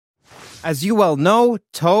As you well know,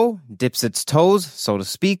 Toe dips its toes, so to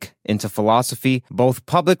speak, into philosophy, both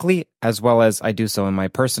publicly as well as I do so in my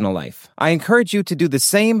personal life. I encourage you to do the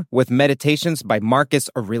same with Meditations by Marcus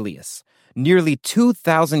Aurelius. Nearly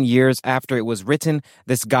 2,000 years after it was written,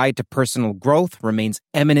 this guide to personal growth remains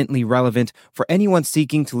eminently relevant for anyone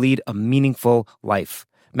seeking to lead a meaningful life.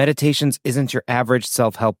 Meditations isn't your average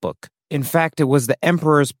self-help book. In fact, it was the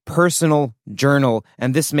emperor's personal journal,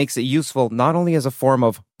 and this makes it useful not only as a form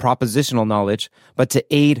of propositional knowledge, but to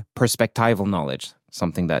aid perspectival knowledge,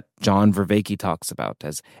 something that John Vervaeke talks about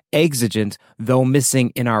as exigent, though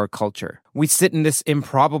missing in our culture. We sit in this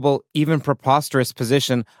improbable, even preposterous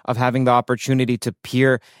position of having the opportunity to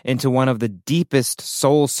peer into one of the deepest,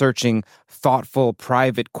 soul-searching, thoughtful,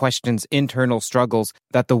 private questions, internal struggles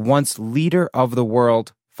that the once leader of the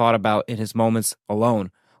world thought about in his moments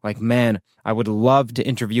alone. Like, man, I would love to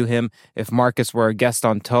interview him if Marcus were a guest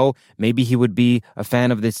on Toe. Maybe he would be a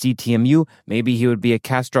fan of the CTMU. Maybe he would be a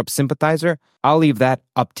Kastrup sympathizer. I'll leave that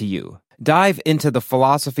up to you. Dive into the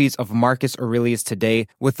philosophies of Marcus Aurelius today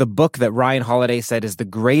with the book that Ryan Holiday said is the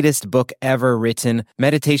greatest book ever written.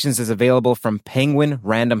 Meditations is available from Penguin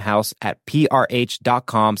Random House at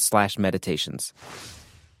prh.com/meditations.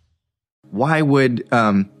 Why would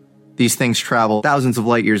these things travel thousands of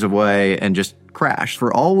light years away and just crash?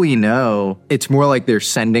 For all we know, it's more like they're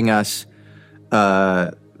sending us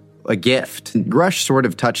a gift. Grusch sort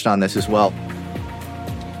of touched on this as well.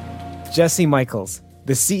 Jesse Michels,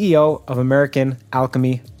 the CEO of American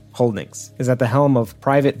Alchemy Holdings, is at the helm of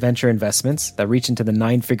private venture investments that reach into the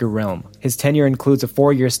nine-figure realm. His tenure includes a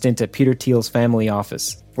 4-year stint at Peter Thiel's family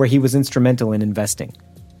office, where he was instrumental in investing.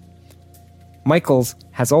 Michels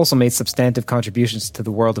has also made substantive contributions to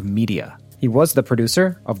the world of media. He was the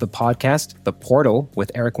producer of the podcast The Portal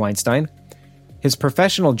with Eric Weinstein. His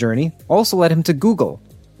professional journey also led him to Google,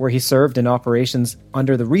 where he served in operations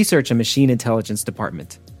under the Research and Machine Intelligence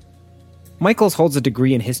Department. Michels holds a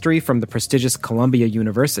degree in history from the prestigious Columbia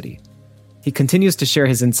University. He continues to share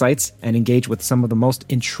his insights and engage with some of the most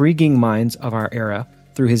intriguing minds of our era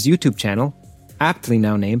through his YouTube channel, aptly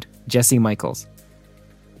now named Jesse Michels.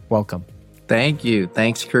 Welcome. Thank you.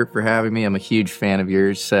 Thanks, Kurt, for having me. I'm a huge fan of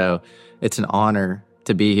yours, so it's an honor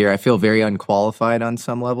to be here. I feel very unqualified on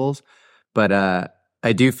some levels, but I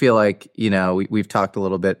do feel like, we've talked a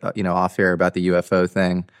little bit, off air about the UFO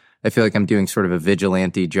thing. I feel like I'm doing sort of a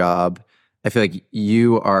vigilante job. I feel like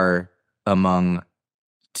you are among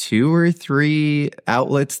 2 or 3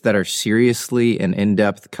 outlets that are seriously and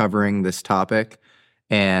in-depth covering this topic,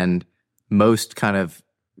 and most kind of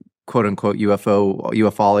quote-unquote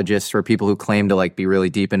ufologists or people who claim to be really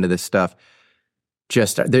deep into this stuff,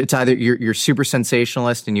 it's either you're super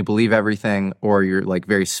sensationalist and you believe everything, or you're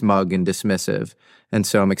very smug and dismissive. And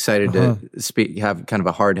so I'm excited to have kind of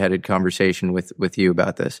a hard-headed conversation with you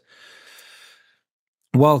about this.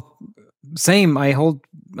 Well, same. I hold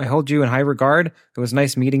you in high regard. It was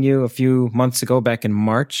nice meeting you a few months ago back in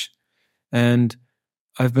March, and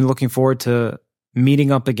I've been looking forward to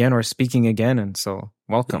meeting up again or speaking again, and so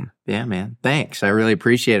welcome. Yeah, man. Thanks. I really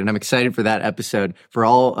appreciate it. And I'm excited for that episode. For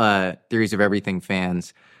all Theories of Everything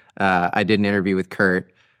fans, I did an interview with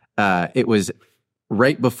Kurt. It was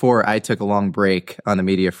right before I took a long break on the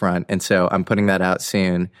media front, and so I'm putting that out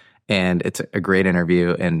soon, and it's a great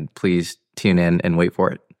interview, and please tune in and wait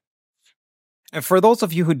for it. And for those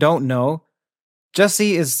of you who don't know,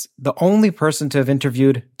 Jesse is the only person to have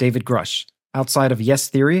interviewed David Grusch outside of Yes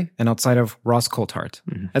Theory and outside of Ross Coulthart,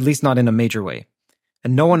 at least not in a major way.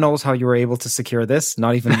 And no one knows how you were able to secure this,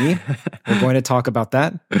 not even me. We're going to talk about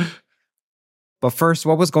that. But first,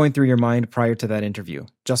 what was going through your mind prior to that interview,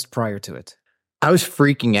 just prior to it? I was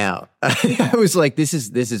freaking out. I was like, this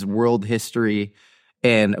is world history.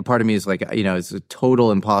 And a part of me is like, it's a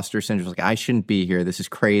total imposter syndrome. Like, I shouldn't be here. This is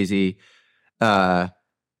crazy. And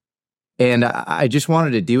I just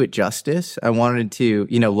wanted to do it justice. I wanted to,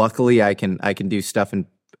 luckily I can do stuff and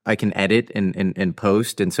I can edit and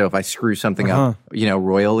post. And so if I screw something up,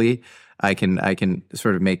 royally, I can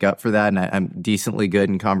sort of make up for that. And I'm decently good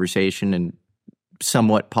in conversation and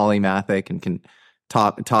somewhat polymathic and can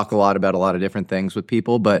talk a lot about a lot of different things with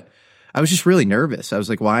people. But I was just really nervous. I was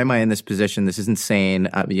like, why am I in this position? This is insane.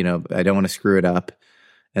 I don't want to screw it up.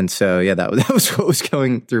 And so, yeah, that was what was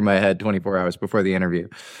going through my head 24 hours before the interview.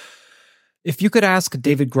 If you could ask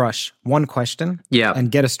David Grusch one question and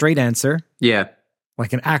get a straight answer,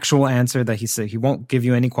 like an actual answer that he won't give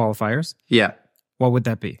you any qualifiers, what would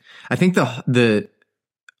that be? I think the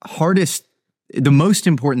most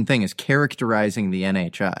important thing is characterizing the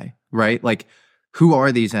NHI, right? Like, who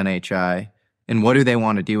are these NHI and what do they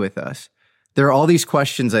want to do with us? There are all these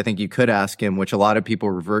questions I think you could ask him, which a lot of people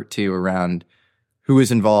revert to around who was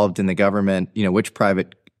involved in the government, which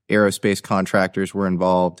private aerospace contractors were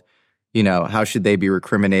involved, how should they be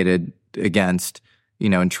recriminated against,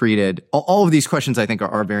 and treated. All of these questions I think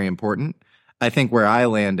are very important. I think where I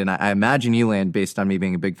land, and I imagine you land based on me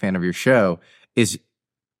being a big fan of your show, is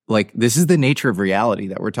like, this is the nature of reality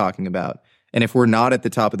that we're talking about. And if we're not at the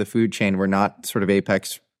top of the food chain, we're not sort of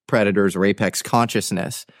apex predators or apex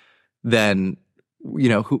consciousness, then,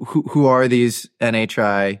 who are these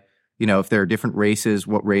NHI? If there are different races,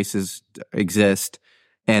 what races exist?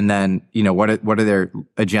 And then, what are their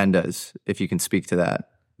agendas? If you can speak to that,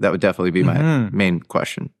 that would definitely be my main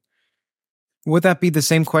question. Would that be the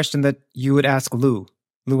same question that you would ask Lou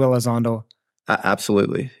Elizondo?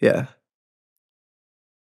 Absolutely, yeah.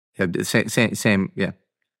 Yeah, same, yeah.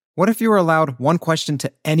 What if you were allowed one question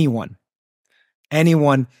to anyone,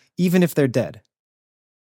 even if they're dead?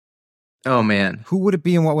 Oh, man. Who would it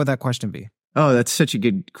be and what would that question be? Oh, that's such a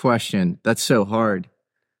good question. That's so hard.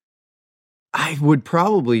 I would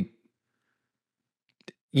probably,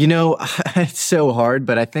 it's so hard,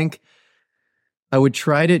 but I think I would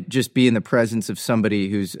try to just be in the presence of somebody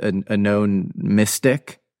who's a known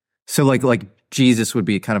mystic. So like Jesus would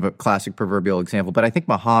be kind of a classic proverbial example, but I think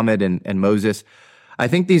Muhammad and Moses, I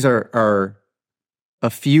think these are a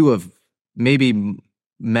few of maybe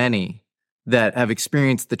many that have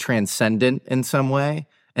experienced the transcendent in some way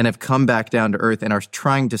and have come back down to earth and are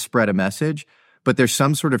trying to spread a message, but there's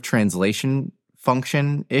some sort of translation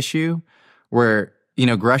function issue where,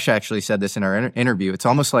 Grusch actually said this in our interview. It's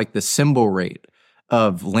almost like the symbol rate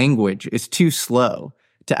of language is too slow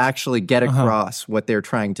to actually get across what they're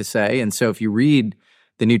trying to say. And so if you read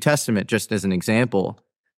the New Testament, just as an example,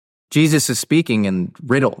 Jesus is speaking in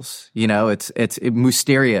riddles. It's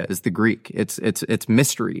mysteria is the Greek. It's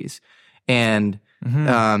mysteries. And,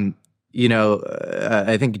 I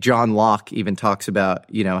think John Locke even talks about,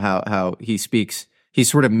 how he speaks, he's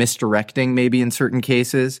sort of misdirecting maybe in certain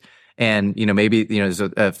cases. And, maybe, there's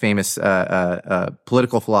a famous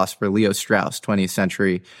political philosopher, Leo Strauss, 20th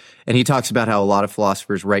century, and he talks about how a lot of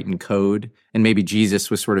philosophers write in code, and maybe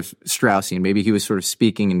Jesus was sort of Straussian. Maybe he was sort of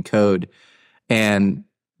speaking in code. And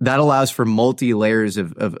that allows for multi-layers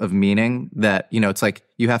of meaning that, it's like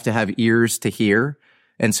you have to have ears to hear.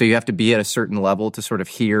 And so you have to be at a certain level to sort of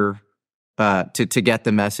hear, to get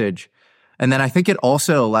the message. And then I think it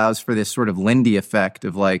also allows for this sort of Lindy effect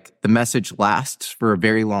of like the message lasts for a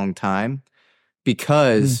very long time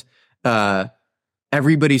because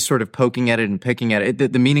everybody's sort of poking at it and picking at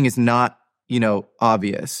it. The meaning is not,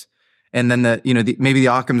 obvious. And then maybe the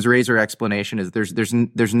Occam's razor explanation is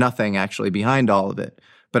there's nothing actually behind all of it.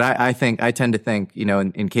 But I tend to think,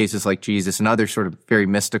 in cases like Jesus and other sort of very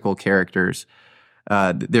mystical characters,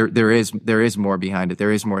 there is more behind it.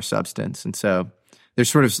 There is more substance. And so there's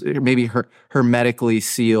sort of maybe hermetically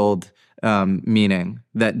sealed meaning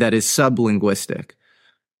that is sublinguistic.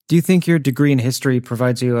 Do you think your degree in history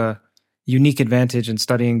provides you a unique advantage in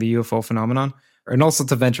studying the UFO phenomenon, and also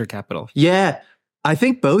to venture capital? Yeah, I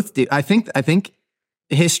think both do. I think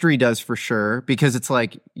history does for sure, because it's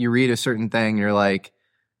like you read a certain thing, and you're like,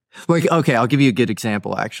 okay, I'll give you a good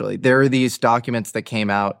example. Actually, there are these documents that came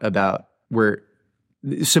out about where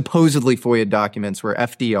supposedly FOIA documents where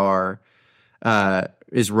FDR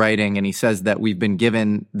is writing, and he says that we've been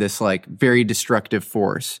given this like very destructive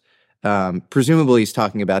force. Presumably, he's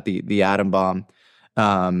talking about the atom bomb,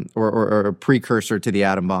 or a precursor to the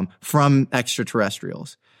atom bomb from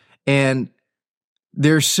extraterrestrials, and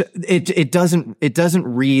it doesn't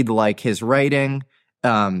read like his writing.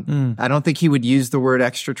 I don't think he would use the word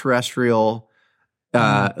extraterrestrial.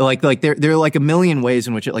 Like there are like a million ways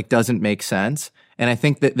in which it like doesn't make sense, and I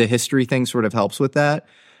think that the history thing sort of helps with that.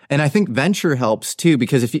 And I think venture helps too,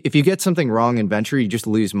 because if you get something wrong in venture, you just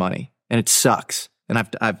lose money, and it sucks. And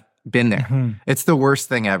I've been there. It's the worst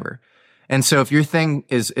thing ever. And so if your thing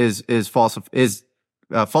is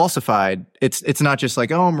falsified, it's not just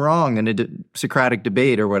like, oh, I'm wrong in a Socratic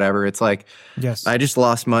debate or whatever. It's like, yes, I just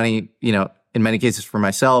lost money. In many cases for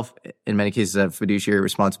myself. In many cases, I have fiduciary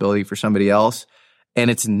responsibility for somebody else,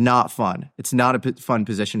 and it's not fun. It's not a fun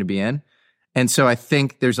position to be in. And so I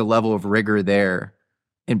think there's a level of rigor there.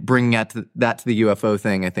 And bringing that to the UFO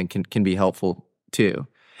thing, I think can be helpful too.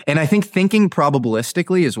 And I think thinking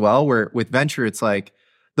probabilistically as well, where with venture, it's like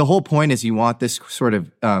the whole point is you want this sort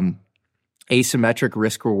of asymmetric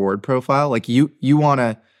risk reward profile. Like you want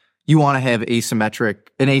to have an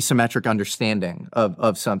asymmetric understanding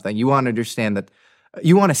of something. You want to understand that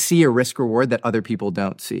you want to see a risk reward that other people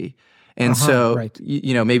don't see. And so, right.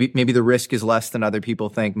 Maybe the risk is less than other people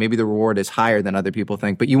think. Maybe the reward is higher than other people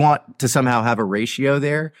think. But you want to somehow have a ratio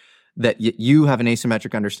there that you have an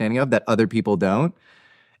asymmetric understanding of that other people don't.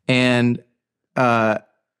 And I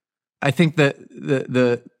think that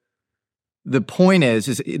the point is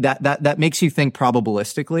that makes you think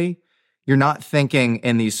probabilistically. You're not thinking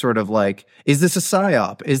in these sort of like, is this a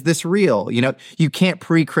psyop? Is this real? You know, you can't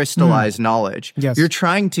pre-crystallize knowledge. Yes. You're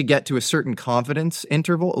trying to get to a certain confidence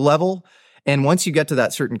interval level. And once you get to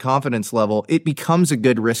that certain confidence level, it becomes a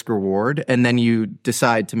good risk reward. And then you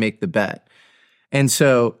decide to make the bet. And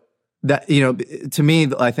so that, you know, to me,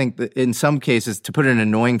 I think that in some cases, to put it in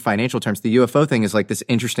annoying financial terms, the UFO thing is like this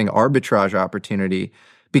interesting arbitrage opportunity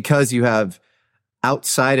because you have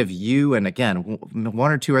outside of you and again,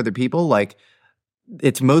 one or two other people, like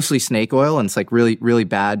it's mostly snake oil and it's like really, really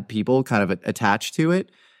bad people kind of attached to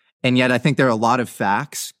it. And yet I think there are a lot of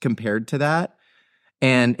facts compared to that.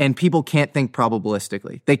 And people can't think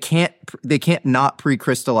probabilistically. They can't not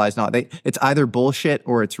pre-crystallize. It's either bullshit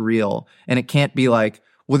or it's real. And it can't be like,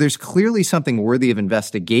 well, there's clearly something worthy of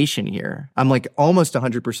investigation here. I'm like almost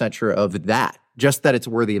 100% sure of that, just that it's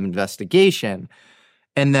worthy of investigation.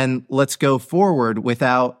 And then let's go forward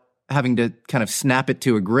without having to kind of snap it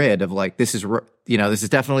to a grid of like, this is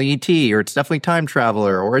definitely ET or it's definitely time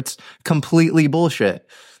traveler or it's completely bullshit.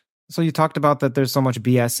 So you talked about that there's so much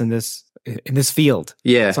BS in this field.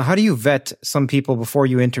 Yeah. So how do you vet some people before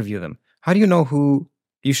you interview them? How do you know who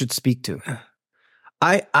you should speak to?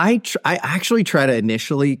 I actually try to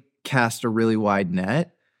initially cast a really wide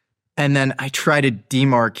net, and then I try to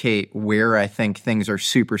demarcate where I think things are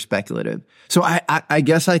super speculative. So I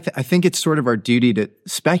guess I think it's sort of our duty to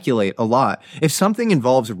speculate a lot. If something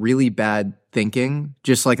involves really bad thinking,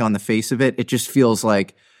 just like on the face of it, it just feels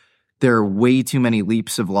like there are way too many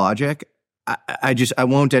leaps of logic. I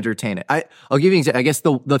won't entertain it. I'll give you an example. I guess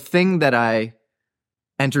the thing that I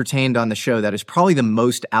entertained on the show that is probably the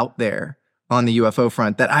most out there on the UFO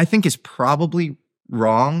front that I think is probably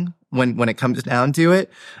wrong when it comes down to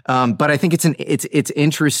it. But I think it's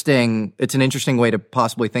interesting. It's an interesting way to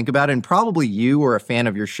possibly think about it. And probably you or a fan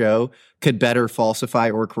of your show could better falsify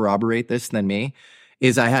or corroborate this than me.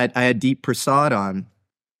 Is I had Deep Prasad on,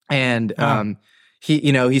 and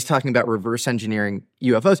he's talking about reverse engineering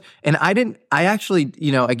UFOs. And I actually,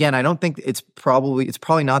 again, I don't think it's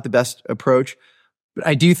probably not the best approach, but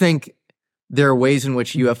I do think there are ways in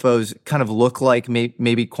which UFOs kind of look like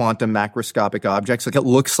maybe quantum macroscopic objects. Like it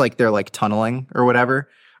looks like they're like tunneling or whatever,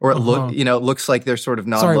 or it looks like they're sort of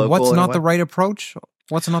non-local. Sorry, what's not the right approach?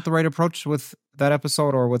 What's not the right approach with that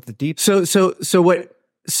episode or with the Deep? So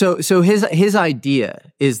his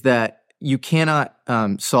idea is that you cannot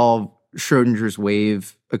solve Schrodinger's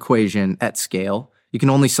wave equation at scale. You can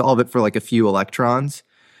only solve it for like a few electrons.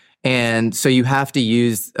 And so you have to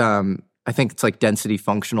use, I think it's like density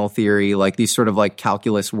functional theory, like these sort of like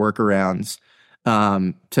calculus workarounds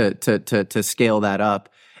to scale that up.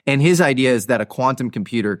 And his idea is that a quantum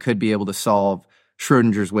computer could be able to solve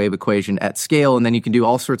Schrodinger's wave equation at scale. And then you can do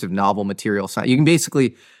all sorts of novel material science. You can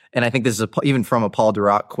basically, and I think this is even from a Paul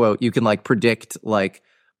Dirac quote, you can like predict like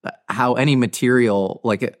how any material,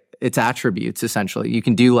 like its attributes, essentially. You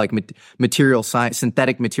can do like material science,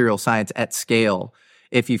 synthetic material science at scale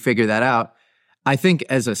if you figure that out. I think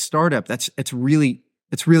as a startup, it's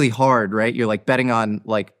really hard, right? You're like betting on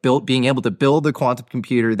like being able to build a quantum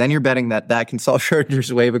computer. Then you're betting that can solve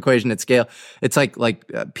Schrodinger's wave equation at scale. It's like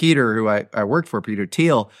Peter, who I worked for, Peter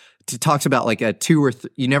Thiel, talks about like a two or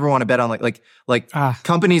you never want to bet on like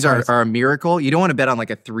companies are a miracle. You don't want to bet on like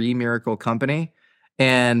a 3 miracle company.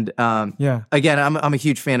 And again, I'm a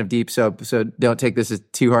huge fan of Deep, so don't take this as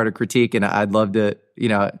too hard a critique. And I'd love to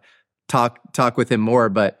talk with him more,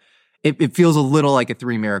 but it feels a little like a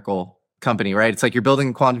 3 miracle company, right? It's like you're building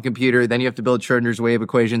a quantum computer, then you have to build Schrodinger's wave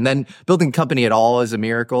equation, then building a company at all is a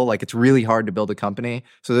miracle. Like it's really hard to build a company.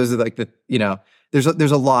 So those are like there's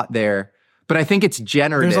a lot there, but I think it's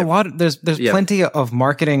generative. There's a lot. There's plenty of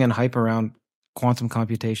marketing and hype around quantum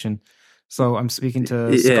computation. So I'm speaking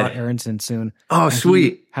to Scott Aronson soon. Oh,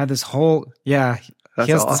 sweet! He had this whole he has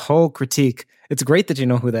awesome. This whole critique. It's great that you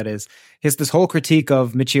know who that is. He has this whole critique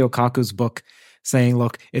of Michio Kaku's book, saying,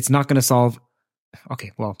 "Look, it's not going to solve."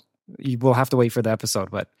 Okay, well, you will have to wait for the episode,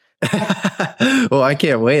 but well, I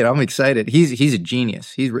can't wait. I'm excited. He's a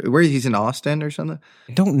genius. He's in Austin or something.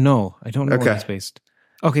 I don't know where he's based.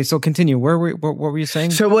 Okay, so continue. What were you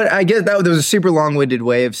saying? So what I guess that was a super long-winded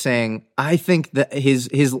way of saying I think that his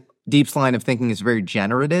Deep's line of thinking is very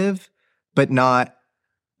generative, but not.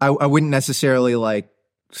 I wouldn't necessarily like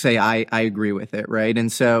say I agree with it, right?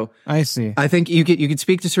 And so I see. I think you could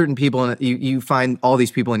speak to certain people, and you find all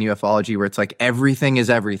these people in ufology where it's like everything is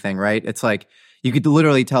everything, right? It's like You could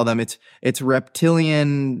literally tell them it's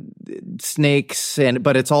reptilian snakes,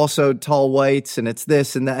 but it's also tall whites, and it's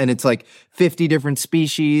this and that, and it's like 50 different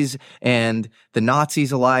species, and the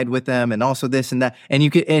Nazis allied with them, and also this and that, and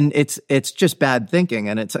it's just bad thinking,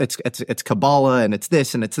 and it's Kabbalah, and it's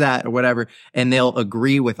this and it's that or whatever, and they'll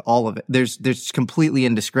agree with all of it. There's completely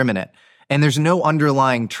indiscriminate, and there's no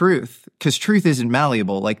underlying truth, because truth isn't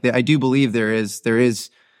malleable. Like I do believe there is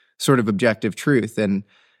sort of objective truth, and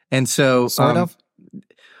so, sort of.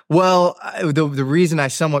 Well, the reason I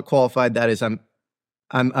somewhat qualified that is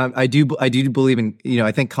I do believe in,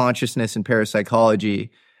 I think consciousness and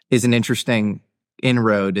parapsychology is an interesting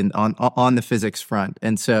inroad on the physics front,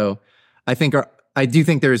 and so I do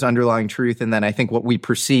think there is underlying truth, and then I think what we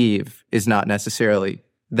perceive is not necessarily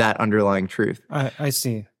that underlying truth. I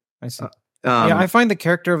see. I find the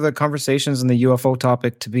character of the conversations in the UFO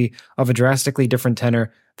topic to be of a drastically different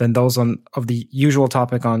tenor than those of the usual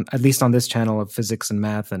topic on, at least on this channel, of physics and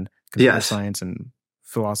math and computer science and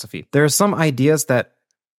philosophy. There are some ideas that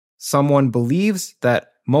someone believes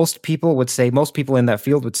that most people in that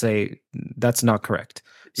field would say that's not correct.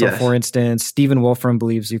 So for instance, Stephen Wolfram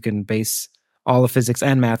believes you can base all of physics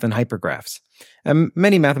and math in hypergraphs. And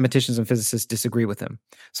many mathematicians and physicists disagree with him.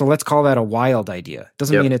 So let's call that a wild idea.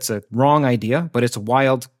 Doesn't mean it's a wrong idea, but it's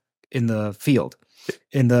wild in the field.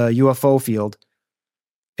 In the UFO field,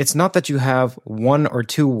 it's not that you have one or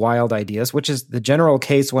two wild ideas, which is the general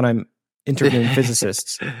case when I'm interviewing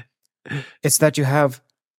physicists. It's that you have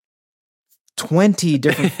 20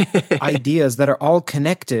 different ideas that are all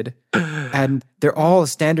connected, and they're all a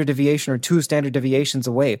standard deviation or two standard deviations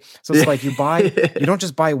away. So it's like you don't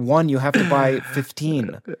just buy one, you have to buy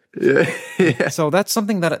 15. So that's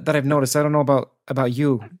something that I've noticed. I don't know about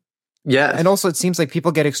you. Yeah. And also it seems like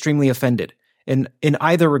people get extremely offended in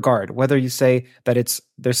either regard, whether you say that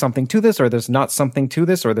there's something to this, or there's not something to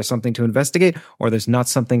this, or there's something to investigate, or there's not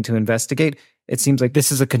something to investigate. It seems like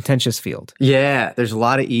this is a contentious field. Yeah, there's a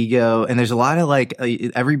lot of ego, and there's a lot of like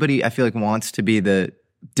everybody I feel like wants to be the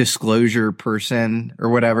disclosure person or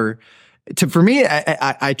whatever. For me,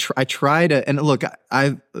 I try to, and look,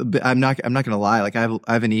 I'm not going to lie, like I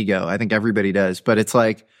have an ego. I think everybody does, but it's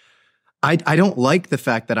like I don't like the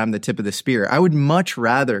fact that I'm the tip of the spear. I would much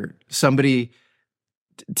rather somebody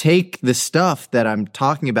take the stuff that I'm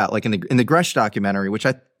talking about, like in the Grusch documentary, which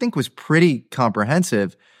I think was pretty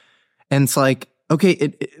comprehensive, and it's like,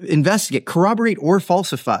 okay, investigate, corroborate, or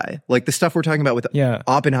falsify, like the stuff we're talking about with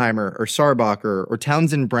Oppenheimer or Sarbach or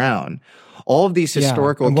Townsend Brown, all of these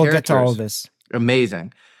historical and we'll characters. Get to all of this.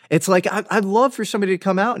 Amazing. It's like I'd love for somebody to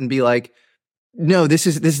come out and be like, no, this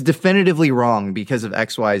is definitively wrong because of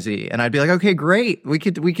X, Y, Z. And I'd be like, okay, great. We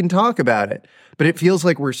can talk about it. But it feels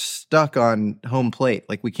like we're stuck on home plate.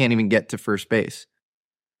 Like we can't even get to first base.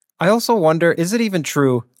 I also wonder, is it even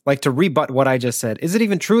true, like to rebut what I just said, is it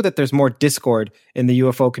even true that there's more discord in the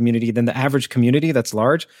UFO community than the average community that's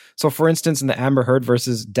large? So for instance, in the Amber Heard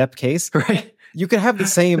versus Depp case, right, you could have the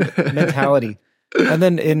same mentality. And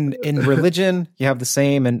then in religion, you have the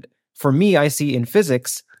same. And for me, I see in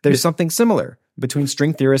physics, there's something similar between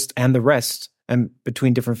string theorists and the rest, and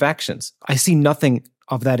between different factions. I see nothing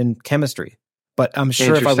of that in chemistry. But I'm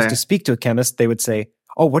sure if I was to speak to a chemist, they would say,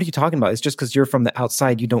 oh, what are you talking about? It's just because you're from the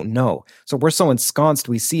outside, you don't know. So we're so ensconced,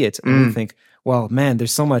 we see it, and we think, well, man,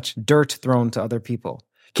 there's so much dirt thrown to other people.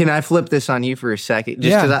 Can I flip this on you for a second?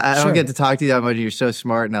 Just because I don't get to talk to you that much. You're so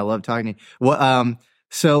smart, and I love talking to you. What?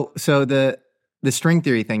 So the string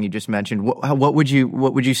theory thing you just mentioned. What would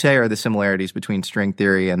you say are the similarities between string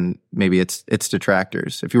theory and maybe its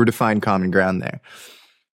detractors, if you were to find common ground there?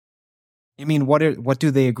 You mean what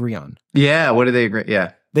do they agree on? Yeah, what do they agree?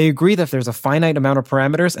 Yeah. They agree that there's a finite amount of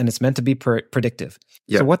parameters and it's meant to be predictive.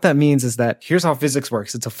 Yep. So what that means is that here's how physics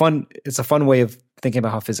works. It's a fun way of thinking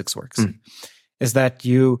about how physics works. Is that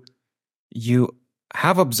you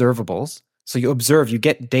have observables. So you observe, you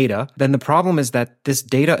get data. Then the problem is that this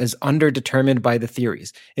data is underdetermined by the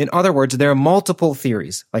theories. In other words, there are multiple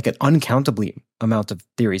theories, like an uncountably amount of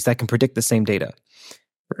theories that can predict the same data.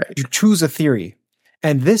 Right. You choose a theory.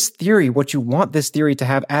 And this theory, what you want this theory to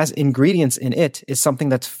have as ingredients in it is something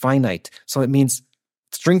that's finite. So it means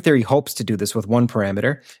string theory hopes to do this with one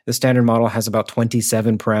parameter. The standard model has about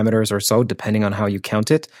 27 parameters or so, depending on how you count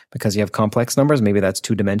it, because you have complex numbers. Maybe that's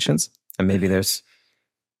 2 dimensions. And maybe there's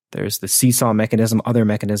the seesaw mechanism. Other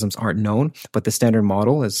mechanisms aren't known, but the standard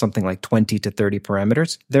model is something like 20 to 30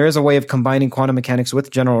 parameters. There is a way of combining quantum mechanics with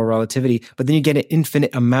general relativity, but then you get an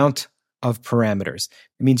infinite amount of parameters.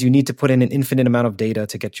 It means you need to put in an infinite amount of data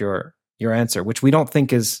to get your answer, which we don't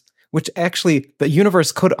think which actually the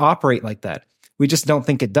universe could operate like that. We just don't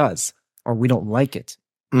think it does, or we don't like it.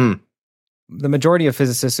 The majority of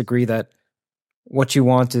physicists agree that what you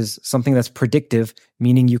want is something that's predictive,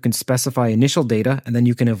 meaning you can specify initial data and then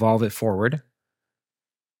you can evolve it forward.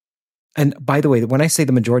 And by the way, when I say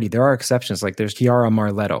the majority, there are exceptions. Like there's Chiara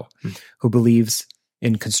Marletto, who believes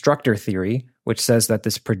in constructor theory, which says that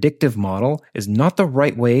this predictive model is not the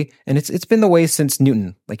right way. And it's been the way since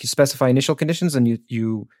Newton. Like you specify initial conditions and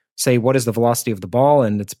you say what is the velocity of the ball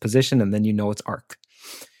and its position, and then you know its arc.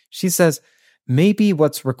 She says maybe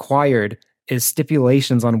what's required is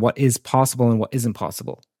stipulations on what is possible and what isn't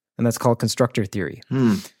possible. And that's called constructor theory.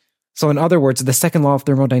 So in other words, the second law of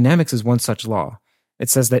thermodynamics is one such law. It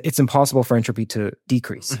says that it's impossible for entropy to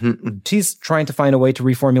decrease. She's trying to find a way to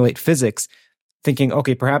reformulate physics, thinking,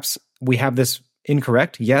 okay, perhaps we have this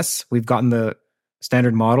incorrect. Yes, we've gotten the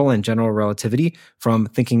standard model and general relativity from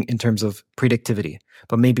thinking in terms of predictivity,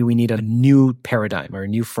 but maybe we need a new paradigm or a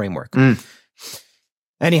new framework.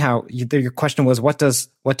 Anyhow, your question was, what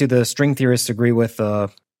do the string theorists agree with the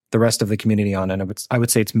rest of the community on? And I would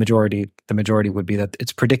say the majority would be that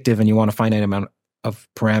it's predictive and you want a finite amount of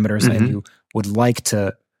parameters and you would like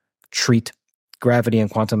to treat gravity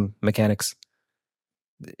and quantum mechanics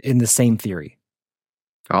in the same theory.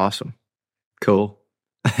 Awesome. Cool.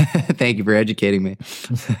 Thank you for educating me.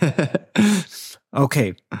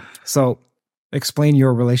 Okay. So explain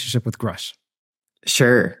your relationship with Grusch.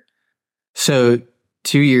 Sure. So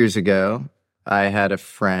 2 years ago, I have a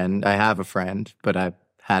friend, but I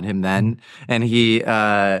had him then, and he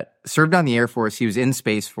served on the Air Force. He was in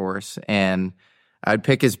Space Force, and I'd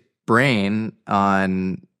pick his brain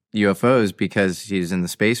on UFOs because he's in the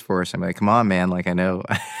Space Force. I'm like, come on, man. Like, I know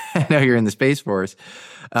you're in the Space Force.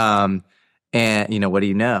 And what do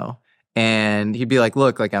you know? And he'd be like,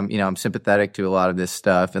 look, like I'm sympathetic to a lot of this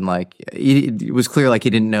stuff. And like, it was clear, like he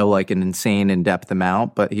didn't know like an insane in-depth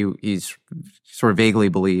amount, but he's sort of vaguely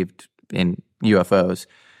believed in UFOs.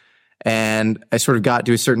 And I sort of got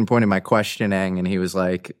to a certain point in my questioning, and he was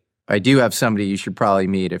like, I do have somebody you should probably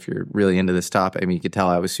meet if you're really into this topic. I mean, you could tell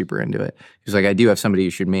I was super into it. He was like, I do have somebody you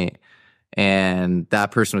should meet. And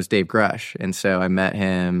that person was Dave Grusch. And so I met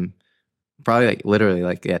him probably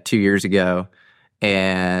literally 2 years ago.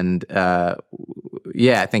 And I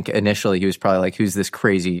think initially he was probably like, who's this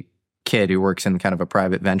crazy kid who works in kind of a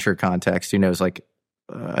private venture context who knows like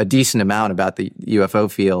a decent amount about the UFO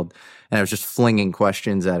field. And I was just flinging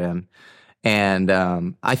questions at him. And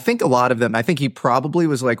I think a lot of them, I think he probably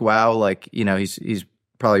was like, wow, like, he's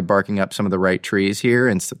probably barking up some of the right trees here.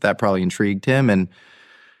 And so that probably intrigued him. And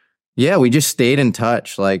yeah, we just stayed in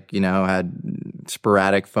touch, had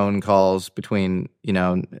sporadic phone calls between,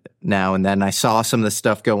 now and then. I saw some of the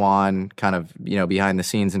stuff go on kind of, behind the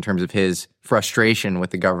scenes in terms of his frustration with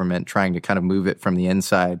the government trying to kind of move it from the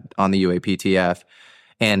inside on the UAPTF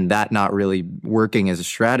and that not really working as a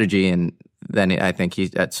strategy. And then I think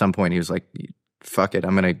at some point he was like, fuck it,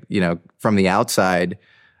 I'm going to, from the outside,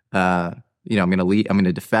 I'm going to leave, I'm going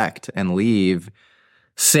to defect and leave,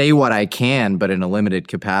 say what I can, but in a limited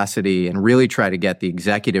capacity, and really try to get the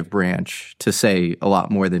executive branch to say a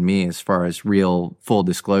lot more than me as far as real full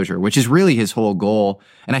disclosure, which is really his whole goal.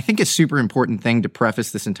 And I think a super important thing to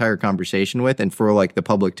preface this entire conversation with, and for like the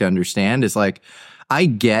public to understand, is like, I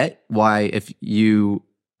get why if you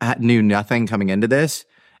knew nothing coming into this,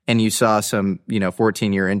 and you saw some,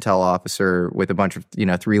 14-year intel officer with a bunch of,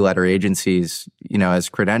 3-letter agencies, as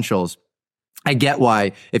credentials, I get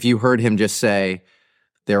why if you heard him just say,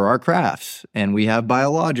 there are crafts and we have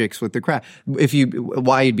biologics with the craft,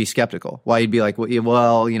 why you'd be skeptical, why you'd be like,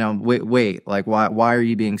 well, wait, like, why are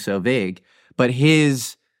you being so vague? But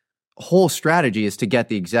his whole strategy is to get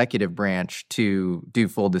the executive branch to do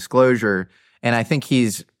full disclosure. And I think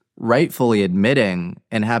he's rightfully admitting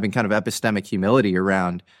and having kind of epistemic humility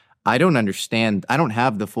around, I don't understand, I don't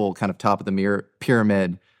have the full kind of top of the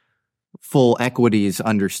pyramid, full equities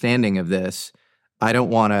understanding of this. I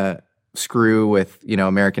don't want to screw with,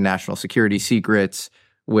 American national security secrets,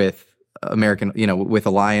 with American, with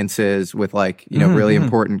alliances, with like, really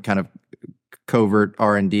important kind of covert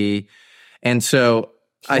R&D. And so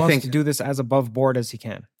I think to do this as above board as he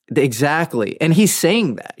can. Exactly. And he's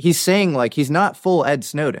saying that. He's saying like he's not full Ed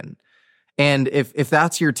Snowden. And if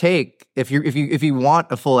that's your take, if you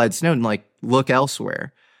want a full Ed Snowden, like look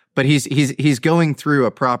elsewhere. But he's going through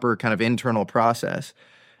a proper kind of internal process.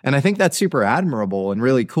 And I think that's super admirable and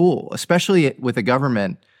really cool, especially with a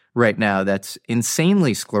government right now that's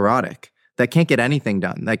insanely sclerotic, that can't get anything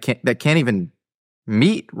done, that can't even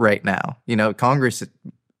meet right now. Congress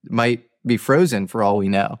might be frozen for all we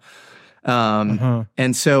know.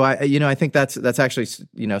 And so I think that's actually,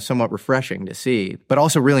 somewhat refreshing to see, but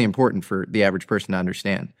also really important for the average person to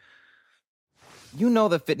understand.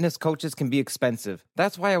 The fitness coaches can be expensive.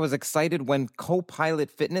 That's why I was excited when Copilot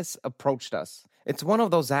Fitness approached us. It's one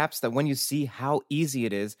of those apps that when you see how easy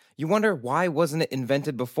it is, you wonder why wasn't it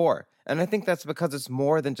invented before? And I think that's because it's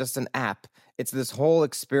more than just an app. It's this whole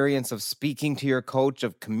experience of speaking to your coach,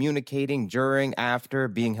 of communicating during, after,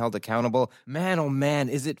 being held accountable. Man, oh man,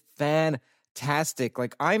 is it fantastic.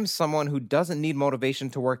 Like, I'm someone who doesn't need motivation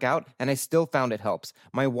to work out, and I still found it helps.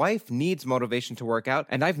 My wife needs motivation to work out,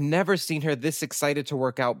 and I've never seen her this excited to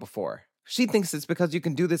work out before. She thinks it's because you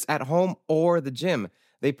can do this at home or the gym.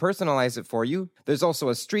 They personalize it for you. There's also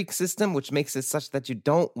a streak system, which makes it such that you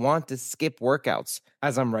don't want to skip workouts.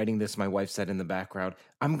 As I'm writing this, my wife said in the background,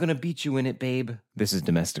 "I'm gonna beat you in it, babe." This is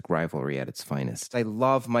domestic rivalry at its finest. I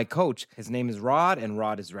love my coach. His name is Rod, and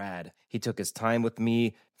Rod is rad. He took his time with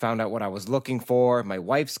me, found out what I was looking for. My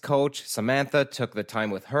wife's coach, Samantha, took the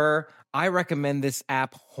time with her. I recommend this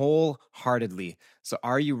app wholeheartedly. So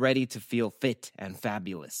are you ready to feel fit and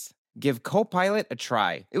fabulous? Give Copilot a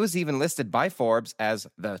try. It was even listed by Forbes as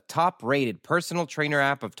the top-rated personal trainer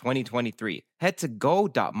app of 2023. Head to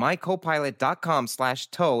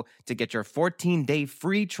go.mycopilot.com/toe to get your 14-day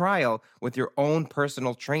free trial with your own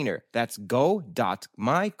personal trainer. That's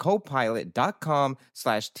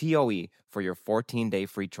go.mycopilot.com/TOE for your 14-day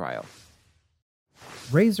free trial.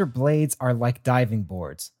 Razor blades are like diving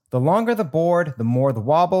boards. The longer the board, the more the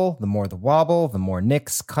wobble, the more the wobble, the more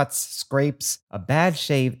nicks, cuts, scrapes. A bad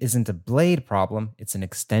shave isn't a blade problem, it's an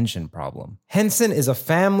extension problem. Henson is a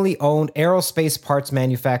family-owned aerospace parts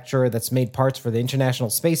manufacturer that's made parts for the International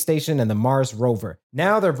Space Station and the Mars rover.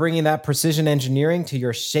 Now they're bringing that precision engineering to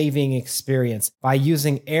your shaving experience. By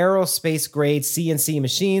using aerospace-grade CNC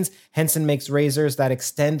machines, Henson makes razors that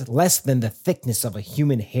extend less than the thickness of a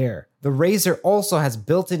human hair. The razor also has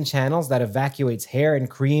built-in channels that evacuates hair and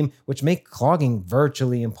cream, which make clogging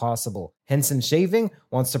virtually impossible. Henson Shaving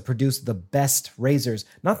wants to produce the best razors,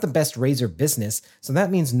 not the best razor business, so that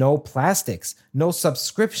means no plastics, no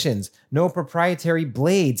subscriptions, no proprietary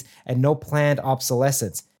blades, and no planned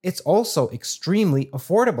obsolescence. It's also extremely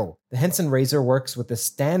affordable. The Henson razor works with the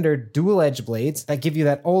standard dual-edge blades that give you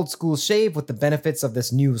that old-school shave with the benefits of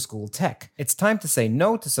this new-school tech. It's time to say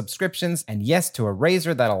no to subscriptions and yes to a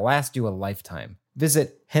razor that'll last you a lifetime.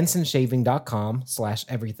 Visit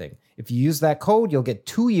hensonshaving.com/everything. If you use that code, you'll get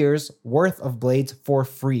 2 years worth of blades for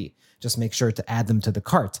free. Just make sure to add them to the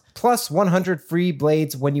cart. Plus 100 free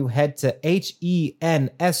blades when you head to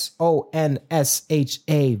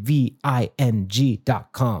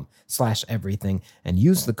hensonshaving.com/everything and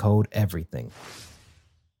use the code everything.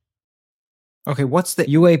 Okay, what's the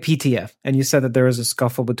UAPTF? And you said that there was a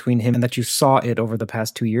scuffle between him and that you saw it over the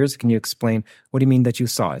past 2 years. Can you explain what do you mean that you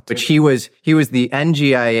saw it? Which he was the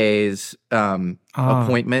NGIA's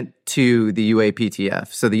appointment to the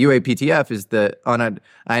UAPTF. So the UAPTF is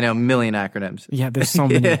I know a million acronyms. Yeah, there's so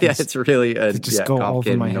many. Yeah, it's really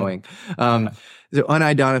complicated and annoying. The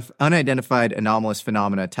Unidentified Anomalous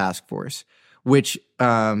Phenomena Task Force, which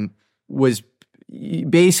was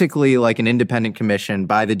basically like an independent commission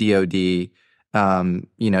by the DoD.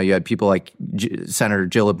 You had people like Senator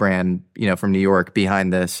Gillibrand, from New York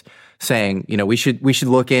behind this saying, we should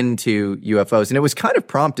look into UFOs. And it was kind of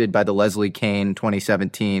prompted by the Leslie Kean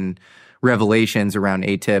 2017 revelations around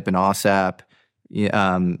ATIP and OSAP.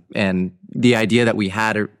 And the idea that we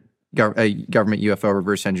had a government UFO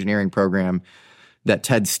reverse engineering program that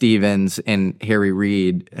Ted Stevens and Harry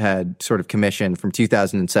Reid had sort of commissioned from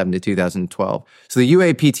 2007 to 2012. So the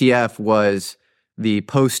UAPTF was the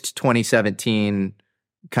post-2017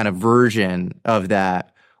 kind of version of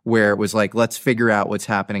that, where it was like, let's figure out what's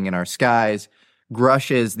happening in our skies.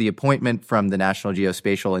 Grusch is the appointment from the National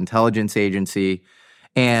Geospatial Intelligence Agency.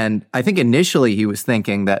 And I think initially he was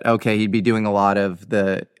thinking that, okay, he'd be doing a lot of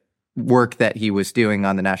the work that he was doing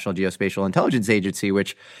on the National Geospatial Intelligence Agency,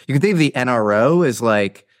 which you can think of the NRO as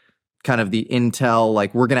like kind of the intel,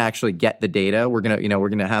 like we're going to actually get the data. We're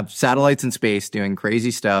going to have satellites in space doing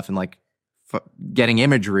crazy stuff and like getting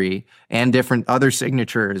imagery and different other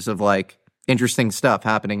signatures of like interesting stuff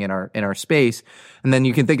happening in our space. And then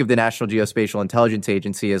you can think of the National Geospatial Intelligence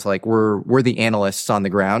Agency as like we're the analysts on the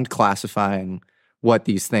ground classifying what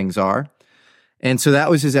these things are. And so that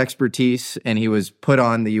was his expertise, and he was put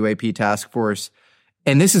on the UAP task force.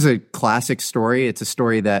 And this is a classic story. It's a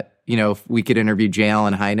story that, if we could interview J.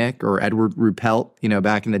 Allen Hynek or Edward Ruppelt,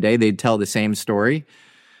 back in the day, they'd tell the same story.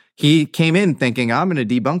 He came in thinking, I'm going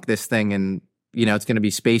to debunk this thing, and, it's going to be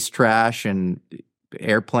space trash and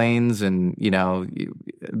airplanes and,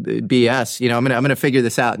 BS. I'm going to figure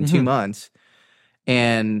this out in 2 months.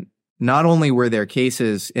 And not only were there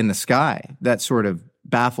cases in the sky that sort of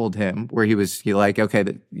baffled him, where he like, okay,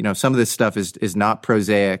 some of this stuff is not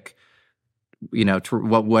prosaic,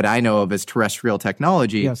 what I know of as terrestrial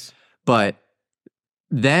technology. Yes. But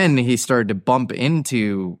then he started to bump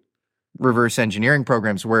into reverse engineering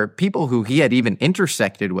programs where people who he had even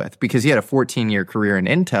intersected with, because he had a 14-year career in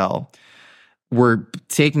Intel, were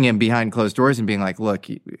taking him behind closed doors and being like, look,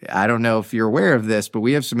 I don't know if you're aware of this, but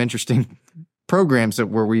we have some interesting programs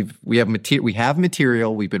where we have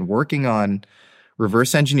material. We've been working on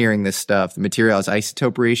reverse engineering this stuff. The material has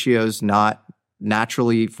isotope ratios not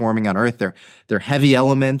naturally forming on Earth. They're heavy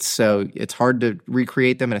elements, so it's hard to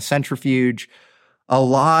recreate them in a centrifuge. A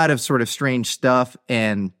lot of sort of strange stuff.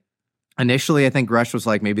 And initially, I think Grusch was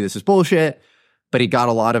like, maybe this is bullshit, but he got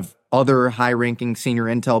a lot of other high-ranking senior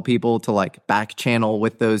Intel people to like back channel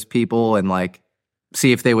with those people and like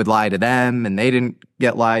see if they would lie to them, and they didn't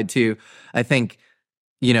get lied to. I think,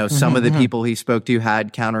 some of the people he spoke to had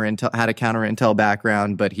a counter Intel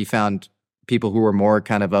background, but he found people who were more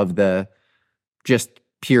kind of the just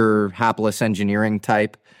pure hapless engineering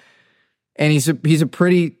type. And he's a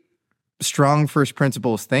pretty strong first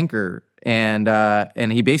principles thinker,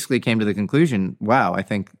 and he basically came to the conclusion, wow, I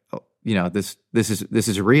think this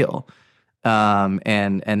is real,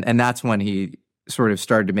 and that's when he sort of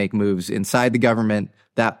started to make moves inside the government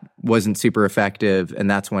that wasn't super effective, and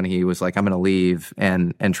that's when he was like, I'm going to leave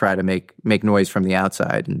and try to make noise from the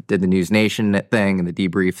outside, and did the News Nation thing and the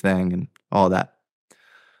debrief thing and all that.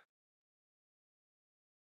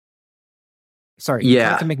 Sorry, you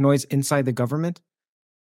have to make noise inside the government?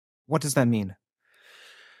 What does that mean?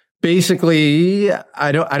 Basically,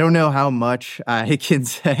 I don't know how much I can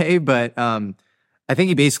say, but I think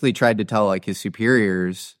he basically tried to tell like his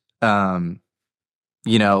superiors, like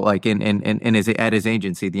at his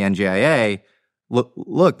agency, the NJIA,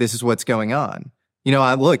 look, this is what's going on.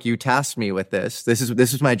 Look, you tasked me with this. This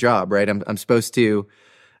is my job, right? I'm supposed to,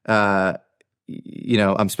 I'm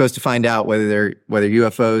supposed to find out whether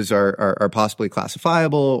UFOs are possibly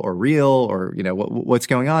classifiable or real, or what's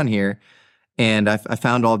going on here. And I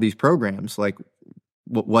found all these programs. Like,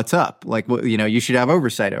 what's up? Like, you should have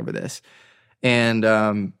oversight over this. And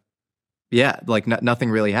nothing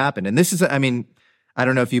really happened. And this is, I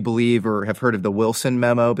don't know if you believe or have heard of the Wilson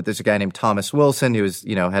memo, but there's a guy named Thomas Wilson who was,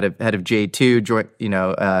 head of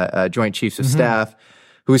J2, Joint Chiefs of Staff,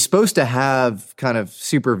 who is supposed to have kind of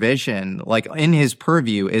supervision. Like, in his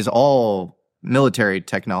purview is all military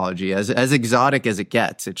technology, as exotic as it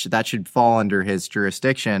gets. That should fall under his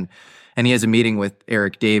jurisdiction. And he has a meeting with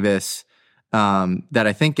Eric Davis that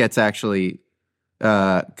I think gets actually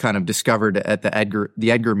kind of discovered at the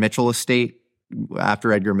Edgar Mitchell estate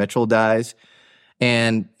after Edgar Mitchell dies.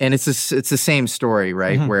 And it's the same story,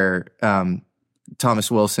 right? Mm-hmm. Where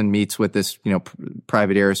Thomas Wilson meets with this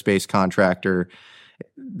private aerospace contractor.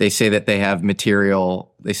 They say that they have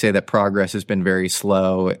material. They say that progress has been very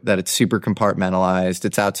slow, that it's super compartmentalized.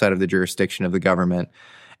 It's outside of the jurisdiction of the government.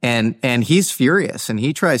 And he's furious, and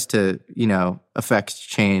he tries to, affect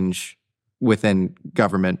change within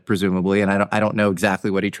government, presumably. And I don't know exactly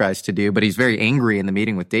what he tries to do, but he's very angry in the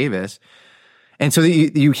meeting with Davis. And so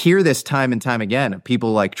you hear this time and time again of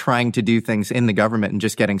people like trying to do things in the government and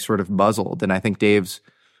just getting sort of muzzled. And I think Dave's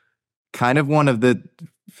kind of one of the,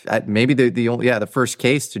 maybe the first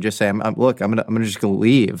case to just say, I'm just going to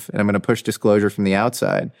leave, and I'm going to push disclosure from the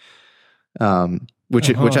outside, which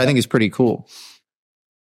I think is pretty cool.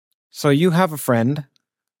 So you have a friend,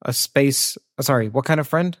 what kind of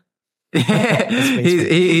friend? What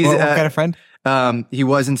kind of friend? He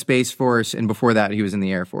was in Space Force, and before that he was in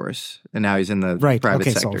the Air Force, and now he's in the private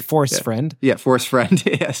sector. So force friend. Yeah, force friend.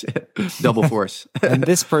 Yes. Double force. And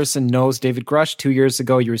this person knows David Grusch. 2 years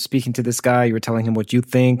ago, you were speaking to this guy, you were telling him what you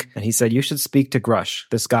think, and he said, you should speak to Grusch.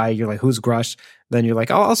 This guy, you're like, who's Grusch? Then you're like,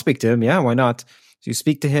 oh, I'll speak to him. Yeah, why not? So you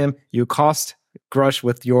speak to him, you accost Grusch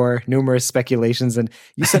with your numerous speculations, and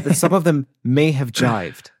you said that some of them may have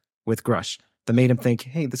jived with Grusch that made him think,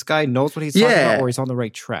 hey, this guy knows what he's talking about, or he's on the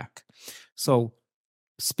right track. So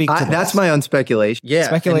speak to that's my own speculation. Yeah,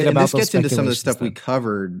 speculate about this gets into some of the stuff we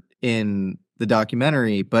covered in the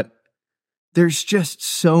documentary, but there's just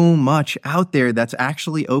so much out there that's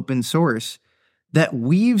actually open source that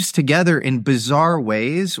weaves together in bizarre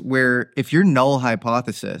ways where if your null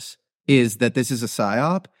hypothesis is that this is a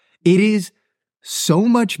psyop, it is so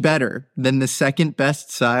much better than the second best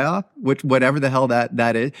psyop, whatever the hell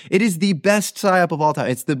that is. It is the best psyop of all time.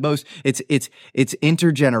 It's the most, it's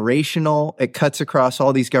intergenerational. It cuts across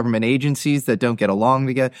all these government agencies that don't get along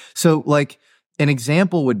together. So like an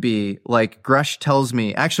example would be like Grusch tells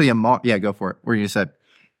me, actually go for it. Where you said,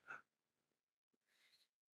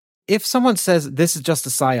 if someone says this is just a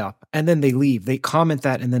psyop and then they leave, they comment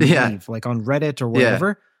that and then leave, like on Reddit or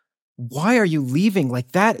whatever. why are you leaving?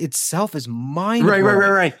 Like, that itself is mind-blowing.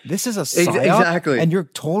 Right. This is a psyop, Exactly. and you're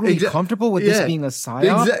totally comfortable with this being a psyop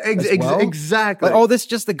as well? Exactly. Like, this is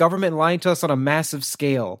just the government lying to us on a massive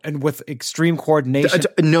scale and with extreme coordination.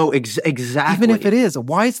 No, exactly. Even if it is,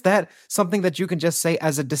 why is that something that you can just say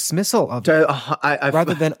as a dismissal of it?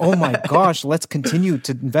 Rather than, oh my gosh, let's continue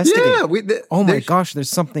to investigate. Yeah, oh my gosh, there's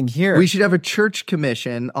something here. We should have a church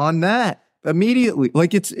commission on that immediately.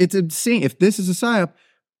 Like, it's insane. If this is a psyop,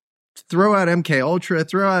 throw out MK Ultra,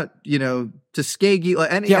 throw out, Tuskegee.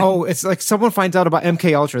 It's like someone finds out about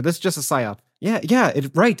MK Ultra. This is just a psyop. Yeah,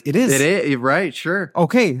 it is. It is, right, sure.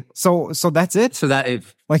 Okay, so that's it? So that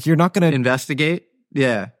if like, you're not going to investigate?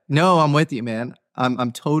 Yeah. No, I'm with you, man.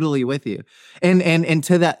 I'm totally with you. And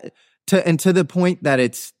to that, to the point that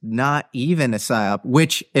it's not even a psyop,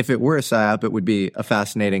 which if it were a psyop, it would be a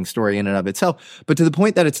fascinating story in and of itself. But to the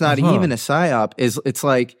point that it's not even a psyop it's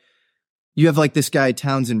like, you have like this guy,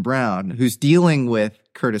 Townsend Brown, who's dealing with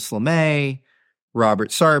Curtis LeMay, Robert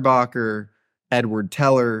Sarbacher, Edward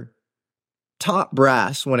Teller, top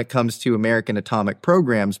brass when it comes to American atomic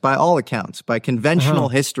programs, by all accounts, by conventional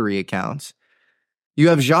history accounts. You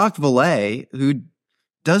have Jacques Vallée, who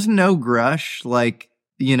doesn't know Grusch, like,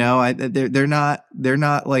 they're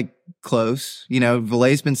not like close.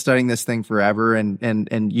 Vallée's been studying this thing forever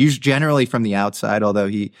and used generally from the outside, although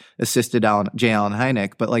he assisted J. Allen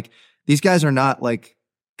Hynek, but like, these guys are not like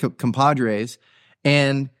compadres.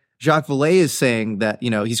 And Jacques Vallée is saying that,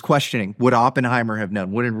 he's questioning, would Oppenheimer have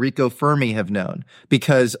known? Would Enrico Fermi have known?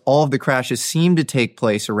 Because all of the crashes seem to take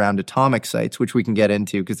place around atomic sites, which we can get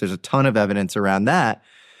into because there's a ton of evidence around that.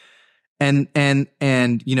 And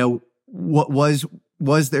what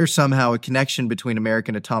was there somehow a connection between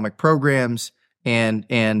American atomic programs and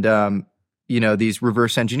these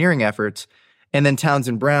reverse engineering efforts? And then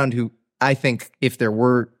Townsend Brown, who I think if there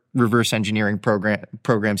were reverse engineering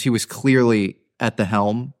programs, he was clearly at the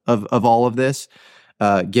helm of all of this,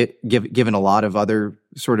 given a lot of other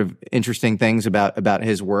sort of interesting things about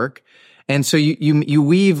his work. And so you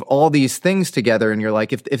weave all these things together, and you're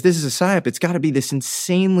like, if this is a psyop, it's got to be this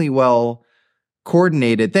insanely well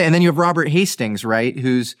coordinated thing. And then you have Robert Hastings, right,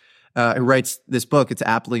 who writes this book. It's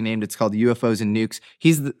aptly named. It's called UFOs and Nukes.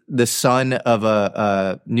 He's the son of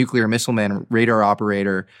a nuclear missile man radar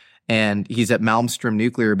operator, and he's at Malmstrom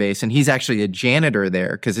Nuclear Base, and he's actually a janitor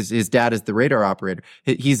there because his dad is the radar operator.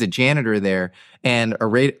 He's a janitor there, and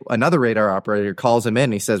another radar operator calls him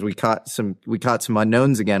in. He says, "We caught some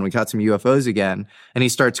unknowns again. We caught some UFOs again." And he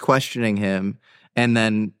starts questioning him, and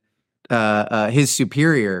then his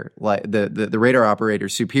superior, like the radar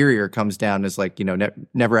operator's superior, comes down and is like,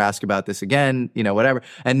 never ask about this again, whatever.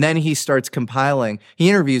 And then he starts compiling. He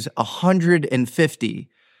interviews 150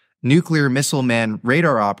 nuclear missile man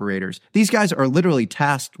radar operators. These guys are literally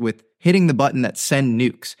tasked with hitting the button that send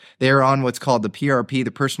nukes. They are on what's called the PRP,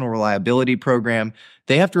 the Personal Reliability Program.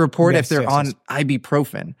 They have to report if they're on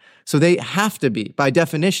ibuprofen. So they have to be, by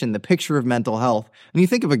definition, the picture of mental health. And you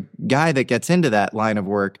think of a guy that gets into that line of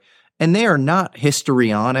work, and they are not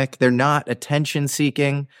histrionic. They're not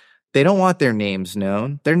attention-seeking. They don't want their names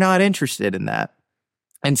known. They're not interested in that.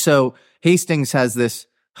 And so Hastings has this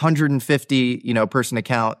 150, person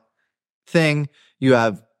account thing. You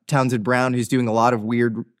have Townsend Brown, who's doing a lot of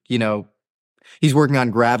weird, he's working on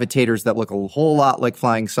gravitators that look a whole lot like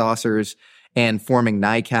flying saucers, and forming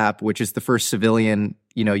NICAP, which is the first civilian,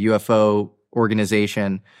 UFO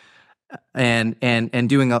organization, and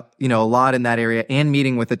doing a lot in that area, and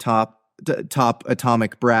meeting with the top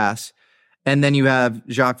atomic brass. And then you have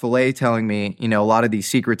Jacques Vallée telling me, a lot of these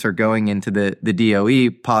secrets are going into the DOE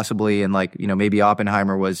possibly, and maybe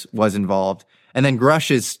Oppenheimer was involved. And then Grusch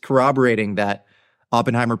is corroborating that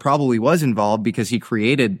Oppenheimer probably was involved because he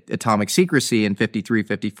created atomic secrecy in 53,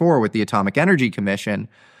 54 with the Atomic Energy Commission,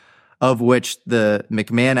 of which the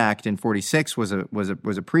McMahon Act in 46 was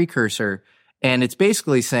a precursor. And it's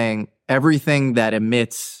basically saying everything that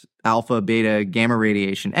emits alpha, beta, gamma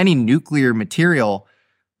radiation, any nuclear material,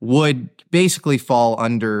 would basically fall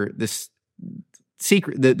under this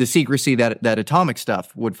the secrecy that atomic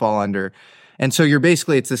stuff would fall under. And so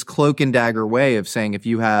it's this cloak and dagger way of saying, if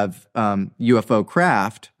you have UFO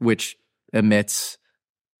craft, which emits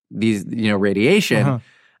these, radiation,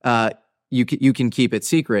 you can keep it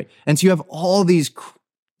secret. And so you have all these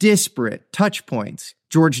disparate touch points.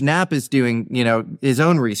 George Knapp is doing, his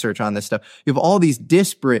own research on this stuff. You have all these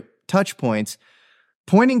disparate touch points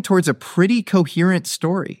pointing towards a pretty coherent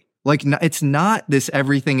story. Like, it's not this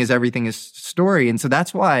everything is story. And so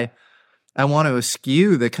that's why I want to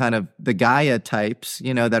eschew the kind of the Gaia types,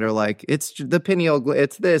 that are like, it's the pineal,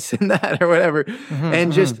 it's this and that or whatever.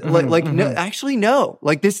 And just no, actually, no,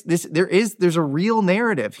 like there's a real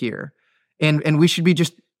narrative here. And we should be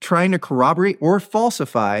just trying to corroborate or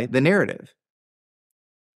falsify the narrative.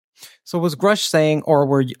 So was Grusch saying,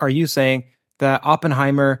 or are you saying that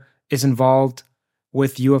Oppenheimer is involved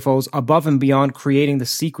with UFOs above and beyond creating the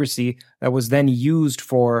secrecy that was then used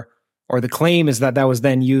for, or the claim is that was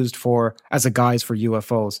then used for as a guise for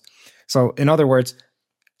UFOs? So in other words,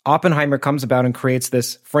 Oppenheimer comes about and creates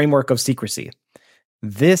this framework of secrecy.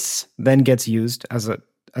 This then gets used as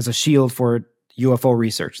a shield for UFO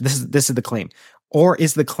research. This is the claim. Or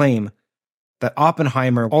is the claim that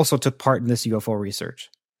Oppenheimer also took part in this UFO research?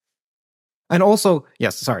 And also,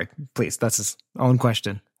 yes, sorry, please, that's his own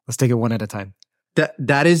question. Let's take it one at a time.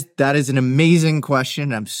 That is an amazing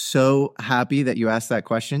question. I'm so happy that you asked that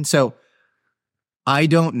question. So I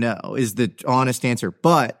don't know is the honest answer,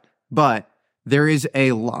 but there is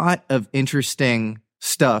a lot of interesting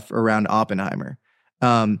stuff around Oppenheimer.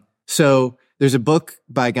 So there's a book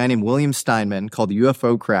by a guy named William Steinman called The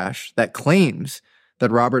UFO Crash that claims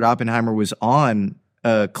that Robert Oppenheimer was on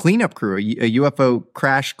a cleanup crew, a UFO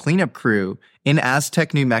crash cleanup crew in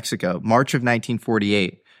Aztec, New Mexico, March of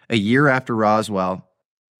 1948, a year after Roswell,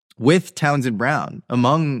 with Townsend Brown,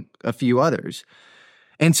 among a few others.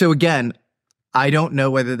 And so again, I don't know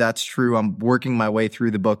whether that's true. I'm working my way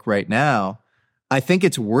through the book right now. I think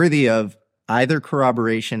it's worthy of either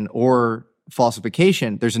corroboration or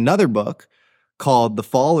falsification. There's another book called The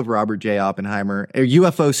Fall of Robert J. Oppenheimer, or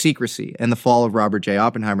UFO Secrecy and the Fall of Robert J.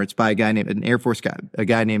 Oppenheimer. It's by an Air Force guy, a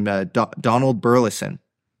guy named Donald Burleson.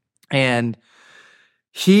 And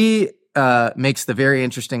he makes the very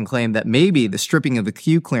interesting claim that maybe the stripping of the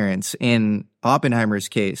Q clearance in Oppenheimer's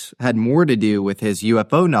case had more to do with his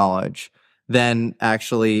UFO knowledge than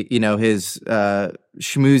actually, his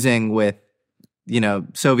schmoozing with,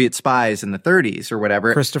 Soviet spies in the 30s or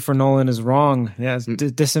whatever. Christopher Nolan is wrong. Yeah, it's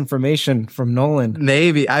disinformation from Nolan.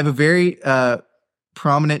 Maybe. I have a very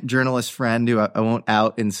prominent journalist friend who I won't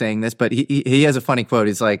out in saying this, but he has a funny quote.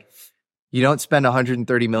 He's like, you don't spend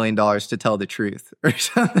 $130 million to tell the truth or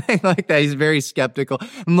something like that. He's very skeptical.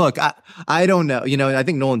 And look, I don't know. I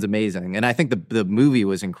think Nolan's amazing, and I think the movie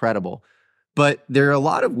was incredible. But there are a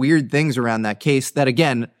lot of weird things around that case that,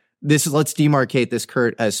 again, let's demarcate this,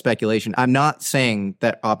 Kurt, as speculation. I'm not saying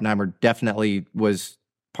that Oppenheimer definitely was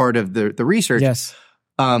part of the research. Yes.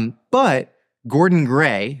 But Gordon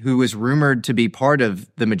Gray, who was rumored to be part of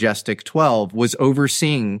the Majestic 12, was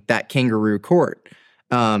overseeing that kangaroo court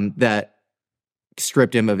that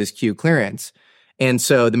stripped him of his Q clearance. And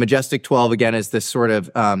so the Majestic 12, again, is this sort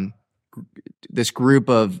of this group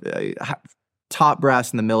of top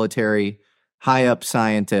brass in the military, high up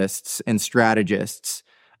scientists and strategists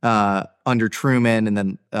under Truman and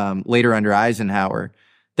then later under Eisenhower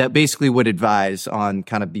that basically would advise on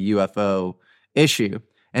kind of the UFO issue.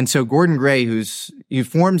 And so Gordon Gray,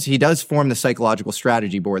 he does form the Psychological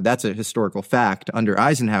Strategy Board. That's a historical fact under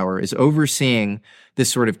Eisenhower, is overseeing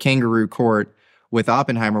this sort of kangaroo court with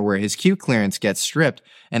Oppenheimer where his Q clearance gets stripped.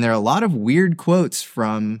 And there are a lot of weird quotes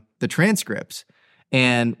from the transcripts.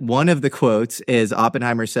 And one of the quotes is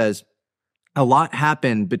Oppenheimer says, a lot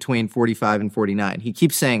happened between 45 and 49. He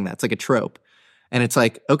keeps saying that. It's like a trope. And it's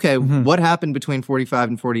like, okay, what happened between 45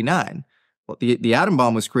 and 49? Well, the atom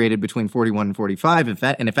bomb was created between 41 and 45.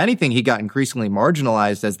 And if anything, he got increasingly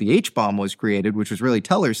marginalized as the H-bomb was created, which was really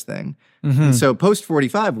Teller's thing. And so post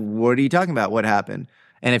 45, what are you talking about? What happened?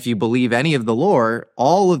 And if you believe any of the lore,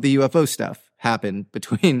 all of the UFO stuff happened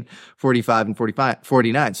between 45 and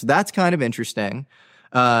 49. So that's kind of interesting.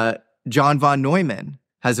 John von Neumann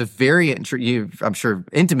has a very, I'm sure,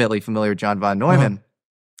 intimately familiar with John von Neumann,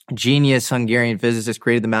 genius Hungarian physicist,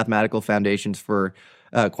 created the mathematical foundations for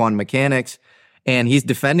quantum mechanics. And he's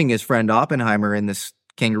defending his friend Oppenheimer in this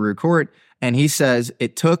kangaroo court. And he says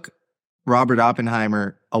it took Robert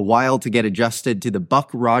Oppenheimer a while to get adjusted to the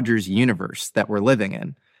Buck Rogers universe that we're living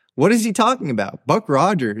in. What is he talking about? Buck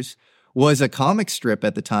Rogers was a comic strip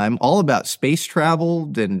at the time all about space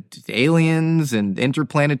travel and aliens and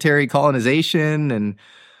interplanetary colonization and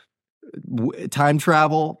time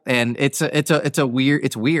travel. And it's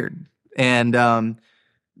weird. And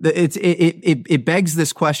it begs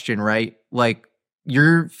this question, right? Like,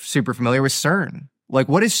 you're super familiar with CERN. Like,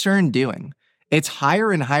 what is CERN doing? It's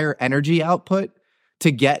higher and higher energy output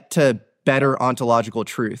to get to better ontological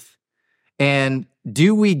truth. And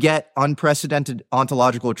do we get unprecedented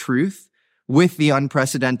ontological truth with the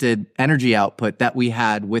unprecedented energy output that we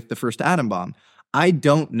had with the first atom bomb? I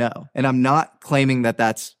don't know. And I'm not claiming that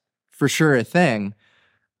that's for sure a thing.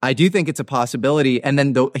 I do think it's a possibility. And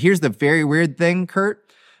then here's the very weird thing, Kurt.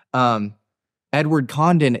 Edward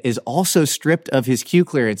Condon is also stripped of his Q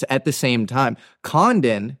clearance at the same time.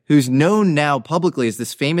 Condon, who's known now publicly as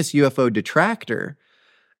this famous UFO detractor,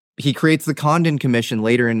 he creates the Condon Commission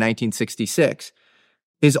later in 1966,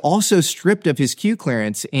 is also stripped of his Q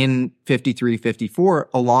clearance in 53, 54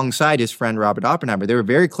 alongside his friend Robert Oppenheimer. They were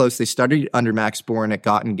very close. They studied under Max Born at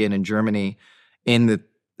Göttingen in Germany in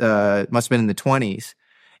the, must have been in the 20s.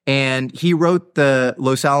 And he wrote the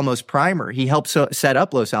Los Alamos Primer. He helped set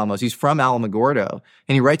up Los Alamos. He's from Alamogordo,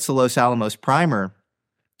 and he writes the Los Alamos Primer,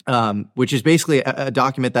 which is basically a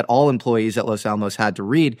document that all employees at Los Alamos had to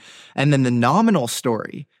read. And then the nominal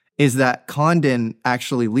story is that Condon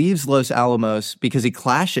actually leaves Los Alamos because he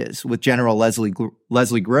clashes with General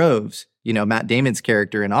Leslie Groves, Matt Damon's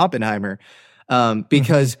character in Oppenheimer,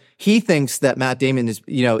 because he thinks that Matt Damon is,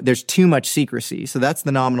 there's too much secrecy. So that's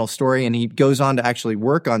the nominal story. And he goes on to actually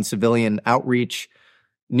work on civilian outreach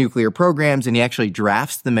nuclear programs. And he actually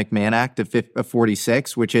drafts the McMahon Act of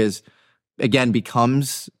 46, which is, again,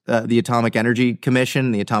 becomes the Atomic Energy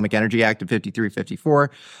Commission, the Atomic Energy Act of 53,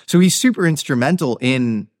 54. So he's super instrumental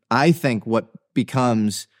in, I think, what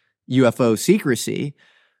becomes UFO secrecy.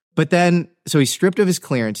 But then, so he's stripped of his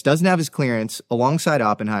clearance, doesn't have his clearance alongside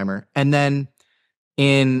Oppenheimer. And then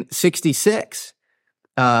in 66,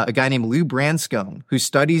 a guy named Lou Branscombe, who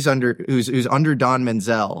studies who's under Don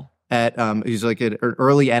Menzel who's like an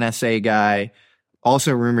early NSA guy,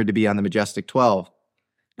 also rumored to be on the Majestic 12.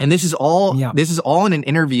 And this is all in an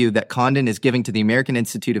interview that Condon is giving to the American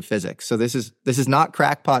Institute of Physics. So this is not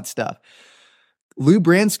crackpot stuff. Lou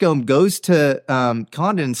Branscombe goes to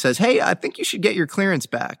Condon and says, "Hey, I think you should get your clearance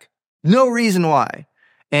back." No reason why.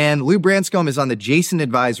 And Lou Branscombe is on the Jason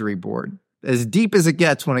Advisory Board, as deep as it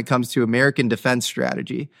gets when it comes to American defense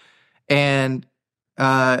strategy. And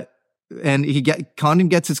Condon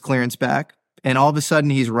gets his clearance back, and all of a sudden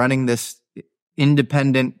he's running this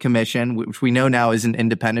independent commission, which we know now isn't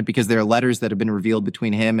independent because there are letters that have been revealed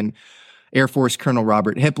between him and Air Force Colonel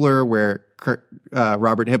Robert Hippler, where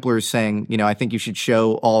Robert Hippler is saying, I think you should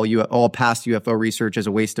show all past UFO research as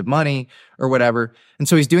a waste of money or whatever. And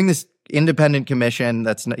so he's doing this independent commission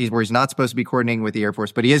where he's not supposed to be coordinating with the Air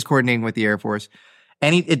Force, but he is coordinating with the Air Force.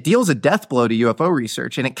 And it deals a death blow to UFO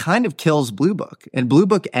research, and it kind of kills Blue Book. And Blue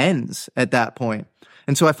Book ends at that point.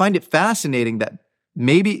 And so I find it fascinating that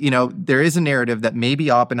maybe, there is a narrative that maybe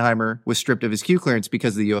Oppenheimer was stripped of his Q clearance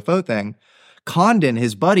because of the UFO thing. Condon,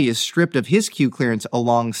 his buddy, is stripped of his Q clearance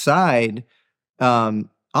alongside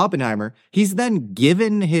Oppenheimer. He's then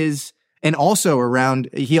given his, and also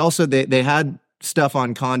they had stuff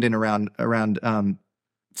on Condon around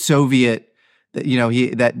Soviet,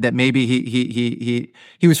 that maybe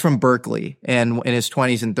he was from Berkeley, and in his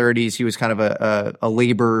 20s and 30s he was kind of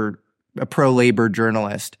a pro-labor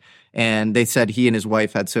journalist, and they said he and his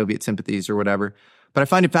wife had Soviet sympathies or whatever. But I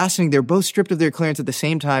find it fascinating. They're both stripped of their clearance at the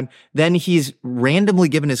same time. Then he's randomly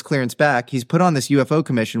given his clearance back. He's put on this UFO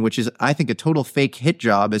commission, which is, I think, a total fake hit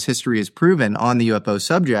job, as history has proven, on the UFO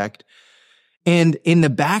subject. And in the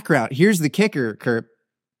background, here's the kicker, Kurt.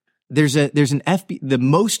 The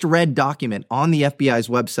most read document on the FBI's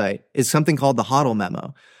website is something called the Hoddle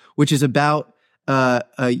Memo, which is about a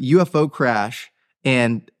UFO crash.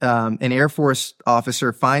 And an Air Force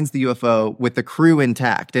officer finds the UFO with the crew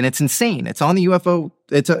intact, and it's insane. It's on the UFO.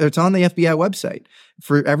 It's on the FBI website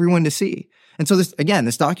for everyone to see. And so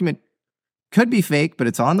this document could be fake, but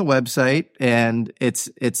it's on the website, and it's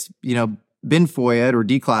been FOIA'd or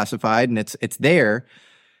declassified, and it's there.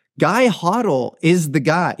 Guy Hoddle is the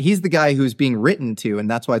guy. He's the guy who's being written to, and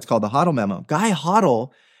that's why it's called the Hoddle Memo. Guy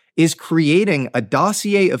Hoddle is creating a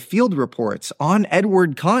dossier of field reports on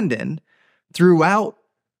Edward Condon throughout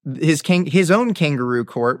his own kangaroo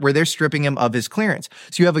court, where they're stripping him of his clearance.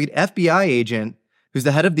 So you have an FBI agent who's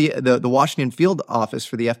the head of the Washington field office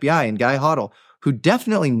for the FBI, and Guy Hoddle, who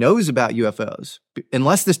definitely knows about UFOs,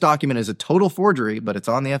 unless this document is a total forgery, but it's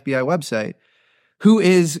on the FBI website, who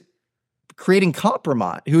is creating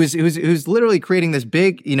compromise, who's literally creating this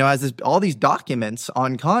big, has all these documents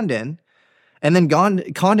on Condon. And then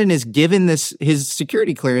Condon is given his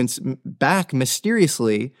security clearance back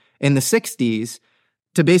mysteriously in the 60s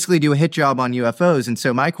to basically do a hit job on UFOs. And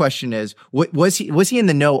so my question is, was he in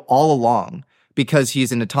the know all along because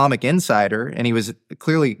he's an atomic insider and he was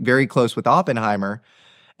clearly very close with Oppenheimer,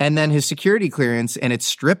 and then his security clearance and its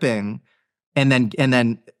stripping and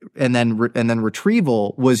then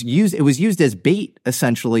retrieval was used. It was used as bait,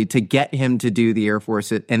 essentially, to get him to do the Air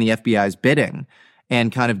Force and the FBI's bidding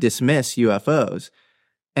and kind of dismiss UFOs.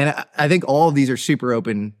 And I think all of these are super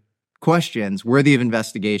open questions worthy of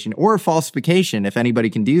investigation or falsification, if anybody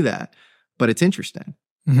can do that. But it's interesting.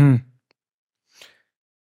 Hmm.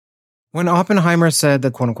 When Oppenheimer said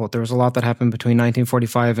that, quote unquote, there was a lot that happened between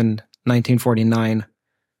 1945 and 1949,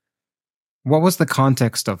 what was the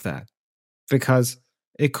context of that? Because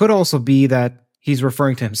it could also be that he's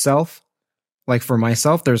referring to himself. Like for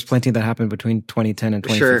myself, there's plenty that happened between 2010 and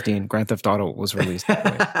 2015. Sure. Grand Theft Auto was released that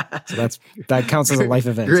way. So that counts as a life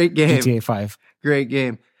event. Great game. GTA 5. Great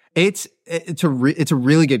game. It's a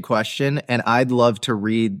really good question, and I'd love to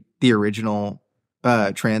read the original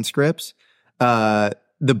transcripts. The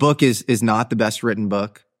book is not the best written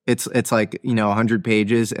book. It's like 100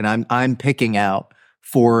 pages, and I'm picking out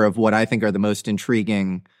 4 of what I think are the most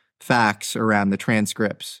intriguing facts around the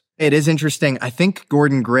transcripts. It is interesting. I think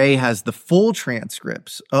Gordon Gray has the full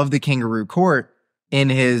transcripts of the Kangaroo Court in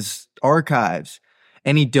his archives,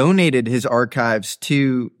 and he donated his archives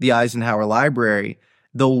to the Eisenhower Library.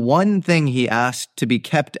 The one thing he asked to be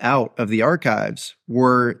kept out of the archives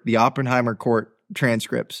were the Oppenheimer Court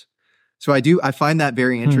transcripts. So I find that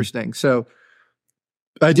very interesting. So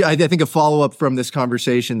I think a follow-up from this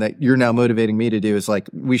conversation that you're now motivating me to do is like,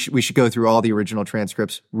 we should go through all the original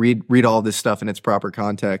transcripts, read all this stuff in its proper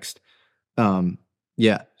context.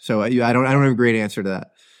 Yeah. So I don't have a great answer to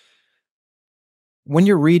that. When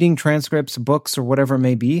you're reading transcripts, books, or whatever it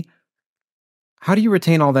may be, how do you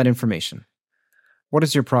retain all that information? What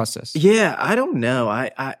is your process? Yeah, I don't know.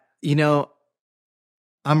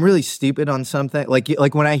 I'm really stupid on something. Like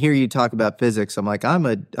when I hear you talk about physics, I'm like, I'm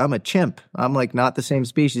a chimp. I'm like not the same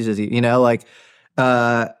species as you.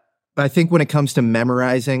 I think when it comes to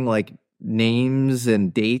memorizing like names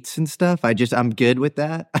and dates and stuff, I'm good with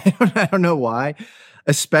that. I don't know why,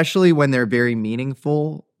 especially when they're very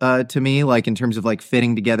meaningful to me, like in terms of like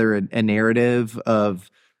fitting together a narrative of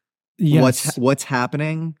what's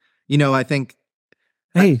happening. I think.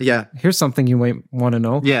 Hey, yeah. Here's something you might want to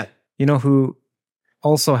know. Yeah. You know who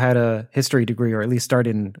also had a history degree, or at least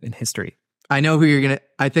started in history? I know who you're gonna.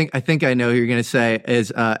 I think I know who you're gonna say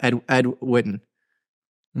is Ed Witten.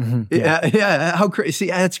 Mm-hmm. Yeah. How crazy?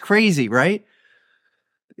 That's crazy, right?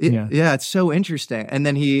 Yeah. It's so interesting. And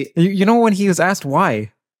then you know, when he was asked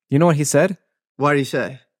why, you know what he said? What did he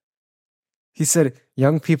say? He said,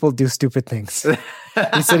 "Young people do stupid things."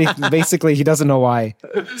 He said he doesn't know why.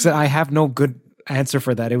 So I have no good answer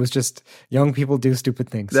for that. It was just young people do stupid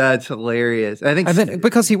things. That's hilarious. I think, and then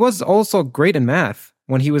because he was also great in math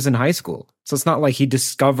when he was in high school, so it's not like he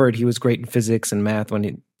discovered he was great in physics and math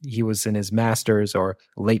when he was in his master's or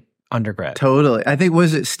late undergrad. Totally. I think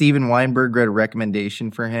was it Steven Weinberg read a recommendation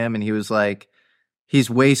for him, and he was like, "He's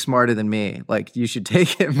way smarter than me. Like you should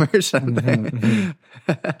take him or something."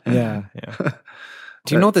 Mm-hmm. Yeah.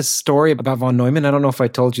 Do you know this story about von Neumann? I don't know if I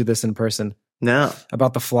told you this in person. No.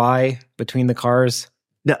 About the fly between the cars?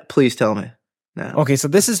 No, please tell me. No. Okay, so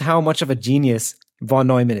this is how much of a genius von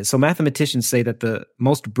Neumann is. So mathematicians say that the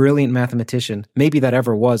most brilliant mathematician, maybe that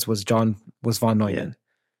ever was von Neumann. Yeah.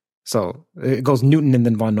 So it goes Newton and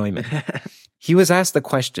then von Neumann. He was asked the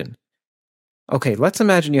question, okay, let's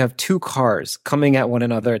imagine you have 2 cars coming at one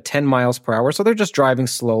another at 10 miles per hour. So they're just driving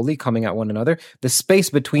slowly, coming at one another. The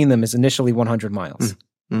space between them is initially 100 miles.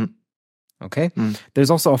 Mm. Okay?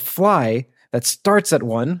 There's also a fly that starts at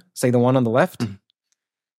 1, say the one on the left,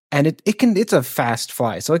 and it's a fast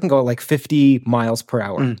fly, so it can go like 50 miles per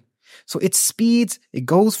hour. So it speeds, it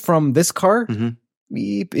goes from this car,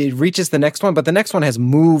 it reaches the next one, but the next one has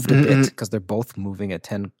moved a bit because they're both moving at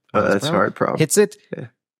 10 miles that's per hour. Hard problem. Hits it. Yeah.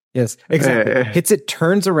 Yes, exactly. Yeah. Hits it,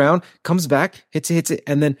 turns around, comes back, hits it,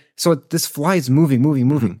 and then so this fly is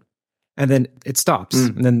moving, and then it stops,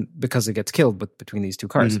 and then because it gets killed between these 2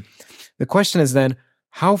 cars. The question is then,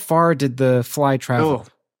 how far did the fly travel?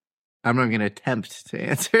 Oh, I'm not going to attempt to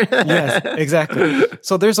answer that. Yes, exactly.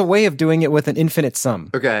 So there's a way of doing it with an infinite sum.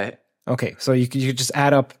 Okay. So you just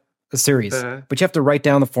add up a series, but you have to write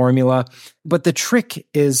down the formula. But the trick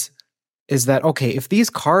is that, okay, if these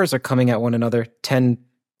cars are coming at one another 10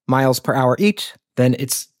 miles per hour each, then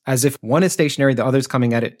it's as if one is stationary, the other's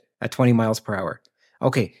coming at it at 20 miles per hour.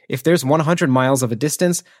 Okay, if there's 100 miles of a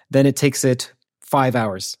distance, then it takes it 5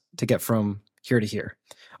 hours to get from here to here.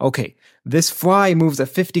 Okay, this fly moves at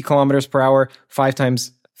 50 kilometers per hour. 5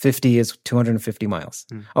 times 50 is 250 miles.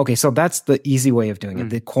 Okay, so that's the easy way of doing it.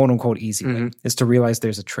 The quote-unquote easy way is to realize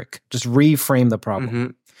there's a trick. Just reframe the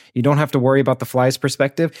problem. You don't have to worry about the fly's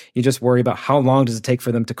perspective. You just worry about how long does it take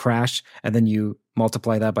for them to crash, and then you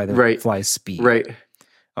multiply that by the fly's speed. Right.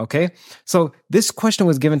 Okay, so this question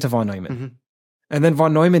was given to von Neumann. And then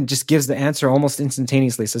von Neumann just gives the answer almost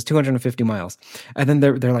instantaneously. It says 250 miles. And then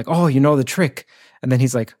they're like, oh, you know the trick. And then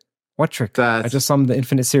he's like, what trick? I just summed the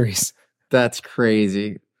infinite series. That's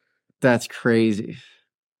crazy.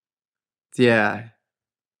 Yeah.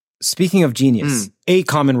 speaking of genius, a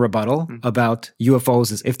common rebuttal about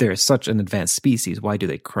UFOs is if there is such an advanced species, why do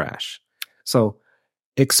they crash? So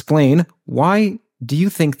explain, why do you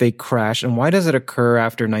think they crash, and why does it occur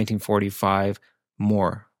after 1945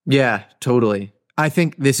 more? Yeah, totally. I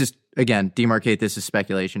think this is, again, demarcate this as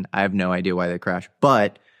speculation. I have no idea why they crash.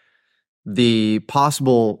 But the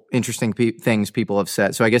possible interesting things people have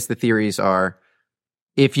said, so I guess the theories are,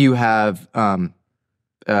 if you have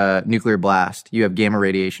nuclear blast, you have gamma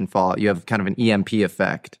radiation fallout, you have kind of an EMP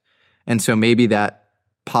effect. And so maybe that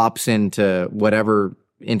pops into whatever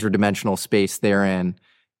interdimensional space they're in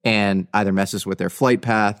and either messes with their flight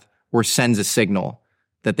path or sends a signal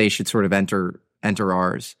that they should sort of enter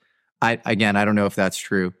ours. I don't know if that's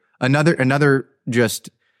true. Another just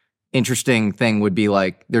interesting thing would be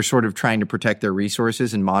like they're sort of trying to protect their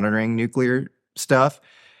resources and monitoring nuclear stuff.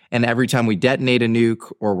 And every time we detonate a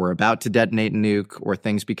nuke or we're about to detonate a nuke or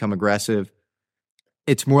things become aggressive,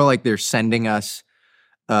 it's more like they're sending us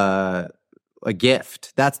a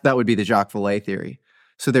gift. That would be the Jacques Vallée theory.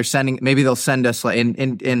 So maybe they'll send us like, and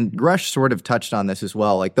Grusch sort of touched on this as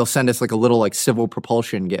well. Like they'll send us like a little like civil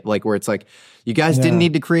propulsion like where it's like, you guys didn't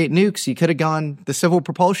need to create nukes. You could have gone the civil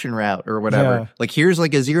propulsion route or whatever. Yeah. Like here's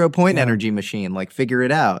like a 0 point energy machine, like figure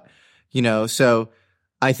it out, So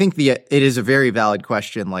I think it is a very valid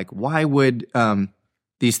question. Like why would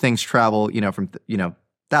these things travel, from,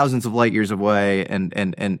 thousands of light years away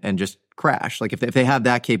and just crash? Like if they have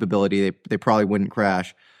that capability, they probably wouldn't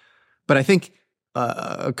crash. But I think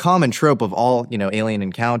a common trope of all, alien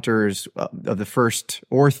encounters of the first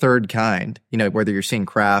or third kind, whether you're seeing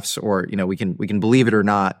crafts or, we can believe it or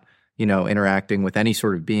not, interacting with any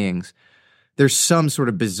sort of beings, there's some sort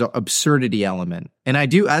of bizarre absurdity element. And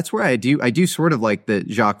that's where I do sort of like the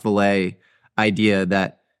Jacques Vallée idea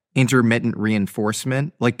that intermittent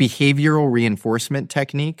reinforcement, like behavioral reinforcement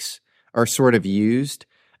techniques are sort of used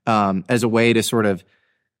as a way to sort of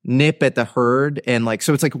nip at the herd. And like,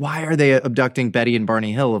 so it's like, why are they abducting Betty and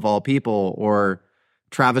Barney Hill of all people, or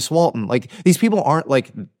Travis Walton? Like these people aren't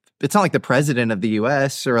like, it's not like the president of the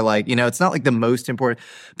US or like, it's not like the most important,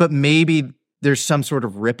 but maybe there's some sort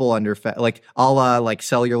of ripple under effect, like a la like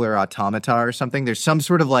cellular automata or something. There's some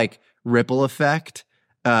sort of like ripple effect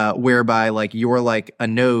whereby like you're like a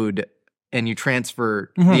node and you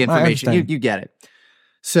transfer the information. You get it.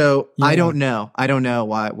 So I don't know. I don't know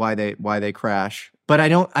why they crash. But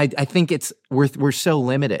I think we're so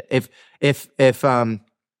limited. If we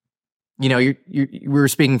were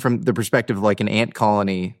speaking from the perspective of like an ant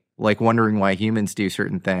colony, like wondering why humans do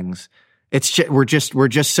certain things. We're just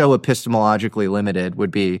so epistemologically limited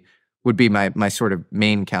would be my sort of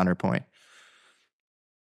main counterpoint.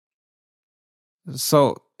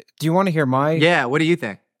 So do you want to hear my what do you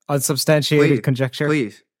think? Unsubstantiated conjecture?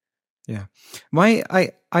 Please. Yeah.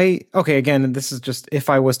 Okay, again, this is just if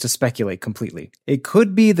I was to speculate completely. It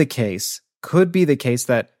could be the case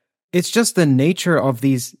that it's just the nature of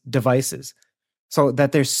these devices. So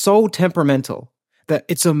that they're so temperamental that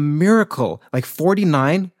it's a miracle. Like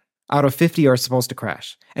 49 out of 50 are supposed to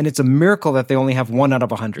crash. And it's a miracle that they only have 1 out of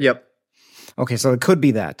 100. Yep. Okay, so it could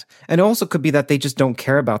be that. And it also could be that they just don't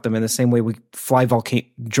care about them in the same way we fly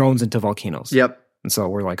drones into volcanoes. Yep. And so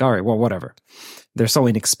we're like, all right, well, whatever. They're so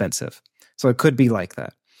inexpensive. So it could be like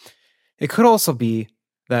that. It could also be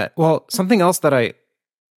that, well, something else that I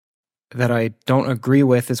don't agree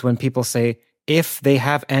with is when people say, if they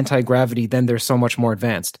have anti-gravity, then they're so much more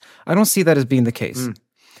advanced. I don't see that as being the case.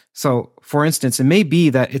 So, for instance, it may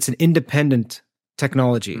be that it's an independent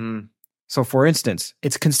technology. So, for instance,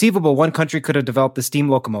 it's conceivable one country could have developed the steam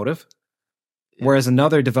locomotive, whereas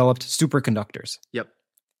another developed superconductors. Yep.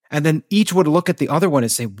 And then each would look at the other one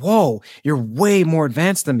and say, whoa, you're way more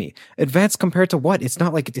advanced than me. Advanced compared to what? It's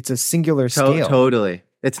not like it's a singular scale. Totally.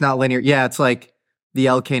 It's not linear. Yeah, it's like the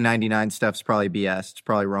LK99 stuff's probably BS. It's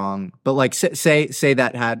probably wrong. But like say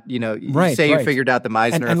that had, you figured out the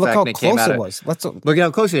Meissner effect. And look how close it was. Look at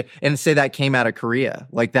how close it is. And say that came out of Korea.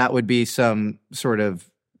 Like that would be some sort of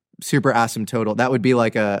super asymptotal. That would be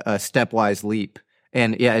like a stepwise leap.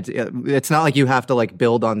 And it's not like you have to like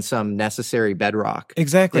build on some necessary bedrock.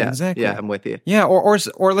 Exactly. Yeah, I'm with you. Yeah, or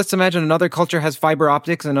let's imagine another culture has fiber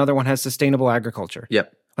optics and another one has sustainable agriculture.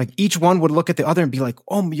 Yep. Like each one would look at the other and be like,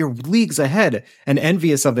 "Oh, you're leagues ahead," and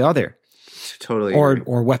envious of the other. Totally.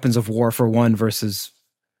 Or weapons of war for one versus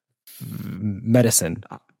medicine.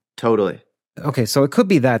 Totally. Okay, so it could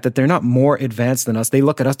be that they're not more advanced than us. They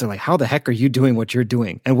look at us, they're like, how the heck are you doing what you're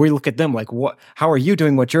doing? And we look at them like, what? How are you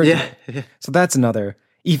doing what you're doing? So that's another,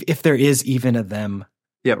 if there is even a them.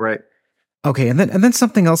 Yeah, right. Okay, and then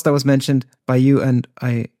something else that was mentioned by you, and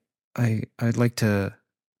I'd like to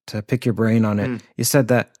pick your brain on it. You said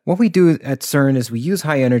that, what we do at CERN is we use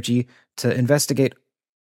high energy to investigate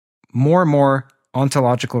more and more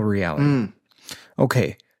ontological reality.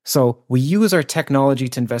 Okay, so we use our technology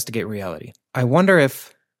to investigate reality. I wonder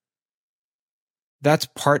if that's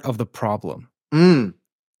part of the problem.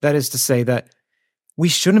 That is to say that we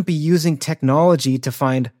shouldn't be using technology to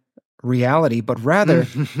find reality, but rather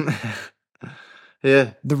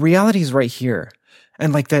the reality is right here.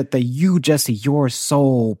 And like that you, Jesse, you're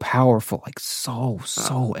so powerful, like so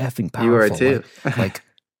effing powerful. You are too.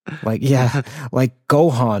 Like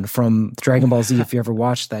Gohan from Dragon Ball Z. If you ever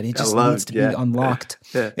watched that, it just needs to be unlocked.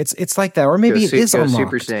 It's like that, or maybe it is unlocked.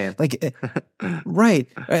 Super Saiyan. Like, right,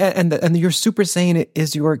 and your Super Saiyan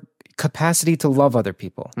is your capacity to love other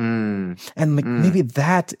people, and like maybe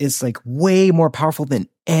that is like way more powerful than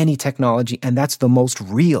any technology, and that's the most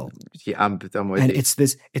real. Yeah, I'm with and you.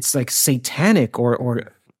 it's like satanic or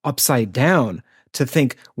upside down to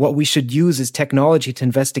think what we should use is technology to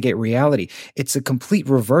investigate reality. It's a complete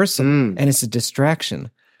reversal, and it's a distraction.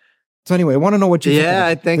 So anyway, I want to know what you think. Yeah,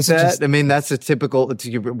 I think that. I mean, that's a typical.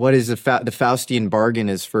 What is the Faustian bargain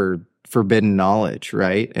is for forbidden knowledge,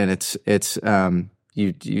 right? And it's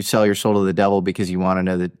you sell your soul to the devil because you want to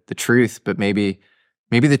know the truth, but maybe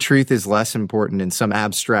the truth is less important in some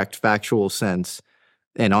abstract factual sense,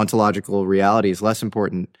 and ontological reality is less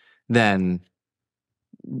important than,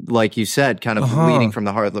 like you said, kind of leading from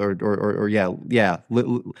the heart,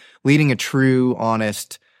 leading a true,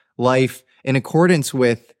 honest life in accordance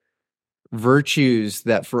with virtues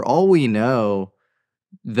that, for all we know,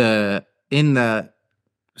 say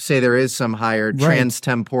there is some higher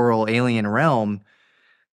transtemporal alien realm,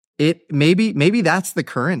 maybe that's the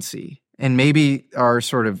currency, and maybe our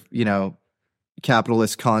sort of,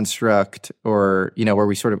 capitalist construct, or, where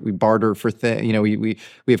we barter for things, we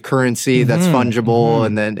have currency that's fungible,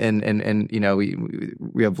 and then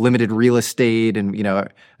we have limited real estate, and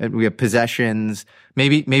and we have possessions.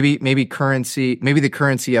 Maybe the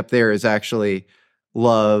currency up there is actually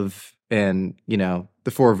love and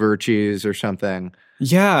the four virtues or something.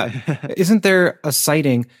 Yeah. Isn't there a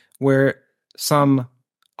sighting where some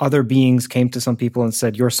other beings came to some people and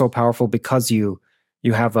said, "You're so powerful because you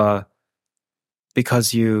have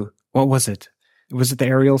what was it? Was it the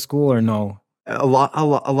Ariel school or no?" A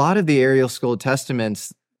lot of the Ariel school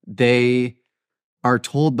testaments, they are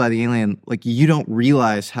told by the alien, like, you don't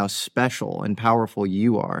realize how special and powerful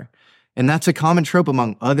you are. And that's a common trope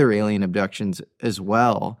among other alien abductions as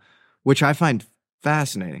well, which I find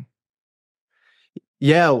fascinating.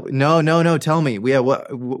 Yeah, no, tell me. Yeah, what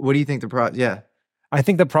do you think I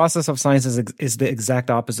think the process of science is the exact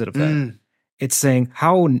opposite of that. It's saying,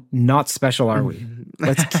 how not special are we?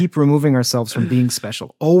 Let's keep removing ourselves from being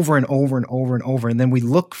special over and over and over and over. And then we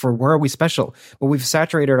look for, where are we special? But we've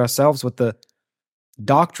saturated ourselves with the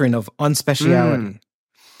doctrine of unspeciality.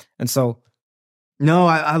 And so. No,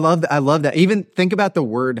 I love that. Even think about the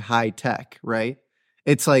word high tech, right?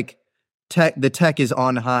 It's like the tech is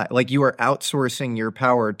on high. Like, you are outsourcing your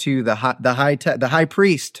power to the high tech, the high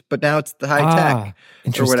priest, but now it's the high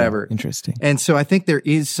tech or whatever. Interesting. And so I think there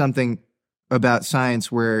is something about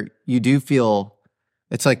science where you do feel,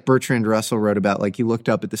 it's like Bertrand Russell wrote about, like, he looked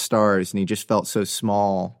up at the stars and he just felt so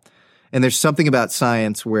small. And there's something about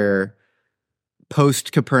science where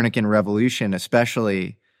post-Copernican revolution,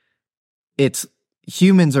 especially, it's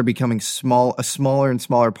humans are becoming a smaller and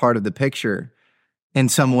smaller part of the picture in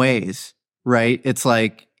some ways, right? It's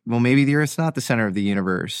like, well, maybe the Earth's not the center of the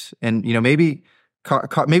universe. And, maybe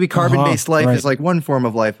maybe carbon-based life is like one form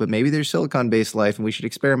of life, but maybe there's silicon-based life, and we should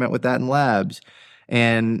experiment with that in labs.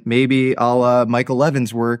 And maybe a la Michael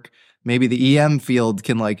Levin's work, maybe the EM field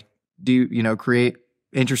can create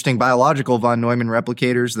interesting biological von Neumann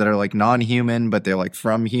replicators that are like non-human, but they're like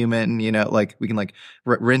from human, like we can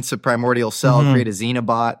rinse a primordial cell, create a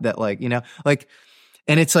xenobot that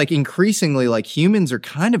and it's like increasingly like humans are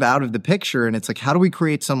kind of out of the picture. And it's like, how do we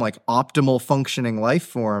create some like optimal functioning life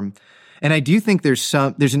form? And I do think there's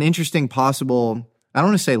an interesting possible, I don't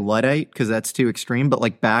want to say Luddite because that's too extreme, but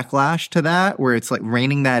like backlash to that, where it's like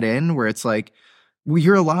reining that in, where it's like, well,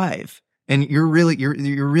 you're alive and you're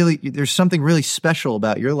really, there's something really special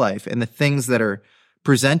about your life, and the things that are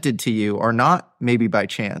presented to you are not maybe by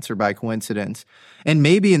chance or by coincidence. And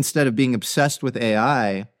maybe instead of being obsessed with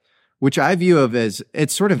AI, which I view of as,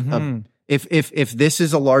 it's sort of if this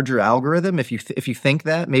is a larger algorithm, if you think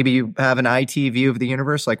that, maybe you have an IT view of the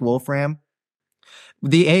universe like Wolfram,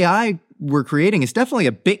 the AI we're creating is definitely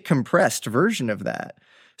a bit compressed version of that.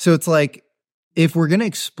 So it's like, if we're going to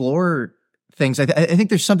explore things, I think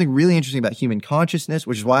there's something really interesting about human consciousness,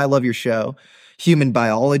 which is why I love your show, human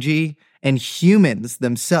biology, and humans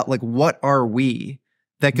themselves. Like, what are we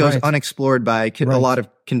that goes Right. unexplored by a Right. lot of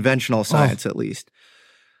conventional science, at least.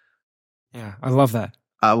 Yeah, I love that.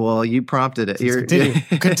 Well, you prompted it.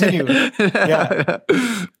 Continue. Yeah.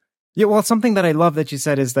 Yeah, well, something that I love that you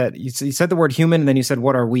said is that you said the word human and then you said,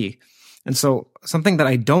 what are we? And so something that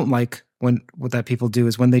I don't like what that people do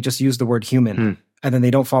is when they just use the word human and then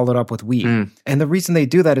they don't follow it up with we. And the reason they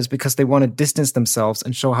do that is because they want to distance themselves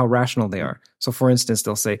and show how rational they are. So for instance,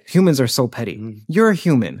 they'll say, humans are so petty. You're a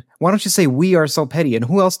human. Why don't you say we are so petty? And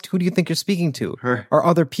who do you think you're speaking to? Or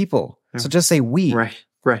other people. So just say we.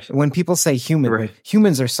 Right. When people say human, like,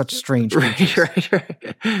 humans are such strange creatures.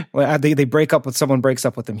 Right. Well, they break up with someone, breaks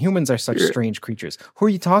up with them. Humans are such strange creatures. Who are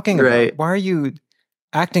you talking about? Right. Why are you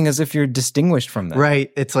acting as if you're distinguished from them?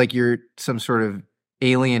 Right. It's like you're some sort of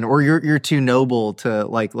alien, or you're too noble to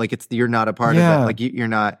like you're not a part of that. Like you're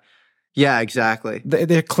not. Yeah, exactly.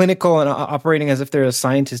 They're clinical and operating as if they're a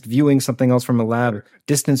scientist viewing something else from a lab,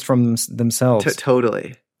 distanced from themselves.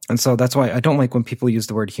 Totally. And so that's why I don't like when people use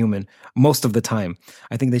the word human most of the time.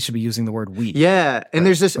 I think they should be using the word we. Yeah. And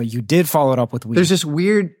there's this. But you did follow it up with we. There's this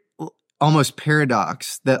weird, almost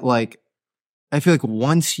paradox that, like, I feel like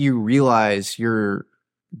once you realize your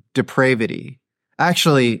depravity,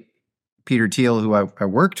 actually, Peter Thiel, who I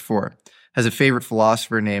worked for, has a favorite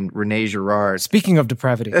philosopher named Rene Girard. Speaking of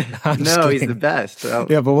depravity. No, he's the best.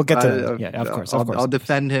 Yeah, but we'll get to that. Yeah, of course. I'll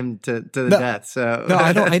defend him to the death. So no,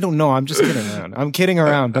 I don't know. I'm just kidding around. I'm kidding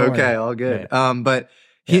around. Don't okay, worry. all good. Yeah. But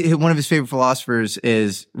one of his favorite philosophers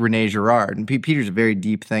is Rene Girard. And Peter's a very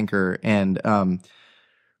deep thinker. And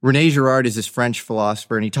Rene Girard is this French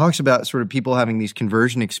philosopher. And he talks about sort of people having these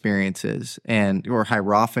conversion experiences or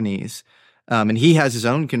hierophanies. And he has his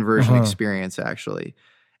own conversion experience, actually.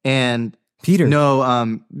 And Peter?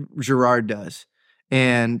 No, Girard does.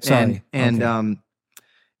 And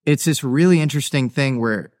it's this really interesting thing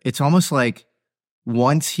where it's almost like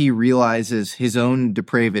once he realizes his own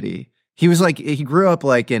depravity, he grew up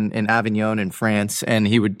like in Avignon in France, and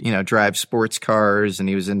he would, drive sports cars, and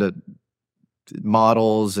he was into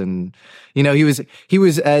models, and he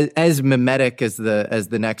was as mimetic as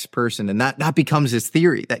the next person, and that becomes his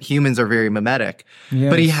theory that humans are very mimetic. Yes.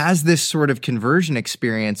 But he has this sort of conversion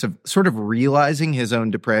experience of sort of realizing his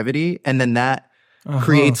own depravity, and then that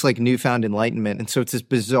creates like newfound enlightenment. And so it's this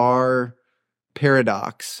bizarre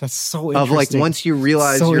paradox. That's so interesting. Of like once you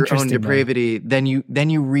realize your own depravity, then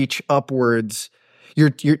you reach upwards.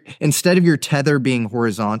 You're instead of your tether being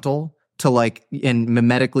horizontal to like and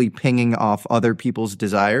mimetically pinging off other people's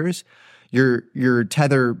desires, your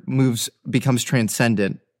tether becomes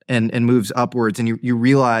transcendent and moves upwards, and you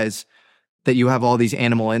realize that you have all these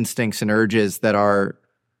animal instincts and urges that are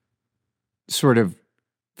sort of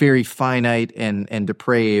very finite and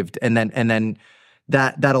depraved, and then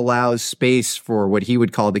that allows space for what he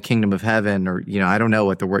would call the kingdom of heaven, or I don't know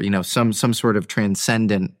what the word, some sort of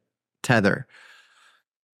transcendent tether.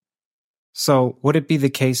 So would it be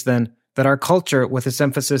the case then that our culture, with its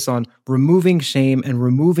emphasis on removing shame and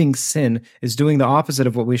removing sin, is doing the opposite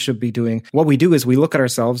of what we should be doing? What we do is we look at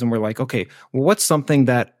ourselves and we're like, okay, well, what's something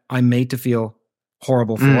that I'm made to feel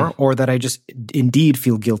horrible for, or that I just indeed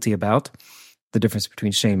feel guilty about? The difference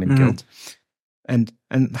between shame and guilt. And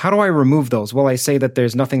how do I remove those? Well, I say that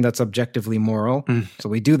there's nothing that's objectively moral. So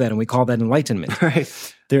we do that and we call that enlightenment.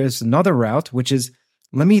 Right. There's another route, which is,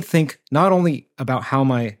 let me think not only about how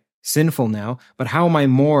am I sinful now, but how am I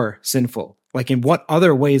more sinful? Like, in what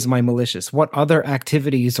other ways am I malicious? What other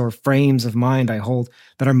activities or frames of mind I hold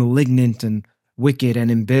that are malignant and wicked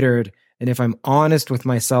and embittered? And if I'm honest with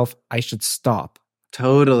myself, I should stop.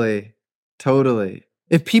 Totally.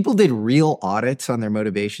 If people did real audits on their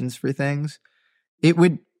motivations for things, it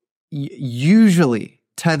would usually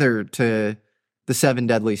tether to the 7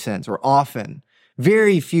 deadly sins, or often.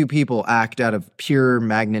 Very few people act out of pure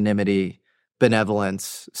magnanimity,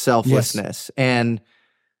 benevolence, selflessness. Yes. And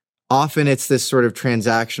often it's this sort of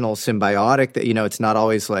transactional symbiotic that, it's not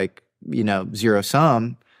always like, zero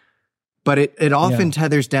sum, but it often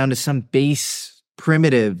tethers down to some base,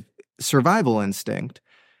 primitive survival instinct.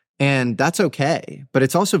 And that's okay. But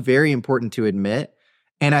it's also very important to admit.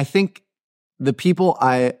 And I think the people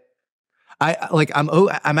I'm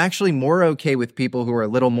actually more okay with people who are a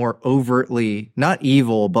little more overtly, not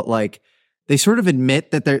evil, but like, they sort of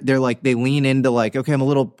admit that they're like, they lean into like, okay, I'm a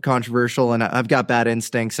little controversial and I've got bad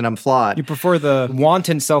instincts and I'm flawed. You prefer the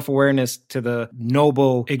wanton self-awareness to the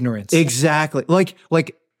noble ignorance. Exactly. Like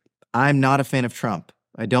I'm not a fan of Trump.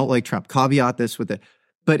 I don't like Trump. Caveat this with it.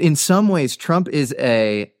 But in some ways, Trump is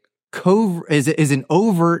an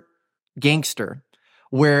overt gangster,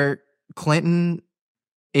 where Clinton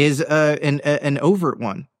is an overt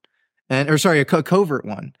one, a covert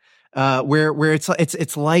one, where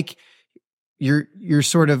it's like you're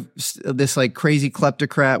sort of this like crazy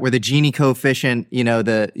kleptocrat where the Gini coefficient,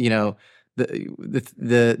 the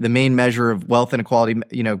main measure of wealth inequality,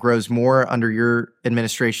 grows more under your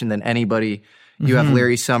administration than anybody. You have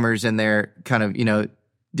Larry Summers in there kind of,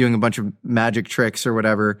 doing a bunch of magic tricks or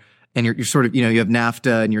whatever. And you're sort of, you have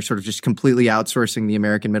NAFTA and you're sort of just completely outsourcing the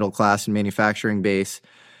American middle class and manufacturing base.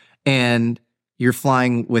 And you're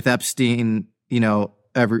flying with Epstein,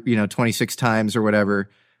 every 26 times or whatever.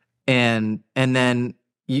 And then,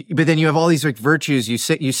 but then you have all these like virtues. You're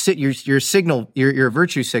a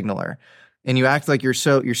virtue signaler, and you act like you're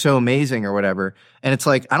so amazing or whatever. And it's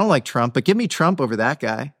like, I don't like Trump, but give me Trump over that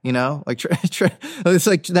guy. Like it's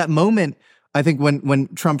like that moment. I think when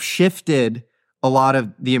Trump shifted a lot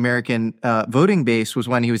of the American voting base was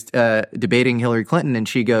when he was debating Hillary Clinton, and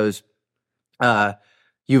she goes,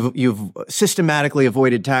 "You've systematically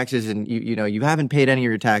avoided taxes, and you haven't paid any of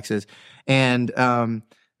your taxes." And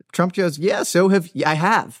Trump goes, "Yeah, I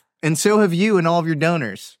have, and so have you, and all of your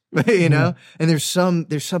donors." And there's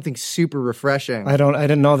something super refreshing. I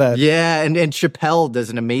didn't know that. Yeah, and Chappelle does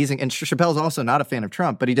an amazing, and Chappelle's also not a fan of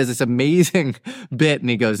Trump, but he does this amazing bit, and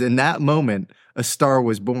he goes, "In that moment, a star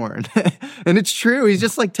was born." And it's true. He's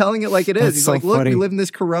just like telling it like it is. That's He's so like, "Look, funny. we live in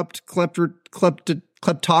this corrupt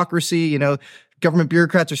kleptocracy. Government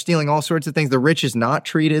bureaucrats are stealing all sorts of things. The rich is not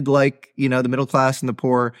treated like the middle class and the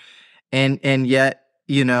poor, and yet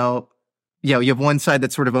you have one side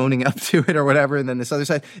that's sort of owning up to it or whatever, and then this other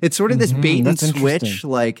side. It's sort of this bait and switch,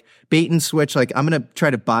 like I'm going to try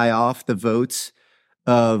to buy off the votes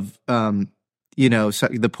of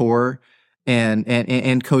the poor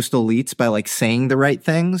and coastal elites by like saying the right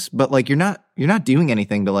things, but like you're not doing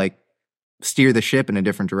anything to like steer the ship in a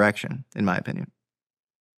different direction, in my opinion."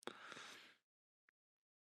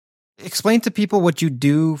 Explain to people what you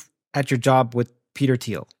do at your job with Peter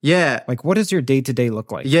Thiel. Yeah. Like, what does your day-to-day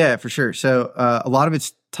look like? Yeah, for sure. So a lot of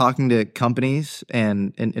it's talking to companies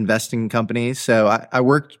and investing in companies. So I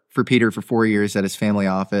worked for Peter for 4 years at his family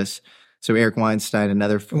office. So Eric Weinstein,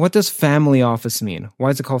 another... What does family office mean? Why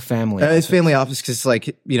is it called family office? It's family office because it's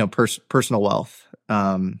like, personal wealth.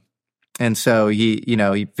 And so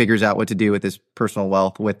he figures out what to do with his personal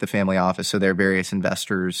wealth with the family office. So there are various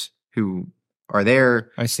investors who are there.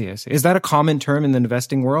 I see. Is that a common term in the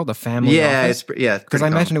investing world, a family office? Because I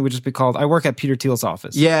imagine it would just be called, I work at Peter Thiel's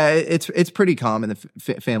office. Yeah, it's pretty common, the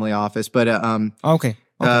family office. But Okay.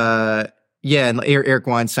 yeah, and Eric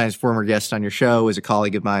Weinstein's former guest on your show is a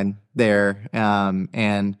colleague of mine there.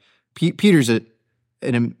 And Peter's an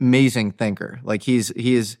amazing thinker. Like he's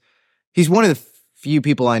one of the few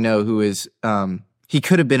people I know who is he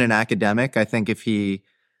could have been an academic. I think if he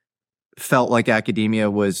felt like academia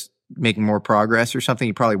was making more progress or something,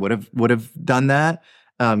 he probably would have done that.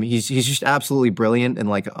 He's just absolutely brilliant in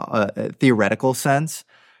like a theoretical sense,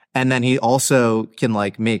 and then he also can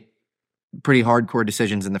like make pretty hardcore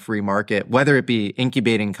decisions in the free market, whether it be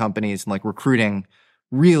incubating companies and like recruiting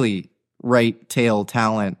really right tail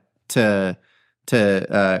talent to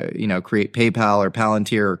create PayPal or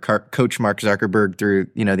Palantir or coach Mark Zuckerberg through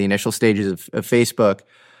the initial stages of Facebook.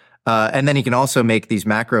 And then he can also make these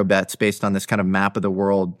macro bets based on this kind of map of the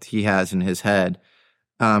world he has in his head.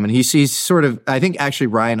 And he's sort of, I think actually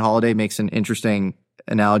Ryan Holiday makes an interesting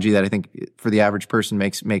analogy that I think for the average person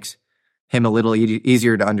makes him a little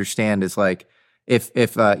easier to understand, is like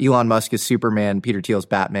if Elon Musk is Superman, Peter Thiel's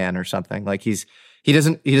Batman or something. Like he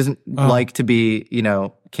doesn't like to be,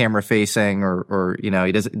 camera facing or he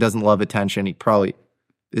doesn't love attention. He probably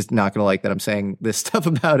is not going to like that I'm saying this stuff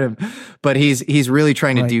about him, but he's really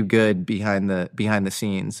trying to do good behind the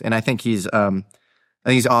scenes. And I think he's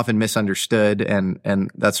often misunderstood, and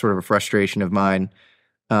that's sort of a frustration of mine.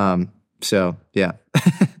 So yeah.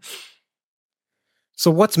 So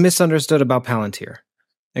what's misunderstood about Palantir?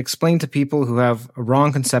 Explain to people who have a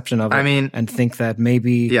wrong conception of it. And think that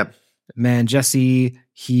maybe, man, Jesse,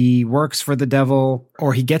 he works for the devil,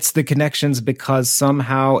 or he gets the connections because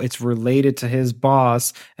somehow it's related to his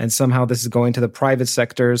boss, and somehow this is going to the private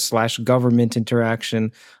sector / government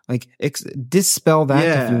interaction. Like, dispel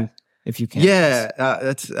that if you can. Yeah,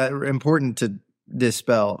 that's important to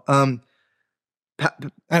dispel. And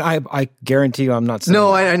I guarantee you I'm not saying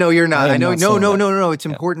No, that. I know you're not. I know. No. It's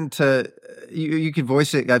Yeah. important to you can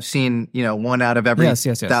voice it. I've seen, one out of every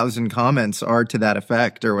 1,000 comments are to that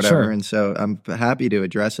effect or whatever. Sure. And so I'm happy to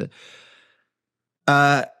address it.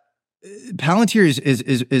 Palantir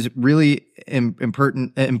is really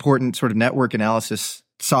important sort of network analysis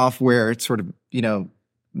software. It's sort of,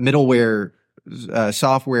 middleware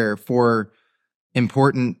software for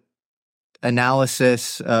important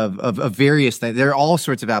analysis of various things. There are all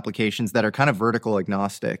sorts of applications that are kind of vertical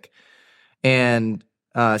agnostic. And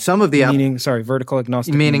Some of the vertical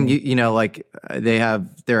agnostic. meaning like they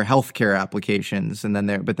have their healthcare applications, and then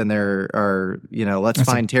there are let's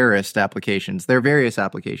find terrorist applications. There are various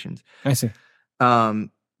applications. I see.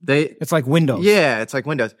 It's like Windows. Yeah, it's like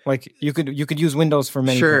Windows. Like you could use Windows for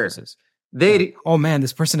many purposes. Oh man,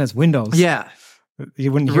 this person has Windows. Yeah,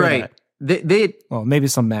 you wouldn't hear that. Well, maybe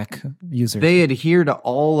some Mac users. They adhere to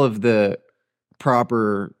all of the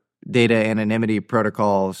proper data anonymity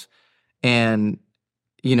protocols, and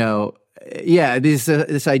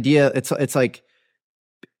this idea. It's like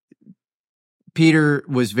Peter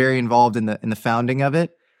was very involved in the founding of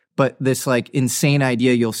it. But this like insane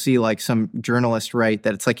idea, you'll see like some journalist write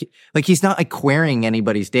that it's like he's not like querying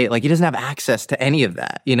anybody's data. Like he doesn't have access to any of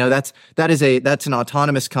that. That's an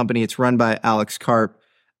autonomous company. It's run by Alex Karp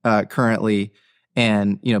currently,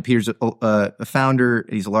 and Peter's a founder.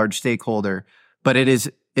 He's a large stakeholder, but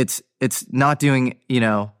it's not doing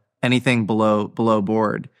anything below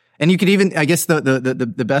board. And you could even, I guess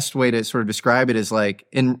the best way to sort of describe it is like,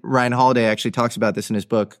 Ryan Holiday actually talks about this in his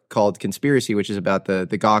book called Conspiracy, which is about the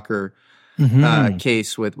Gawker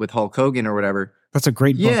case with Hulk Hogan or whatever. That's a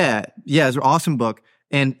great book. Yeah, it's an awesome book.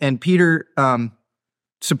 And Peter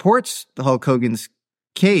supports the Hulk Hogan's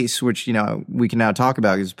case, which we can now talk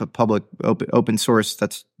about because it's public open source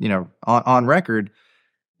that's on record.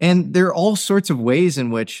 And there are all sorts of ways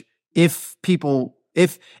in which if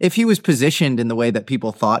he was positioned in the way that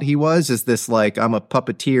people thought he was, as this like, I'm a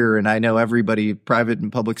puppeteer and I know everybody, private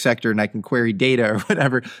and public sector, and I can query data or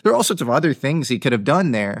whatever, there are all sorts of other things he could have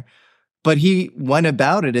done there. But he went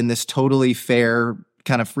about it in this totally fair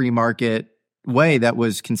kind of free market way that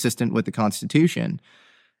was consistent with the Constitution.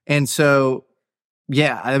 And so,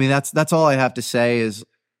 yeah, I mean, that's all I have to say is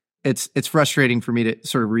it's frustrating for me to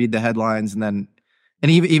sort of read the headlines and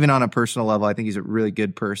even on a personal level, I think he's a really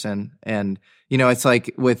good person. And, it's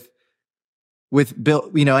like with Bill,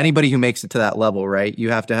 anybody who makes it to that level, right? You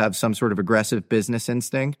have to have some sort of aggressive business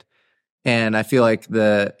instinct. And I feel like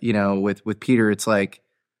with Peter, it's like,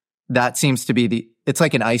 that seems to be it's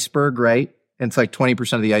like an iceberg, right? And it's like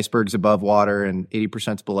 20% of the iceberg's above water and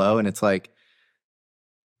 80% is below. And it's like,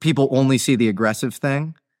 people only see the aggressive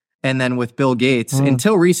thing. And then with Bill Gates,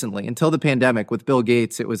 until the pandemic, with Bill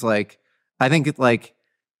Gates, it was like, I think it's like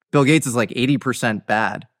Bill Gates is like 80%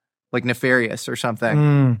 bad, like nefarious or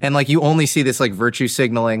something. And like you only see this like virtue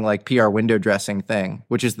signaling, like PR window dressing thing,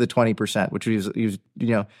 which is the 20%, which he was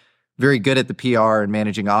very good at the PR and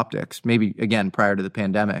managing optics, maybe again prior to the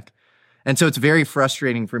pandemic. And so it's very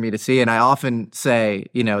frustrating for me to see. And I often say,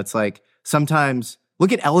 it's like sometimes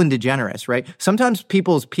look at Ellen DeGeneres, right? Sometimes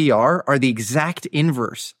people's PR are the exact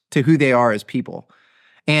inverse to who they are as people.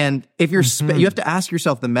 And if you're, you have to ask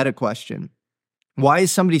yourself the meta question: why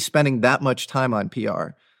is somebody spending that much time on PR?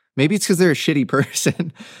 Maybe it's because they're a shitty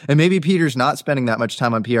person. And maybe Peter's not spending that much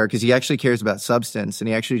time on PR because he actually cares about substance and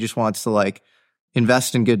he actually just wants to like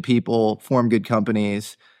invest in good people, form good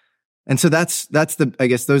companies. And so I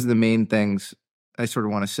guess those are the main things I sort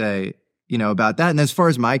of want to say, about that. And as far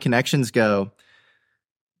as my connections go,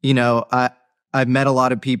 I've met a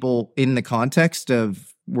lot of people in the context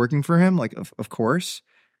of working for him, like, of course.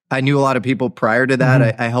 I knew a lot of people prior to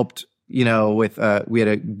that. I helped, with, we had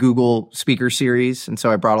a Google speaker series. And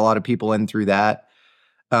so I brought a lot of people in through that.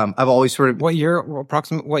 I've always sort of... What year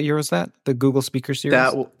was that? The Google speaker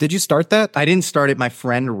series? Did you start that? I didn't start it. My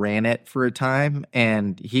friend ran it for a time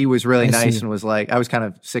and he was really nice and was like, I was kind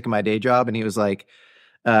of sick of my day job. And he was like,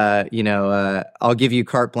 I'll give you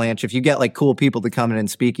carte blanche. If you get like cool people to come in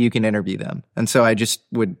and speak, you can interview them. And so I just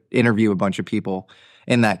would interview a bunch of people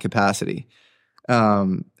in that capacity.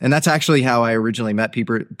 And that's actually how I originally met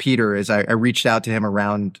Peter is I reached out to him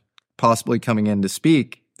around possibly coming in to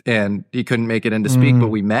speak and he couldn't make it in to speak, but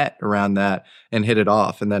we met around that and hit it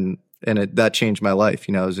off. And that changed my life.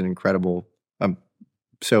 It was an incredible, I'm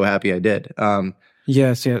so happy I did.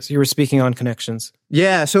 Yes. You were speaking on connections.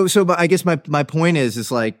 Yeah. So, but I guess my point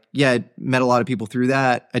is like, yeah, I met a lot of people through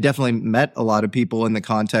that. I definitely met a lot of people in the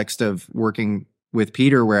context of working with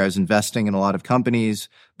Peter, where I was investing in a lot of companies,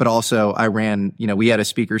 but also I ran, we had a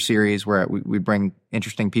speaker series where we bring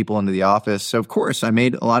interesting people into the office. So of course I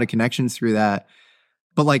made a lot of connections through that,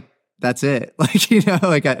 but like, that's it. Like,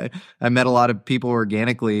 I met a lot of people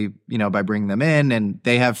organically, by bringing them in and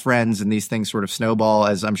they have friends and these things sort of snowball,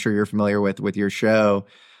 as I'm sure you're familiar with your show.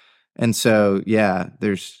 And so, yeah,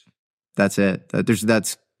 that's it.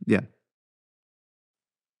 Yeah.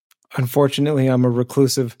 Unfortunately, I'm a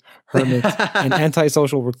reclusive hermit, an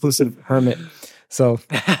antisocial reclusive hermit. So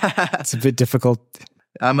it's a bit difficult.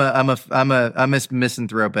 I'm a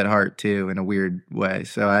misanthrope at heart too, in a weird way.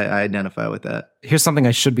 So I identify with that. Here's something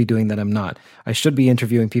I should be doing that I'm not. I should be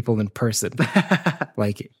interviewing people in person.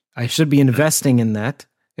 Like, I should be investing in that.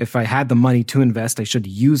 If I had the money to invest, I should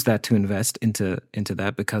use that to invest into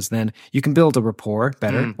that, because then you can build a rapport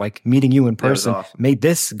better. Like, meeting you in person made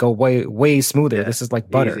this go way smoother. Yeah, this is like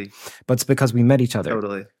butter. Easy. But it's because we met each other.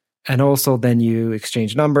 Totally. And also then you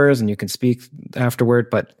exchange numbers and you can speak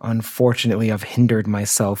afterward. But unfortunately, I've hindered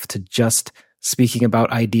myself to just speaking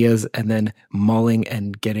about ideas and then mulling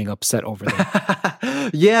and getting upset over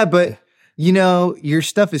them. Yeah, but your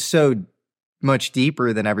stuff is so much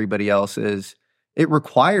deeper than everybody else's. It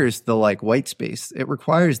requires the like white space. It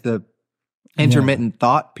requires the intermittent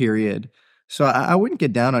thought period. So I wouldn't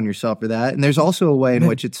get down on yourself for that. And there's also a way in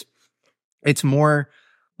which it's more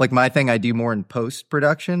like my thing. I do more in post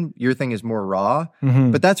production. Your thing is more raw,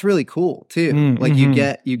 but that's really cool too. Like you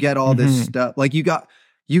get all this stuff. Like you got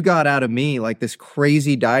out of me like this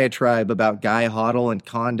crazy diatribe about Guy Hoddle and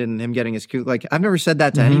Condon and him getting his coup. Like, I've never said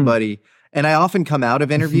that to anybody. And I often come out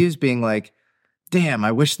of interviews being like, damn,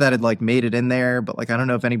 I wish that had like made it in there, but like I don't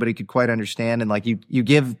know if anybody could quite understand. And like you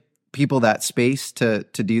give people that space to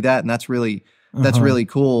do that, and that's really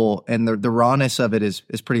cool. And the rawness of it is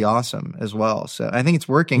pretty awesome as well. So I think it's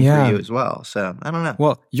working for you as well. So I don't know.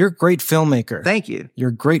 Well, you're a great filmmaker. Thank you. You're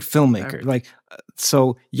a great filmmaker. Like,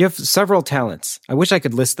 so you have several talents. I wish I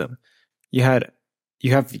could list them. You have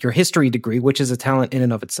your history degree, which is a talent in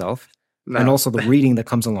and of itself. No. And also the reading that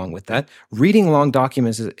comes along with that. Reading long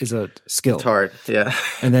documents is a skill. It's hard, yeah.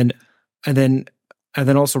 And then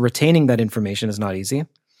also retaining that information is not easy.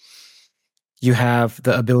 You have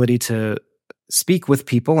the ability to speak with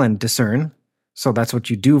people and discern. So that's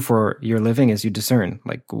what you do for your living, is you discern.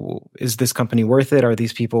 Like, is this company worth it? Are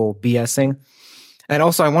these people BSing? And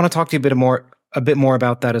also, I want to talk to you a bit more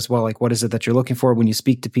about that as well. Like, what is it that you're looking for when you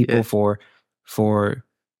speak to people for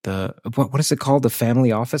the what is it called? The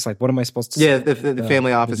family office? Like, what am I supposed to say? Yeah, the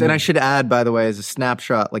family office. And I should add, by the way, as a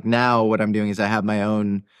snapshot, like now what I'm doing is I have my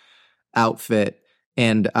own outfit,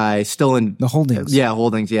 and I still the holdings. Yeah,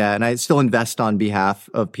 holdings, yeah. And I still invest on behalf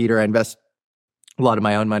of Peter. I invest a lot of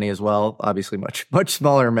my own money as well, obviously much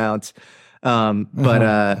smaller amounts.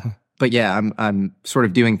 But yeah, I'm sort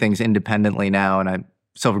of doing things independently now, and I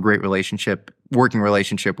still have a great working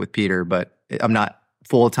relationship with Peter, but I'm not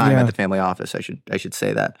full-time at the family office. I should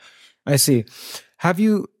say that. I see. Have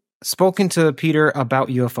you spoken to Peter about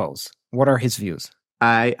UFOs? What are his views?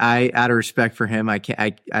 I out of respect for him, I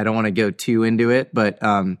don't want to go too into it, but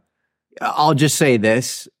I'll just say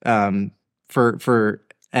this, for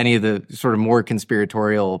any of the sort of more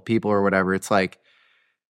conspiratorial people or whatever, it's like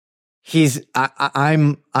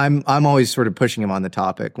I'm always sort of pushing him on the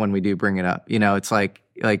topic when we do bring it up. It's like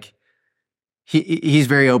he's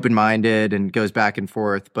very open-minded and goes back and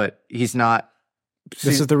forth, but he's not.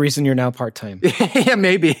 This is the reason you're now part-time. Yeah,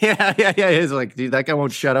 maybe. Yeah. It's like, dude, that guy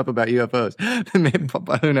won't shut up about UFOs. Maybe,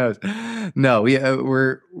 who knows? No,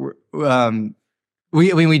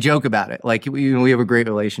 we joke about it. Like we have a great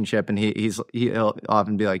relationship, and he'll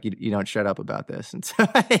often be like, you don't shut up about this. And so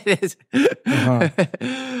it is.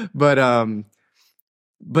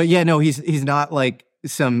 But yeah, no, he's not like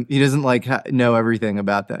he doesn't like know everything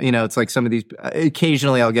about that. It's like some of these,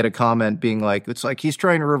 occasionally I'll get a comment being like, it's like he's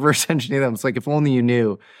trying to reverse engineer them. It's like, if only you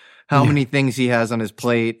knew how many things he has on his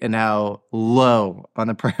plate and how low on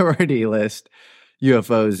the priority list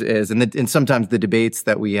UFOs is. And sometimes the debates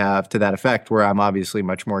that we have to that effect, where I'm obviously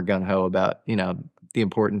much more gung-ho about, the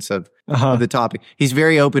importance of the topic. He's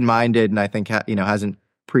very open-minded, and I think, hasn't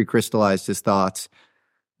pre-crystallized his thoughts.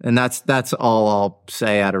 And that's all I'll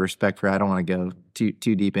say out of respect for. I don't want to go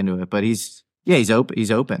too deep into it, but he's open.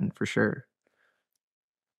 He's open for sure.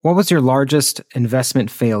 What was your largest investment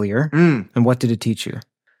failure, and what did it teach you?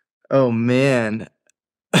 Oh man,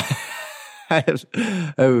 I have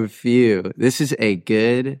a few. This is a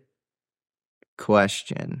good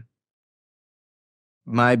question.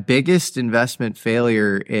 My biggest investment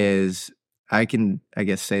failure is, I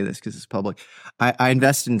guess say this because it's public. I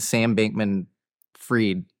invested in Sam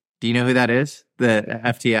Bankman-Fried. Do you know who that is? The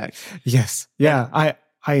FTX. Yes. Yeah.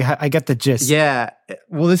 I get the gist. Yeah.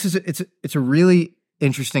 Well, it's a really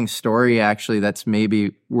interesting story, actually, that's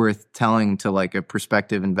maybe worth telling to like a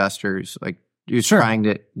prospective investors, like who's trying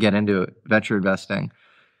to get into venture investing.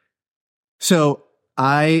 So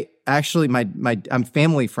I actually, I'm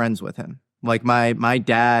family friends with him. Like my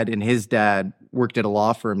dad and his dad worked at a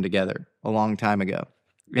law firm together a long time ago.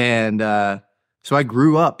 And so I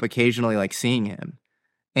grew up occasionally like seeing him.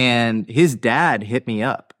 And his dad hit me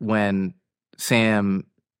up when Sam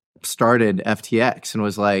started FTX and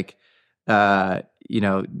was like, do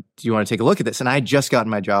you want to take a look at this? And I had just gotten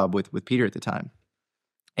my job with Peter at the time.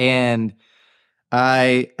 And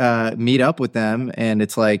I meet up with them, and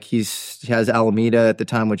it's like he has Alameda at the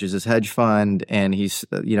time, which is his hedge fund, and he's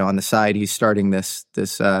on the side he's starting this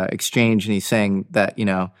exchange, and he's saying that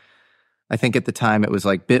I think at the time it was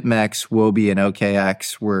like BitMEX, Wobi, and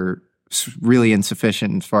OKX were really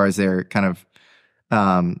insufficient as far as their kind of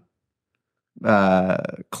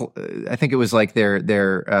I think it was like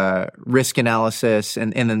their risk analysis,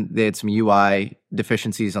 and then they had some UI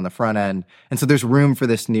deficiencies on the front end, and so there's room for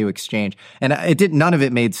this new exchange. And none of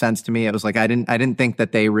it made sense to me. It was like I didn't think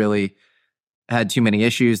that they really had too many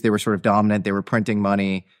issues. They were sort of dominant. They were printing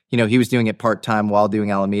money. He was doing it part-time while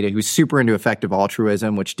doing Alameda. He was super into effective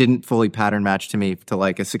altruism, which didn't fully pattern match to me to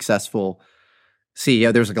like a successful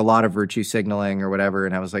CEO. There's like a lot of virtue signaling or whatever,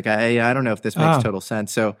 and I was like, I don't know if this makes total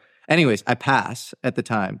sense. So anyways, I pass at the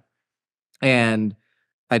time, and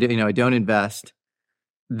I don't invest.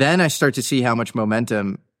 Then I start to see how much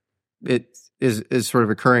momentum it is sort of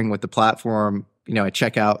occurring with the platform. I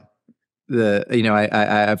check out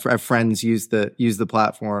I have friends use the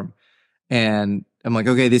platform, and I'm like,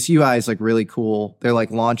 okay, this UI is like really cool. They're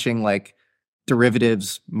like launching like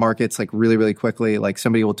derivatives markets like really, really quickly. Like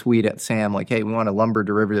somebody will tweet at Sam like, hey, we want a lumber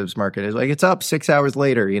derivatives market. It's like, it's up 6 hours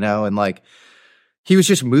later, and like he was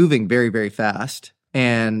just moving very, very fast.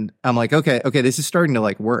 And I'm like, okay, this is starting to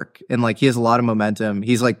like work. And like he has a lot of momentum.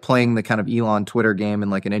 He's like playing the kind of Elon Twitter game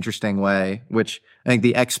in like an interesting way, which I think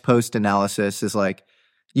the ex post analysis is like,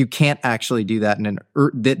 you can't actually do that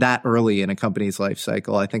that early in a company's life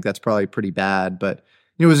cycle. I think that's probably pretty bad, but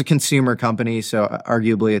it was a consumer company, so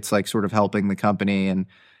arguably it's like sort of helping the company. And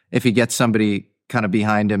if he gets somebody kind of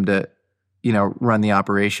behind him to, run the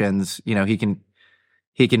operations, he can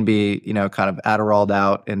be, kind of Adderalled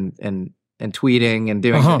out and tweeting and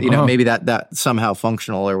doing, maybe that somehow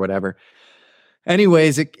functional or whatever.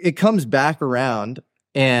 Anyways, it comes back around,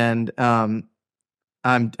 and I'm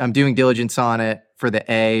doing diligence on it for the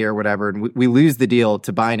A or whatever, and we lose the deal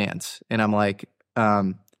to Binance, and I'm like,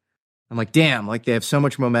 damn, like they have so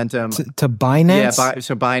much momentum. To Binance? Yeah,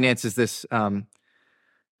 so Binance is this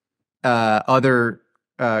other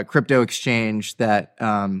crypto exchange that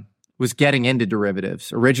was getting into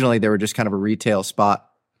derivatives. Originally, they were just kind of a retail spot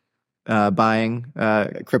buying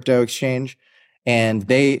crypto exchange, and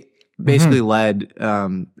they basically led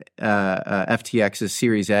FTX's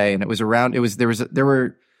Series A, and it was around.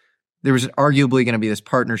 There was arguably going to be this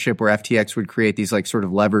partnership where FTX would create these like sort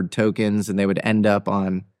of levered tokens, and they would end up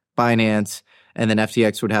on Binance, and then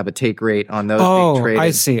FTX would have a take rate on those being traded. I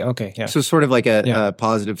see. Okay, yeah. So sort of like a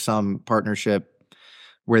positive sum partnership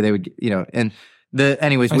where they would, and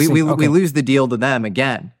anyways, we lose the deal to them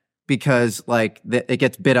again because like it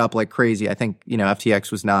gets bid up like crazy. I think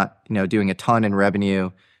FTX was not doing a ton in revenue,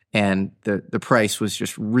 and the price was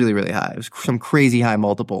just really, really high. It was some crazy high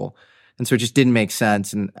multiple. And so it just didn't make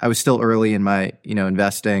sense. And I was still early in my,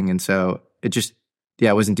 investing. And so it just,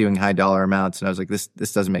 I wasn't doing high dollar amounts. And I was like, this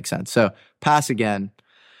doesn't make sense. So pass again,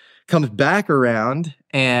 comes back around,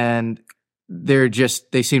 and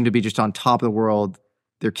they seem to be just on top of the world.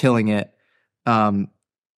 They're killing it. The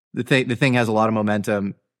thing has a lot of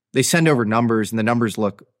momentum. They send over numbers, and the numbers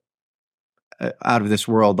look out of this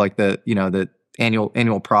world. Like the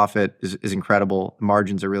annual profit is incredible.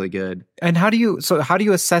 Margins are really good. And how do you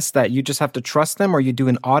assess that? You just have to trust them, or you do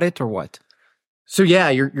an audit, or what? So yeah,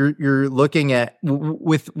 you're looking at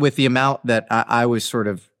with the amount that I was sort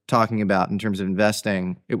of talking about in terms of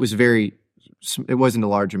investing. It wasn't a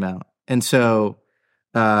large amount, and so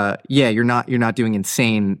you're not doing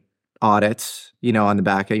insane audits. On the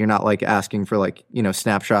back end, you're not like asking for like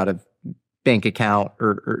snapshot of bank account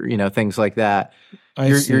or things like that.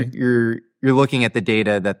 You're looking at the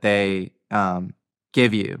data that they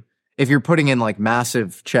give you. If you're putting in like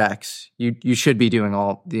massive checks, you should be doing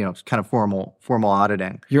all kind of formal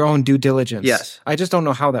auditing. Your own due diligence. Yes. I just don't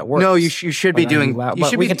know how that works. No, you should be doing.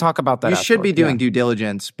 We can talk about that. You should be doing due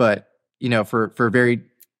diligence, but for a very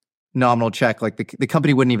nominal check, like the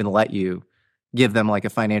company wouldn't even let you give them like a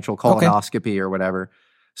financial colonoscopy or whatever.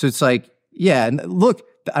 So it's like, yeah, and look,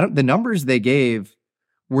 the numbers they gave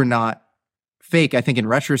were not fake. I think in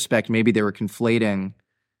retrospect, maybe they were conflating,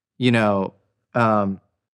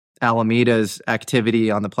 Alameda's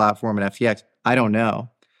activity on the platform and FTX. I don't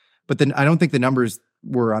know. But then I don't think the numbers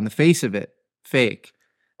were on the face of it fake.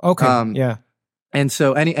 Okay. Yeah. And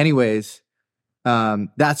so anyways,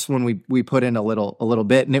 that's when we put in a little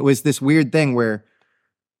bit. And it was this weird thing where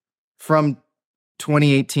from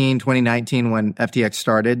 2018, 2019, when FTX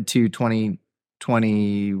started, to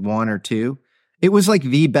 2021 or 2, it was like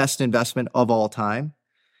the best investment of all time.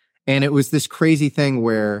 And it was this crazy thing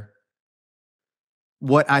where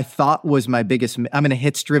what I thought was my biggest, I'm in a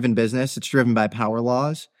hits driven business. It's driven by power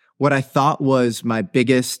laws. What I thought was my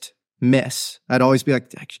biggest miss, I'd always be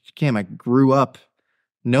like, Cam, I grew up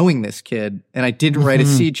knowing this kid and I didn't write a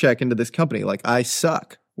seed check into this company. Like, I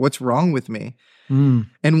suck. What's wrong with me?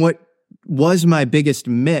 And what was my biggest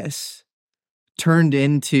miss turned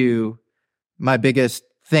into my biggest,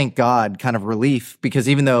 thank God, kind of relief, because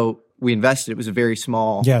even though we invested, it was a very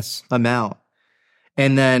small amount.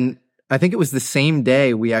 And then I think it was the same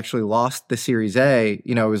day we actually lost the Series A.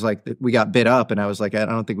 You know, it was like we got bid up and I was like, I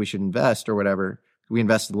don't think we should invest or whatever. We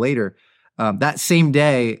invested later. That same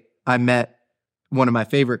day, I met one of my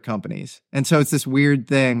favorite companies. And so it's this weird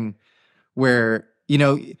thing where, you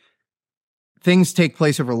know, things take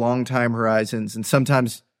place over long time horizons. And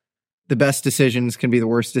sometimes the best decisions can be the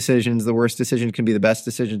worst decisions. The worst decisions can be the best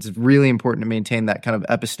decisions. It's really important to maintain that kind of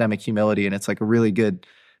epistemic humility. And it's like it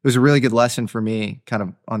was a really good lesson for me kind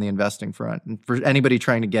of on the investing front. And for anybody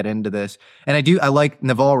trying to get into this. And I like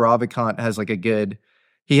Naval Ravikant has like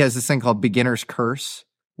he has this thing called beginner's curse,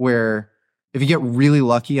 where if you get really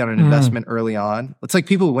lucky on an investment early on, it's like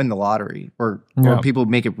people who win the lottery or people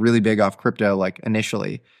make it really big off crypto, like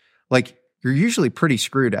initially, like you're usually pretty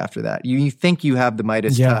screwed after that. You think you have the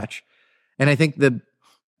Midas touch. And I think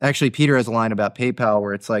actually Peter has a line about PayPal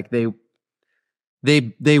where it's like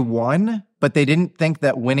they won, but they didn't think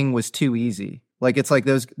that winning was too easy. Like it's like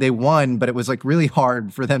they won, but it was like really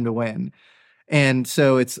hard for them to win. And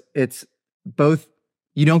so it's both,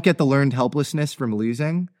 you don't get the learned helplessness from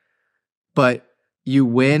losing, but you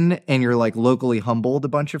win and you're like locally humbled a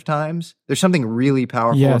bunch of times. There's something really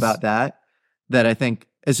powerful about that I think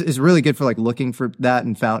is really good for like looking for that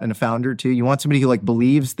in a founder too. You want somebody who like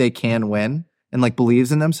believes they can win and like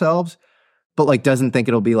believes in themselves, but like doesn't think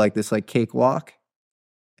it'll be like this like cakewalk.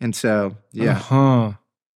 And so,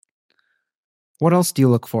 What else do you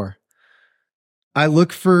look for? I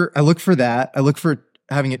look for that. I look for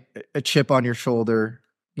having a chip on your shoulder,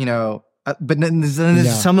 you know, but then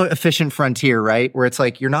there's some efficient frontier, right? Where it's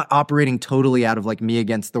like, you're not operating totally out of like me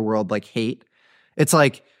against the world, like hate. It's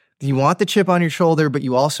like, you want the chip on your shoulder, but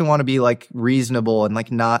you also want to be like reasonable and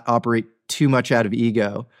like not operate too much out of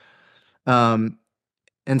ego. And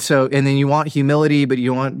then you want humility, but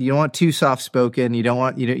you don't want too soft spoken. You don't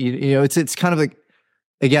want, you know, it's kind of like,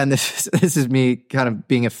 again, this is me kind of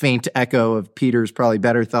being a faint echo of Peter's probably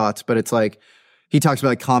better thoughts, but it's like, he talks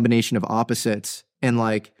about a combination of opposites and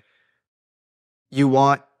like, you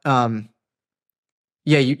want,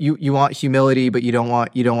 you want humility, but you don't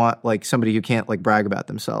want like somebody who can't like brag about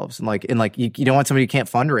themselves. And you don't want somebody who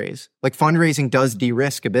can't fundraise. Like fundraising does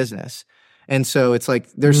de-risk a business. And so it's like,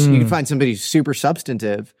 you can find somebody who's super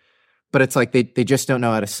substantive, but it's like, they just don't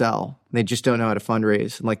know how to sell. They just don't know how to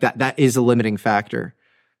fundraise. And like that is a limiting factor.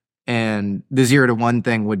 And the 0 to 1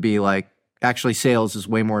 thing would be like, actually sales is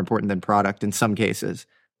way more important than product in some cases.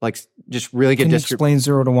 Like just really good. Can you explain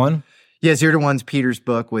 0 to 1? Yeah, 0 to 1's Peter's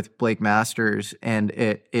book with Blake Masters, and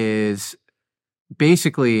it is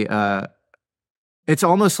basically it's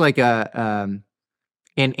almost like an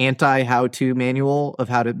anti-how-to manual of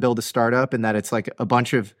how to build a startup, and that it's like a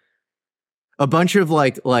bunch of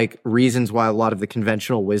like reasons why a lot of the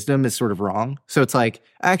conventional wisdom is sort of wrong. So it's like,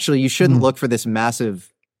 actually, you shouldn't look for this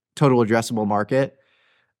massive total addressable market.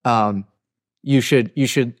 You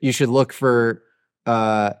should look for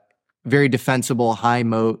very defensible, high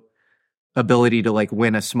moat ability to like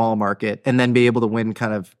win a small market and then be able to win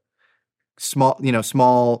kind of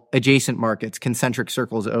small adjacent markets, concentric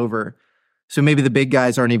circles over. So maybe the big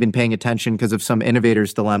guys aren't even paying attention because of some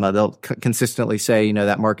innovator's dilemma. They'll consistently say, you know,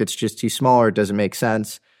 that market's just too small or it doesn't make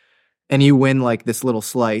sense. And you win like this little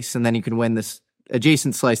slice, and then you can win this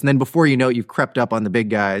adjacent slice. And then before you know it, you've crept up on the big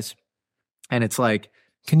guys. And it's like,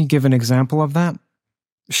 can you give an example of that?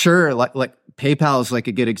 Sure. Like PayPal is like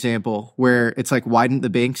a good example where it's like, why didn't the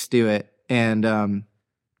banks do it? And,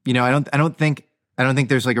 you know, I don't think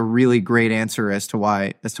there's like a really great answer as to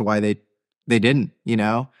why they didn't, you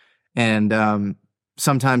know? And,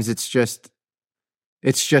 sometimes it's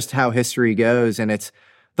just how history goes, and it's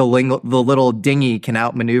the little dinghy can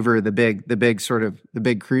outmaneuver the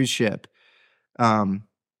big cruise ship. There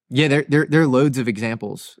are loads of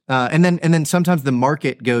examples. And then sometimes the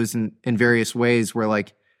market goes in various ways where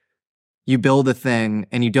like you build a thing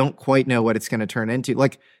and you don't quite know what it's going to turn into.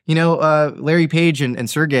 Like, you know, Larry Page and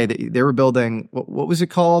Sergey, they were building, what was it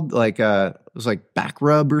called? Like, it was like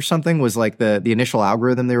Backrub or something was like the initial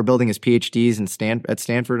algorithm they were building as PhDs at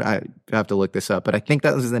Stanford. I have to look this up, but I think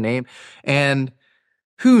that was the name. And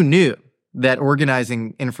who knew that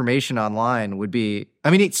organizing information online would be,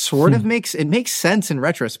 I mean, it sort of makes sense in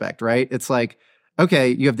retrospect, right? It's like, okay,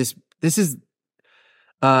 you have this is,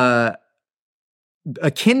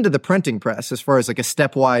 akin to the printing press as far as like a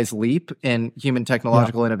stepwise leap in human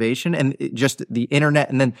technological innovation, and just the internet,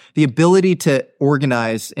 and then the ability to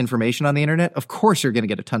organize information on the internet. Of course, you're going to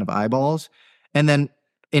get a ton of eyeballs. And then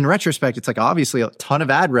in retrospect, it's like obviously a ton of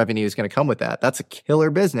ad revenue is going to come with that. That's a killer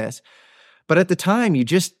business. But at the time,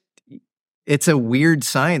 it's a weird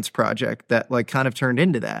science project that like kind of turned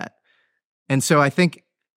into that. And so I think,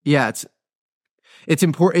 it's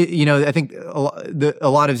important, I think a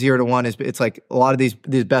lot of 0 to 1 is, it's like a lot of these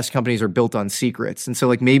best companies are built on secrets. And so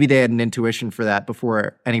like maybe they had an intuition for that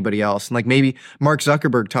before anybody else. And like maybe Mark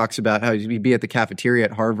Zuckerberg talks about how he'd be at the cafeteria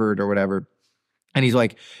at Harvard or whatever. And he's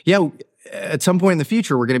like, at some point in the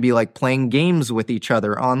future, we're going to be like playing games with each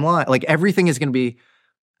other online. Like everything is going to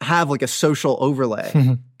have like a social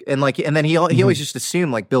overlay. And then he always just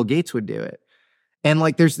assumed like Bill Gates would do it. And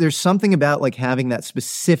like, there's something about like having that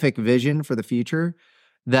specific vision for the future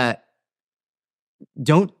that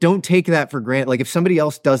don't take that for granted. Like if somebody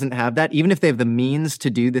else doesn't have that, even if they have the means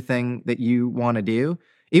to do the thing that you want to do,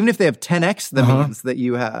 even if they have 10x the means that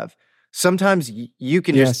you have, sometimes you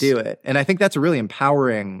can just do it. And I think that's a really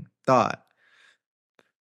empowering thought.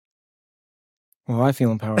 Well, I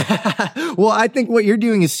feel empowered. Well, I think what you're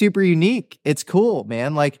doing is super unique. It's cool,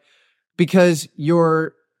 man. Like, because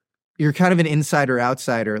you're kind of an insider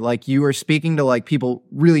outsider. Like you are speaking to like people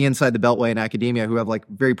really inside the beltway in academia who have like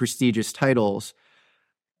very prestigious titles.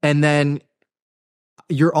 And then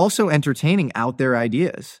you're also entertaining out there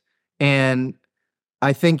ideas. And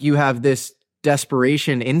I think you have this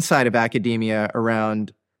desperation inside of academia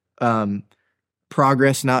around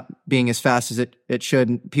progress not being as fast as it should,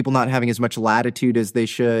 and people not having as much latitude as they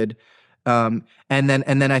should. And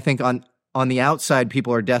then I think on the outside,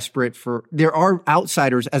 people are desperate there are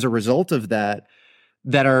outsiders as a result of that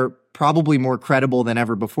are probably more credible than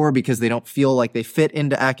ever before because they don't feel like they fit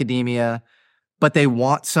into academia, but they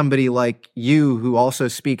want somebody like you who also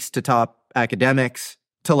speaks to top academics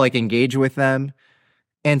to like engage with them.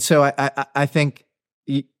 And so I think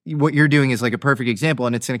what you're doing is like a perfect example,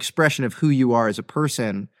 and it's an expression of who you are as a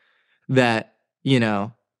person that,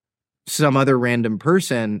 some other random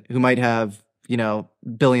person who might have,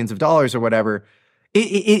 billions of dollars or whatever, it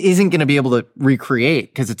isn't going to be able to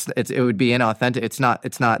recreate because it would be inauthentic. It's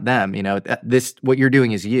not them, what you're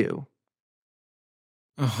doing is you.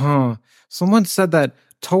 Someone said that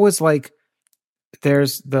Toe is like,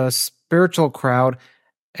 there's the spiritual crowd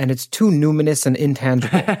and it's too numinous and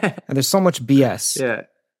intangible and there's so much BS. Yeah.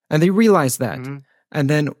 And they realize that. Mm-hmm. And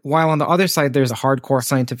then while on the other side, there's a hardcore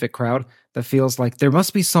scientific crowd that feels like there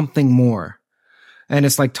must be something more. And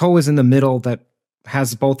it's like Toe is in the middle that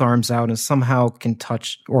has both arms out and somehow can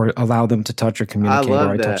touch or allow them to touch or communicate,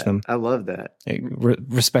 or I touch them. I love that.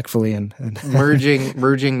 Respectfully and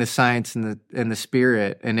merging the science and the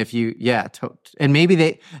spirit. And if you, and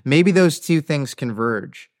maybe those two things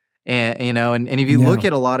converge. And and if you look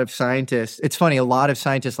at a lot of scientists, it's funny, a lot of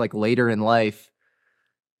scientists like later in life,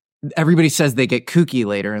 everybody says they get kooky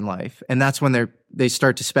later in life. And that's when they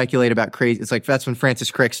start to speculate about crazy. It's like, that's when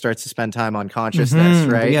Francis Crick starts to spend time on consciousness,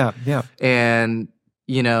 right? Yeah. And,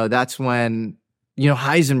 that's when,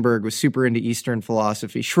 Heisenberg was super into Eastern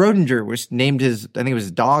philosophy. Schrodinger was named I think it was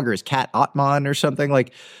his dog or his cat, Atman or something.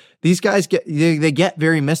 Like these guys they get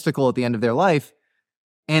very mystical at the end of their life.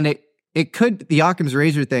 And the Occam's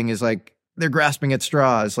razor thing is like, they're grasping at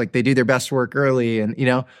straws. Like they do their best work early and,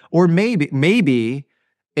 or maybe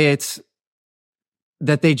it's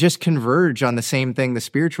that they just converge on the same thing the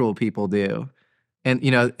spiritual people do. And,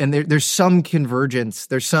 and there's some convergence.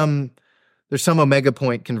 There's some omega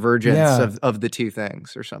point convergence of the two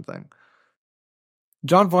things or something.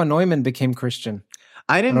 John von Neumann became Christian.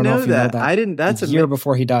 I didn't know that. I didn't. That's a year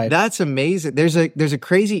before he died. That's amazing. There's a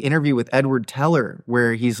crazy interview with Edward Teller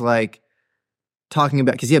where he's like talking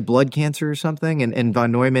about, because he had blood cancer or something. And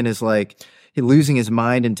von Neumann is like, losing his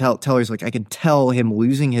mind, and Teller's like, I can tell him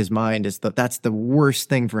losing his mind that's the worst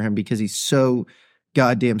thing for him because he's so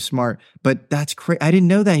goddamn smart. But that's crazy. I didn't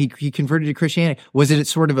know that he converted to Christianity. Was it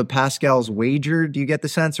sort of a Pascal's wager? Do you get the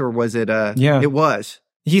sense, or was it? It was.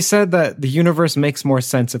 He said that the universe makes more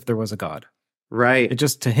sense if there was a God. Right. It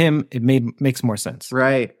just, to him, it makes more sense.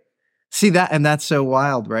 Right. See that, and that's so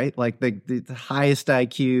wild, right? Like the highest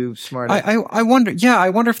IQ, smart. I wonder. Yeah, I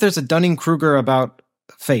wonder if there's a Dunning-Kruger about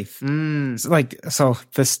faith. So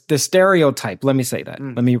the stereotype, let me say that.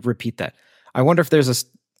 Let me repeat that. I wonder if there's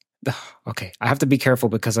okay, I have to be careful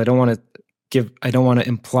because I don't want to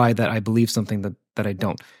imply that I believe something that I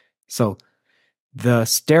don't. So the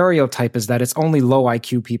stereotype is that it's only low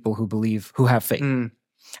IQ people who have faith.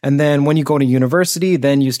 And then when you go to university,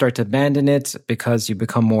 then you start to abandon it because you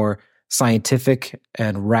become more scientific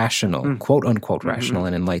and rational, quote unquote rational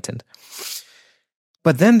and enlightened.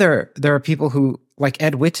 But then there are people who, like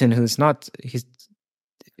Ed Witten, he's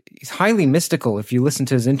highly mystical if you listen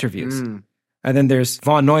to his interviews. And then there's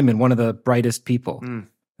von Neumann, one of the brightest people.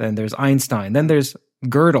 Then there's Einstein. Then there's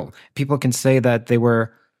Gödel. People can say that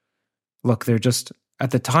they're just, at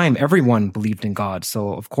the time, everyone believed in God.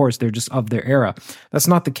 So, of course, they're just of their era. That's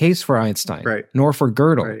not the case for Einstein, right, nor for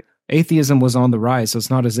Gödel. Right. Atheism was on the rise, so it's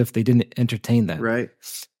not as if they didn't entertain that. Right.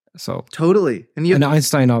 So totally. And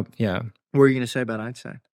Einstein, yeah. What were you going to say about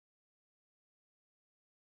Einstein?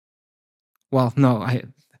 Well, no,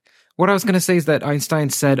 what I was going to say is that Einstein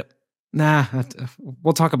said, nah,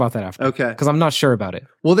 we'll talk about that after. Okay. Because I'm not sure about it.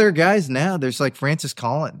 Well, there are guys now, there's like Francis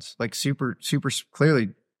Collins, like super clearly,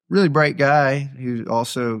 really bright guy who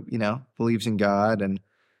also, believes in God. And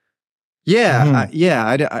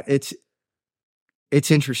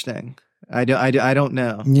it's interesting. I don't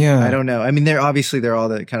know. Yeah. I don't know. I mean, they're all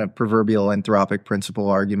the kind of proverbial anthropic principle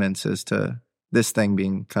arguments as to this thing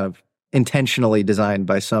being kind of intentionally designed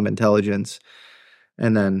by some intelligence.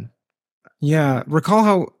 And then. Yeah. Recall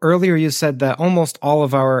how earlier you said that almost all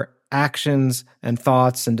of our actions and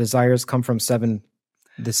thoughts and desires come from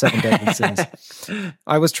the 7 deadly sins.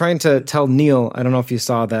 I was trying to tell Neil, I don't know if you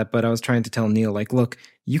saw that, but I was trying to tell Neil, like, look,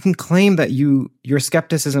 you can claim that your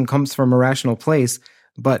skepticism comes from a rational place,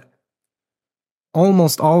 but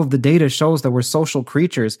almost all of the data shows that we're social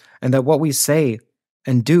creatures and that what we say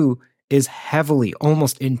and do is heavily,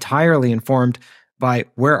 almost entirely informed by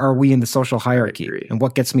where are we in the social hierarchy and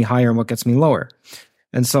what gets me higher and what gets me lower.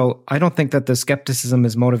 And so I don't think that the skepticism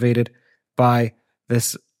is motivated by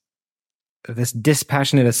this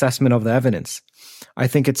dispassionate assessment of the evidence. I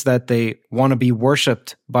think it's that they want to be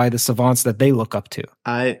worshipped by the savants that they look up to.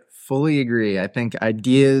 I fully agree. I think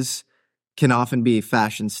ideas can often be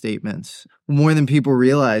fashion statements. More than people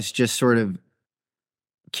realize, just sort of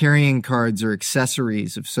carrying cards or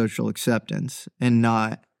accessories of social acceptance and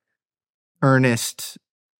not earnest.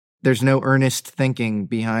 There's no earnest thinking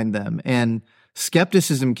behind them. And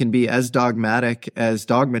skepticism can be as dogmatic as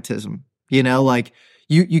dogmatism. Like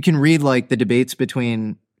you can read like the debates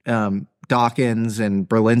between Dawkins and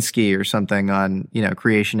Berlinski or something on,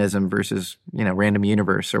 creationism versus, random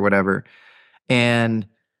universe or whatever. And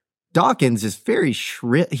Dawkins is very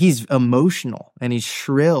shrill. He's emotional and he's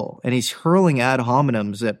shrill and he's hurling ad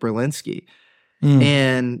hominems at Berlinski.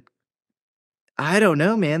 And I don't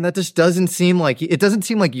know, man. That just doesn't seem like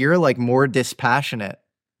you're like more dispassionate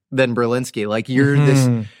than Berlinski. Like you're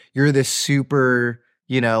this super,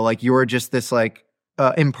 like you're just this like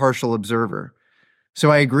impartial observer. So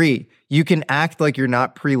I agree. You can act like you're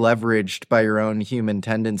not pre-leveraged by your own human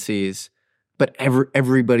tendencies, but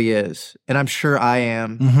everybody is. And I'm sure I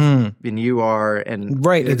am, and you are, and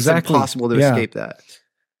right, it's exactly. impossible to escape that.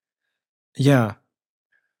 Yeah.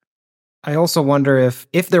 I also wonder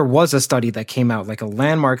if there was a study that came out, like a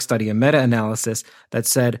landmark study, a meta-analysis that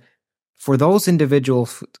said, for those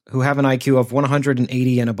individuals who have an IQ of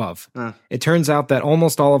 180 and above, it turns out that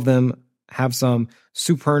almost all of them have some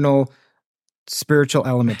supernal spiritual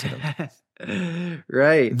element to them.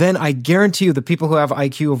 Right. Then I guarantee you the people who have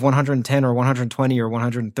IQ of 110 or 120 or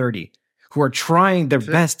 130, who are trying their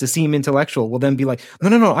best to seem intellectual, will then be like,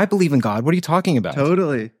 no, I believe in God. What are you talking about?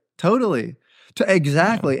 Totally.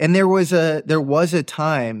 Exactly. Yeah. And there was a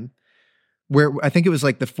time where I think it was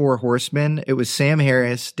like the Four Horsemen. It was Sam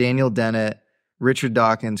Harris, Daniel Dennett, Richard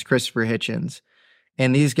Dawkins, Christopher Hitchens.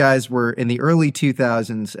 And these guys were in the early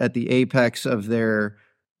 2000s at the apex of their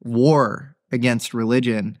war against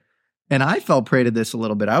religion. And I fell prey to this a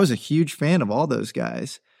little bit. I was a huge fan of all those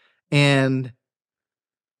guys. And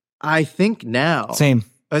I think now... Same.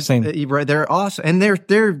 Right, they're awesome. And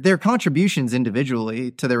their contributions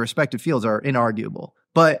individually to their respective fields are inarguable.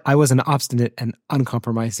 But I was an obstinate and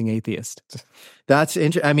uncompromising atheist. That's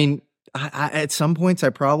interesting. I mean, I, at some points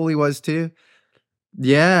I probably was too.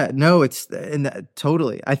 Yeah, no,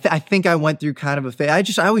 totally. I think I went through kind of a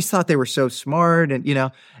phase. I always thought they were so smart, and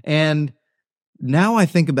and now I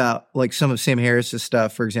think about like some of Sam Harris's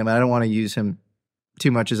stuff. For example, I don't want to use him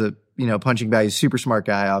too much as a punching bag. He's a super smart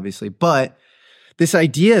guy, obviously, but this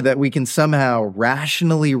idea that we can somehow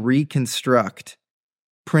rationally reconstruct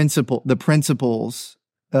the principles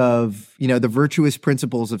of the virtuous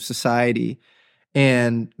principles of society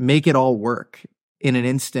and make it all work in an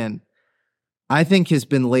instant, I think has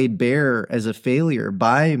been laid bare as a failure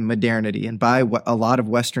by modernity and by a lot of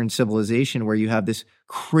Western civilization, where you have this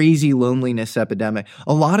crazy loneliness epidemic.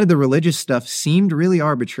 A lot of the religious stuff seemed really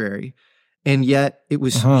arbitrary, and yet it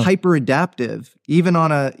was hyper adaptive, even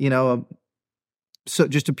on a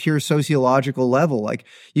just a pure sociological level. Like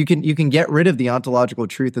you can get rid of the ontological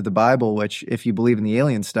truth of the Bible, which if you believe in the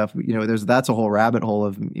alien stuff, that's a whole rabbit hole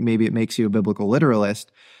of maybe it makes you a biblical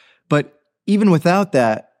literalist. But even without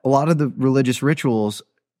that, a lot of the religious rituals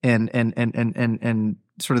and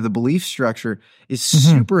sort of the belief structure is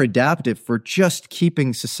super adaptive for just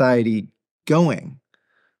keeping society going.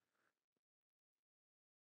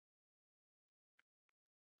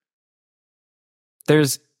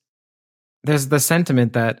 There's the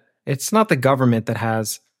sentiment that it's not the government that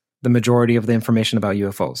has the majority of the information about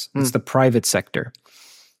UFOs. It's the private sector.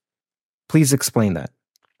 Please explain that.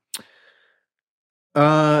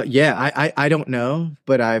 I don't know,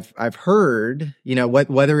 but I've heard,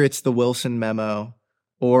 whether it's the Wilson memo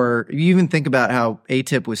or you even think about how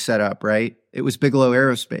ATIP was set up, right? It was Bigelow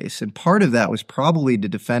Aerospace, and part of that was probably to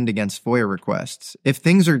defend against FOIA requests. If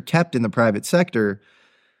things are kept in the private sector,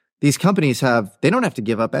 these companies they don't have to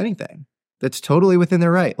give up anything. That's totally within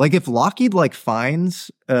their right. Like if Lockheed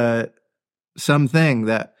finds something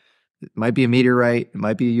that might be a meteorite, it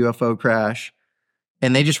might be a UFO crash,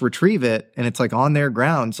 and they just retrieve it and it's on their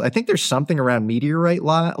grounds. I think there's something around meteorite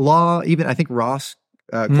law. Even I think Ross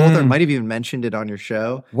Coulthart might have even mentioned it on your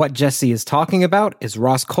show. What Jesse is talking about is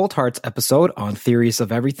Ross Coulthart's episode on Theories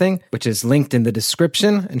of Everything, which is linked in the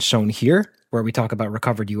description and shown here, where we talk about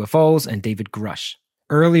recovered UFOs and David Grusch.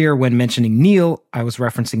 Earlier, when mentioning Neil, I was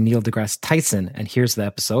referencing Neil deGrasse Tyson, and here's the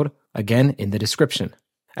episode, again in the description.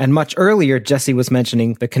 And much earlier, Jesse was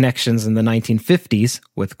mentioning the connections in the 1950s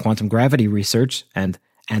with quantum gravity research and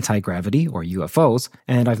anti-gravity, or UFOs,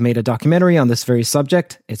 and I've made a documentary on this very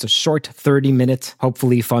subject. It's a short 30-minute,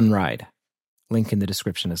 hopefully fun ride. Link in the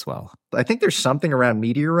description as well. I think there's something around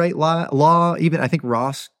meteorite law. Even I think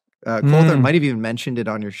Ross Coulthart might have even mentioned it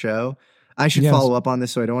on your show. I should follow up on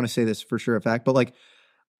this, so I don't want to say this for sure a fact, but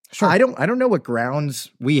sure. I don't know what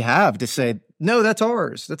grounds we have to say, no, that's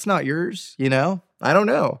ours. That's not yours. I don't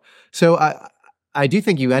know. So I do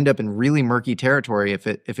think you end up in really murky territory if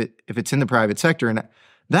it's in the private sector. And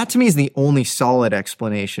that to me is the only solid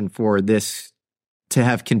explanation for this to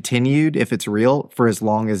have continued, if it's real, for as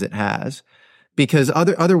long as it has, because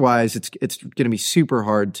otherwise it's going to be super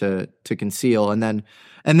hard to conceal. And then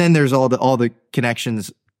there's all the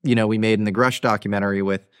connections, we made in the Grusch documentary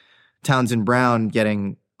with Townsend Brown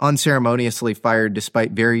getting unceremoniously fired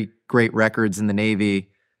despite very great records in the Navy,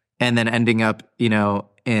 and then ending up,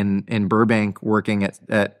 in Burbank working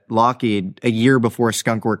at Lockheed a year before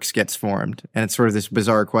Skunk Works gets formed. And it's sort of this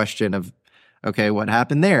bizarre question of, okay, what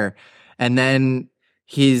happened there? And then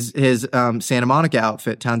his Santa Monica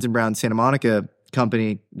outfit, Townsend Brown's Santa Monica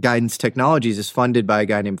company, Guidance Technologies, is funded by a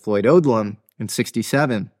guy named Floyd Odlum in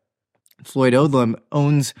 1967. Floyd Odlum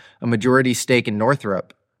owns a majority stake in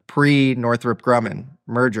Northrop, pre-Northrop Grumman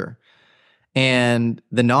merger. And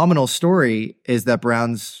the nominal story is that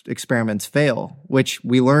Brown's experiments fail, which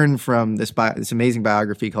we learn from this amazing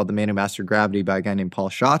biography called The Man Who Mastered Gravity by a guy named Paul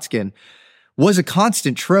Shotskin, was a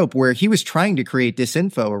constant trope where he was trying to create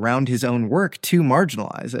disinfo around his own work to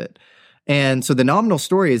marginalize it. And so the nominal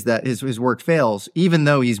story is that his work fails, even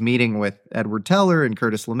though he's meeting with Edward Teller and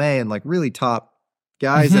Curtis LeMay and really top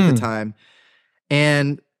guys at the time.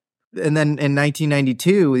 And then in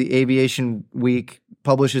 1992, the Aviation Week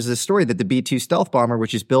publishes this story that the B-2 stealth bomber,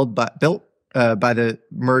 which is built by the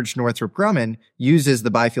merged Northrop Grumman, uses the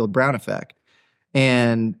Byfield-Brown effect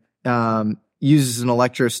and uses an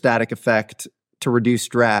electrostatic effect to reduce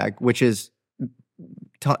drag, which is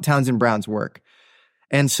Townsend Brown's work.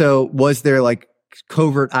 And so was there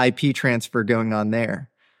covert IP transfer going on there?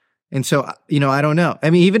 And so, I don't know. I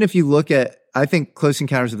mean, even if you look at, I think Close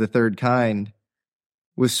Encounters of the Third Kind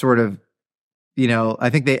was sort of, I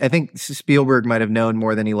think Spielberg might have known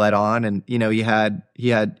more than he let on. And, he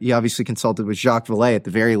obviously consulted with Jacques Vallée at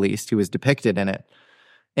the very least, who was depicted in it.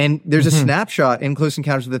 And there's a snapshot in Close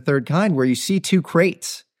Encounters of the Third Kind where you see two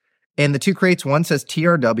crates, and the two crates, one says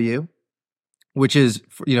TRW, which is,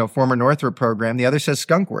 former Northrop program. The other says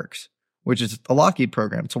Skunk Works, which is a Lockheed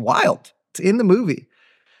program. It's wild. It's in the movie.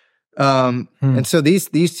 And so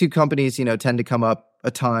these two companies, tend to come up a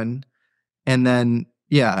ton. And then,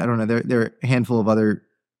 I don't know. There are a handful of other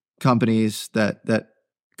companies that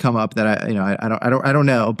come up that I don't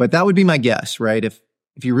know, but that would be my guess, right? If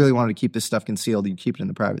you really wanted to keep this stuff concealed, you'd keep it in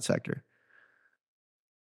the private sector.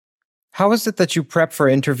 How is it that you prep for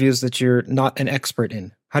interviews that you're not an expert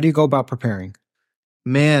in? How do you go about preparing?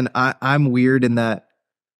 Man, I'm weird in that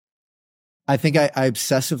I think I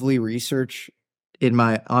obsessively research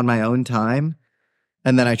on my own time,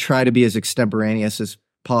 and then I try to be as extemporaneous as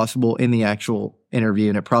possible in the actual interview,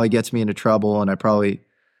 and it probably gets me into trouble, and I probably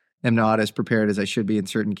am not as prepared as I should be in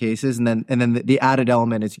certain cases. And then the added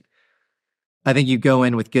element is I think you go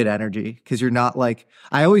in with good energy because you're not like,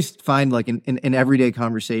 I always find like in everyday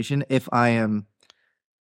conversation, if I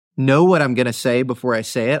know what I'm going to say before I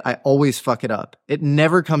say it, I always fuck it up. It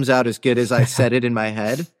never comes out as good as I said it in my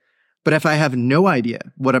head. But if I have no idea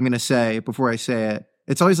what I'm going to say before I say it,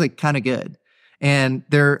 it's always like kind of good. And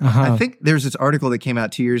I think there's this article that came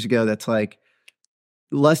out 2 years ago that's like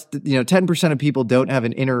 10% of people don't have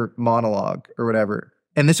an inner monologue or whatever.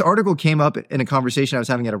 And this article came up in a conversation I was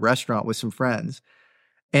having at a restaurant with some friends.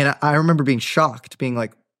 And I remember being shocked, being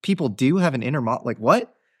like, people do have an inner monologue. Like,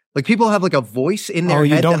 what? Like, people have like a voice in their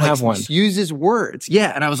head don't that have like one. uses words.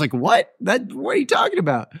 Yeah. And I was like, what? What are you talking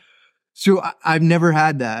about? So I've never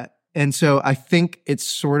had that. And so I think it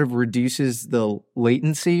sort of reduces the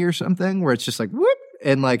latency or something where it's just like, whoop.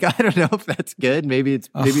 And like, I don't know if that's good. Maybe it's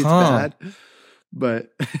bad.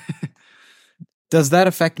 But does that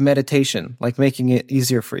affect meditation, like making it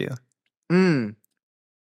easier for you?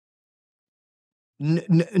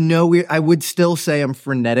 No, I would still say I'm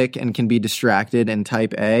frenetic and can be distracted and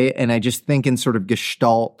type A. And I just think in sort of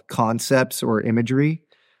gestalt concepts or imagery.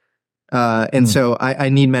 So I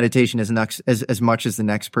need meditation as much as the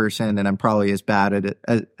next person. And I'm probably as bad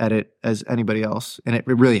at it as anybody else. And it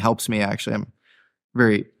really helps me, actually. I'm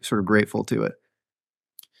very sort of grateful to it.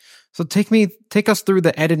 So take us through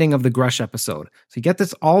the editing of the Grusch episode. So you get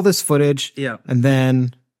all this footage. Yeah. And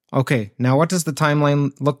then, okay, now what does the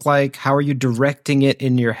timeline look like? How are you directing it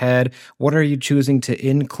in your head? What are you choosing to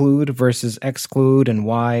include versus exclude, and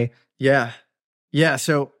why? Yeah. Yeah.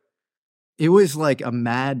 So it was like a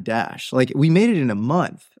mad dash. Like, we made it in a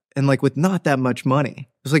month and like with not that much money.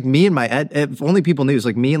 It was like me and if only people knew, it was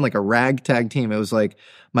like me and like a ragtag team. It was like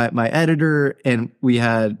my editor, and we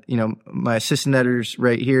had, my assistant editors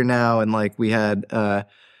right here now. And like we had, a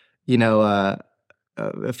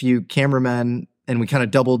few cameramen, and we kind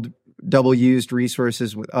of double used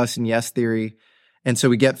resources with us and Yes Theory. And so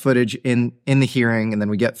we get footage in the hearing, and then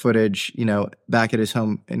we get footage, back at his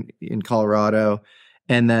home in Colorado.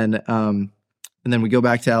 And then we go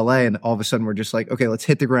back to LA, and all of a sudden we're just like, okay, let's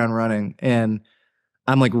hit the ground running. And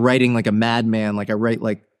I'm like writing like a madman. Like I write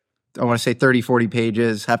like, I want to say 30, 40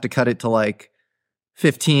 pages, have to cut it to like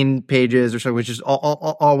 15 pages or so, which is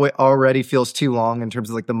already feels too long in terms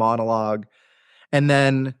of like the monologue. And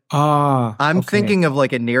then I'm thinking of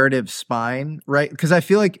like a narrative spine, right? Because I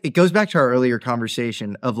feel like it goes back to our earlier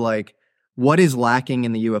conversation of like, what is lacking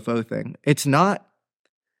in the UFO thing?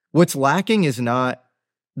 What's lacking is not,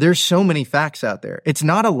 there's so many facts out there. It's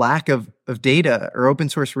not a lack of data or open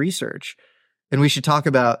source research. And we should talk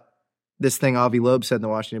about this thing Avi Loeb said in the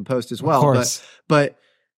Washington Post as well. But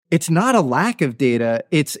it's not a lack of data.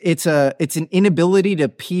 It's an inability to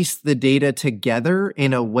piece the data together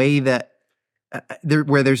in a way that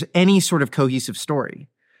where there's any sort of cohesive story.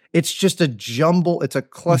 It's just a jumble. It's a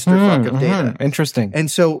clusterfuck of data. Interesting. And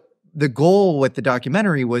so the goal with the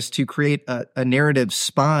documentary was to create a narrative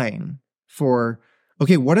spine for,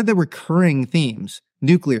 okay, what are the recurring themes?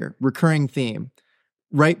 Nuclear, recurring theme.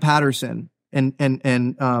 Wright-Patterson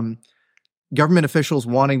and government officials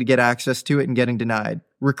wanting to get access to it and getting denied.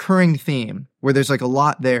 Recurring theme, where there's like a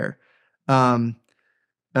lot there. Atomic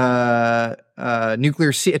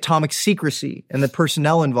secrecy and the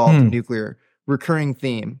personnel involved in nuclear. Recurring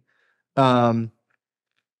theme. And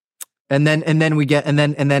then we sort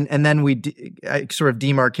of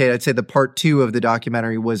demarcate. I'd say the part 2 of the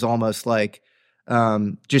documentary was almost like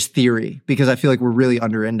just theory, because I feel like we're really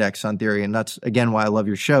under indexed on theory. And that's, again, why I love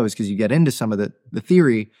your show, is because you get into some of the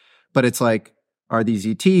theory, but it's like, are these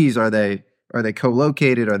ETs? Are they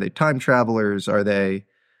co-located? Are they time travelers? Are they,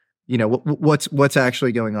 what's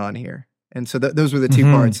actually going on here? And so those were the two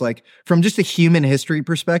parts. Like, from just a human history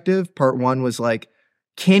perspective, part 1 was like,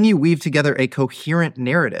 can you weave together a coherent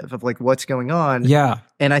narrative of like what's going on? Yeah.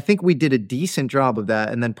 And I think we did a decent job of that.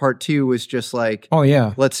 And then part 2 was just like, oh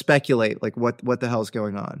yeah, let's speculate, like what the hell's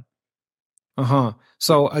going on.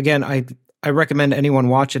 So again, I recommend anyone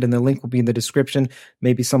watch it, and the link will be in the description.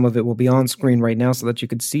 Maybe some of it will be on screen right now so that you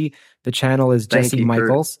could see. The channel is Jesse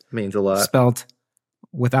Michels. Means a lot. Spelled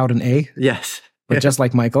without an A. Yes. But just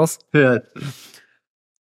like Michels. Yeah.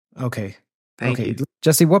 Okay. Thank you.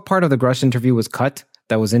 Jesse, what part of the Grusch interview was cut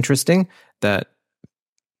that was interesting, that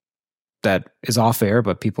is off air,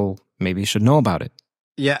 but people maybe should know about it?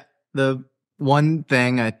 Yeah. The one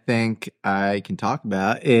thing I think I can talk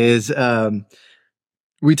about is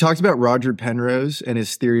we talked about Roger Penrose and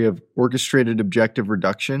his theory of orchestrated objective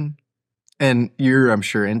reduction. And you're, I'm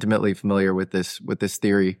sure, intimately familiar with this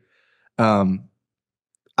theory.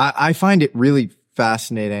 I find it really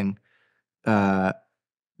fascinating that,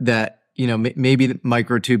 maybe the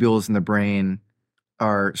microtubules in the brain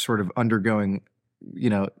are sort of undergoing,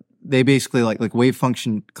 they basically like wave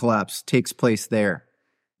function collapse takes place there.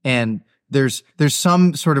 And there's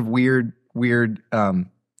some sort of weird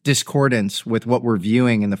discordance with what we're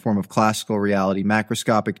viewing in the form of classical reality,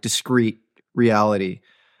 macroscopic, discrete reality,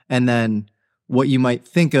 and then what you might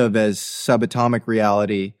think of as subatomic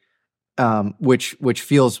reality, which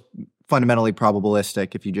feels fundamentally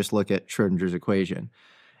probabilistic if you just look at Schrodinger's equation.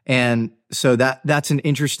 And so that's an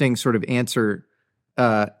interesting sort of answer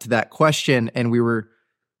to that question. And we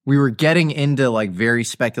were getting into like very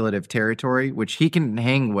speculative territory, which he can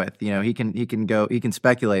hang with. He can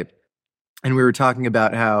speculate. And we were talking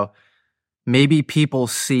about how maybe people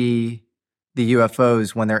see the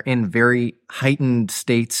UFOs when they're in very heightened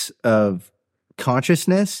states of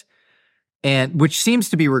consciousness, and which seems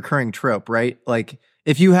to be a recurring trope, right? Like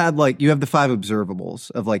if you have the 5 observables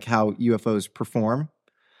of like how UFOs perform,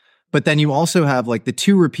 but then you also have like the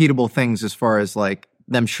 2 repeatable things as far as like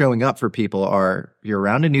them showing up for people are you're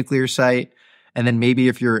around a nuclear site, and then maybe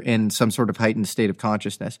if you're in some sort of heightened state of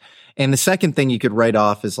consciousness. And the second thing you could write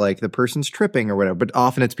off is like the person's tripping or whatever, but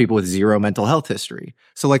often it's people with 0 mental health history.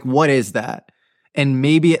 So like, what is that? And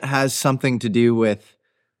maybe it has something to do with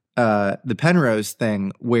the Penrose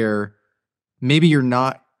thing, where maybe you're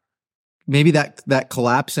not, maybe that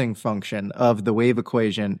collapsing function of the wave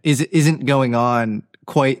equation isn't going on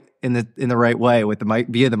quite in the right way with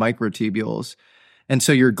via the microtubules. And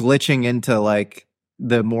so you're glitching into like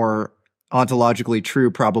the more ontologically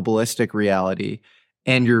true probabilistic reality,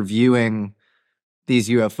 and you're viewing these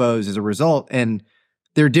UFOs as a result. And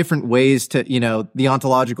there are different ways to, the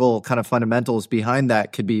ontological kind of fundamentals behind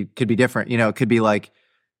that could be different. It could be like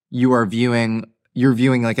you're viewing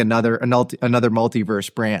like another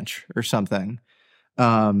multiverse branch or something.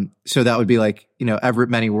 So that would be like, Everett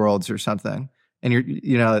Many Worlds or something. And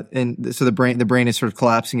and so the brain is sort of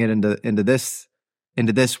collapsing it into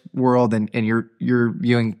this world, and you're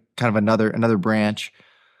viewing kind of another branch.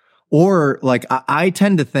 Or like I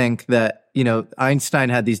tend to think that, Einstein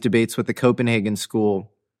had these debates with the Copenhagen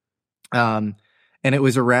school. And it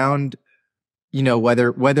was around,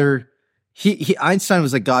 whether Einstein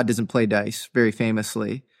was like, God doesn't play dice, very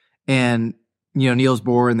famously. And, Niels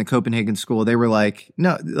Bohr and the Copenhagen school, they were like,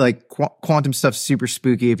 no, like quantum stuff's super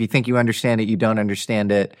spooky. If you think you understand it, you don't understand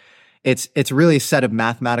it. It's really a set of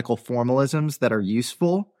mathematical formalisms that are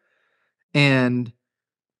useful. And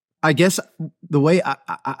I guess the way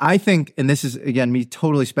I think, and this is, again, me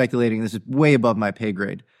totally speculating, this is way above my pay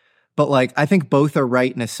grade, but like, I think both are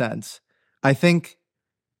right in a sense. I think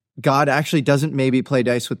God actually doesn't maybe play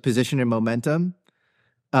dice with position and momentum.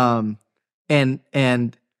 And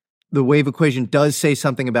the wave equation does say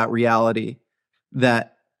something about reality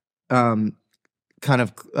that kind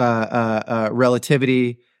of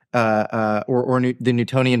relativity or the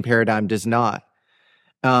Newtonian paradigm does not.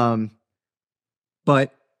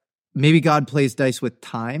 But maybe God plays dice with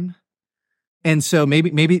time. And so maybe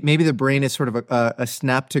the brain is sort of a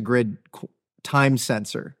snap to grid time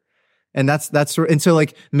sensor. And that's and so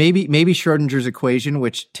like maybe Schrodinger's equation,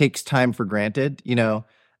 which takes time for granted,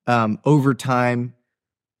 over time,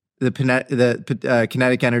 the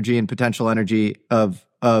kinetic energy and potential energy of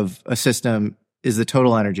a system is the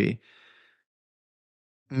total energy.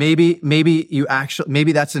 Maybe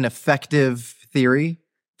that's an effective theory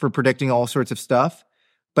for predicting all sorts of stuff,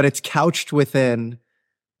 but it's couched within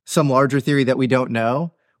some larger theory that we don't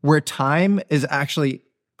know, where time is actually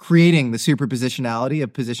creating the superpositionality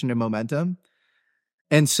of position and momentum.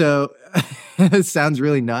 And so it sounds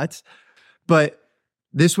really nuts, but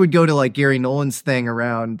this would go to like Gary Nolan's thing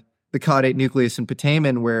around the caudate nucleus and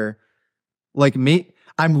putamen, where like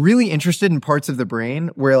I'm really interested in parts of the brain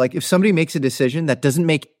where like if somebody makes a decision that doesn't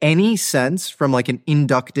make any sense from like an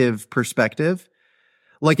inductive perspective,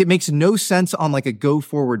 like it makes no sense on like a go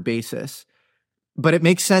forward basis, but it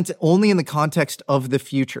makes sense only in the context of the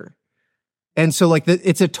future. And so like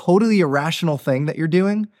it's a totally irrational thing that you're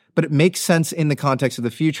doing, but it makes sense in the context of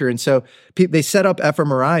the future. And so they set up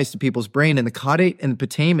fMRIs to people's brain, and the caudate and the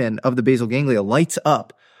putamen of the basal ganglia lights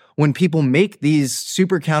up when people make these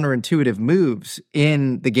super counterintuitive moves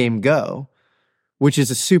in the game Go, which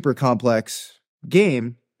is a super complex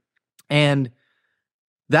game. And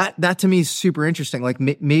that to me is super interesting. Like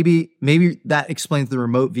maybe that explains the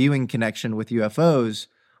remote viewing connection with UFOs,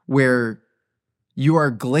 where you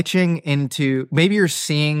are glitching into, maybe you're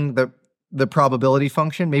seeing the probability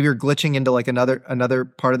function, maybe you're glitching into like another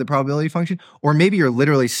part of the probability function, or maybe you're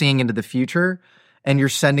literally seeing into the future and you're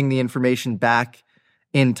sending the information back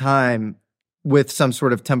in time with some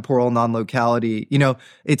sort of temporal non-locality.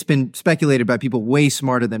 It's been speculated by people way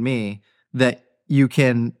smarter than me that you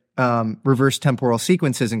can reverse temporal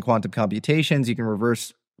sequences in quantum computations. You can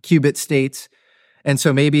reverse qubit states. And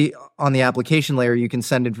so maybe on the application layer, you can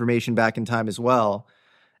send information back in time as well.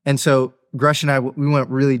 And so Grusch and I, we went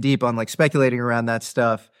really deep on like speculating around that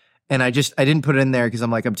stuff. And I didn't put it in there because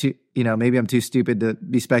I'm like, maybe I'm too stupid to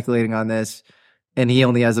be speculating on this. And he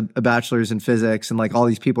only has a bachelor's in physics, and like all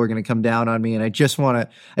these people are going to come down on me. And I just want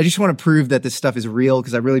to prove that this stuff is real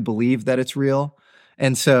because I really believe that it's real.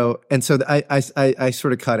 And so I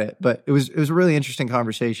sort of cut it, but it was a really interesting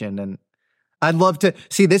conversation. And I'd love to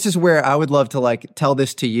see, this is where I would love to like tell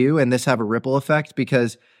this to you and this have a ripple effect,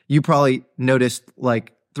 because you probably noticed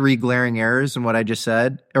like 3 glaring errors in what I just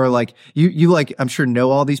said, or like you like, I'm sure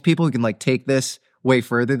know all these people who can like take this way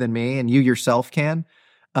further than me, and you yourself can.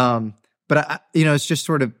 But it's just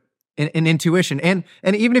sort of an intuition. And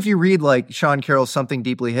even if you read like Sean Carroll's Something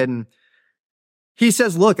Deeply Hidden, he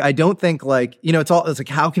says, look, I don't think like, it's like,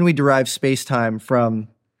 how can we derive space-time from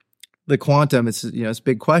the quantum? It's, it's a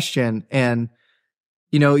big question. And,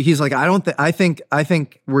 he's like, I think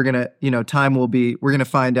we're going to, we're going to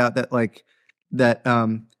find out that like, that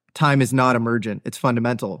time is not emergent. It's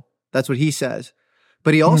fundamental. That's what he says.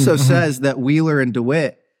 But he also says that Wheeler and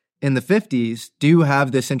DeWitt in the 50s do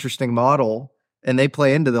have this interesting model, and they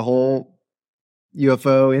play into the whole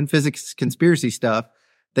UFO and physics conspiracy stuff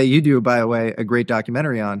that you do, by the way, a great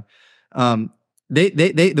documentary on.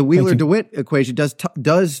 The Wheeler-DeWitt equation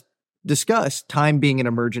does discuss time being an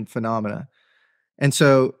emergent phenomena. And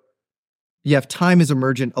so, yeah, if time is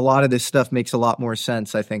emergent, a lot of this stuff makes a lot more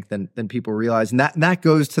sense, I think, than people realize. And that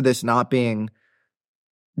goes to this not being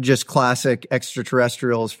just classic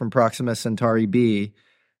extraterrestrials from Proxima Centauri B,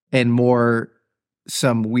 and more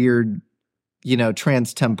some weird,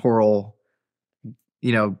 transtemporal,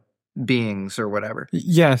 beings or whatever.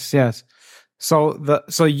 Yes.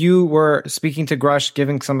 So you were speaking to Grusch,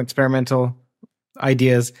 giving some experimental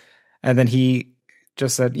ideas, and then he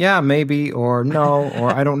just said, yeah, maybe, or no,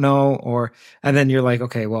 or I don't know, and then you're like,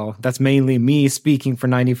 okay, well, that's mainly me speaking for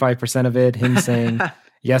 95% of it, him saying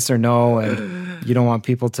yes or no, and you don't want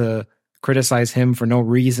people to criticize him for no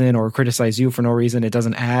reason or criticize you for no reason. It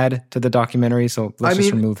doesn't add to the documentary, so let's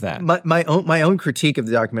just remove that. My own critique of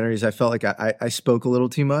the documentary is I felt like I spoke a little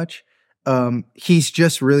too much. He's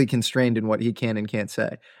just really constrained in what he can and can't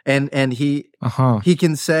say, and he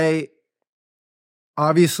can say,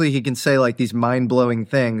 obviously he can say like these mind-blowing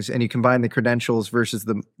things, and you combine the credentials versus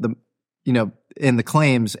the in the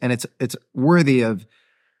claims, and it's worthy of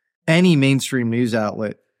any mainstream news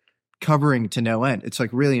outlet covering to no end. It's like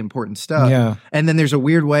really important stuff. Yeah. And then there's a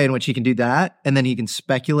weird way in which he can do that, and then he can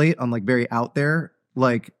speculate on like very out there,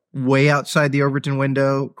 like way outside the Overton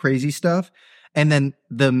window, crazy stuff. And then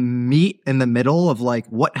the meat in the middle of like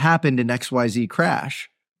what happened in XYZ crash,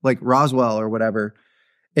 like Roswell or whatever.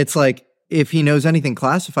 It's like, if he knows anything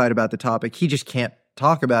classified about the topic, he just can't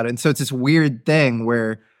talk about it. And so it's this weird thing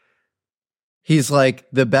where he's like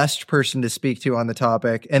the best person to speak to on the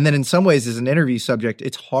topic. And then in some ways, as an interview subject,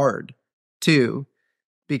 it's hard too,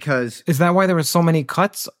 because... Is that why there were so many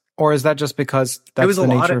cuts? Or is that just because that's the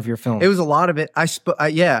nature of your film? It was a lot of it.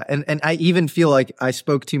 Yeah. And I even feel like I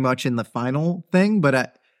spoke too much in the final thing,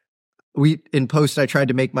 but in post, I tried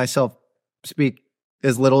to make myself speak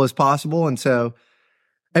as little as possible. And so,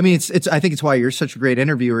 I mean, I think it's why you're such a great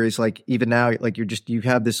interviewer, is like, even now, like you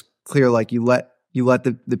have this clear, like you let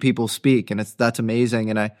the people speak, and that's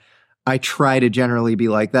amazing. And I try to generally be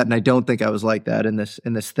like that. And I don't think I was like that in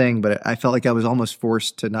this thing, but I felt like I was almost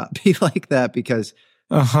forced to not be like that, because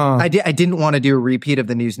I didn't want to do a repeat of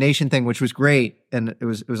the News Nation thing, which was great. And it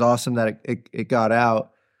was awesome that it got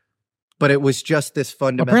out, but it was just this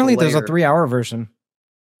fundamental Apparently layer. there's a 3-hour version.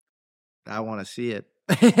 I want to see it.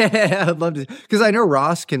 I'd love to, because I know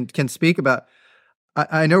Ross can speak about.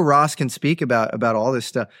 I know Ross can speak about all this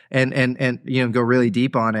stuff and go really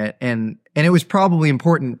deep on it. And it was probably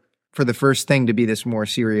important for the first thing to be this more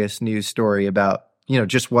serious news story about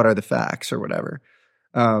just what are the facts or whatever.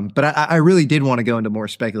 But I really did want to go into more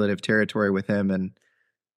speculative territory with him, and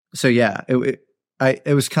so yeah, it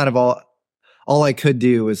was kind of all I could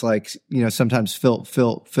do was like sometimes fill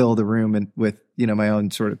the room and with my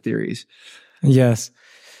own sort of theories. Yes.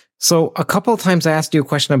 So a couple of times I asked you a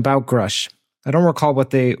question about Grusch. I don't recall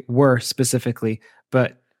what they were specifically,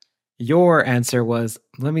 but your answer was,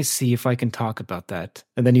 let me see if I can talk about that.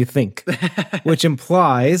 And then you think, which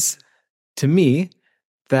implies to me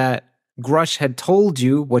that Grusch had told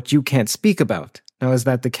you what you can't speak about. Now, is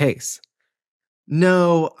that the case?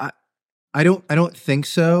 No, I don't think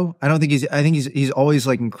so. I think he's always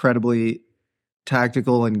like incredibly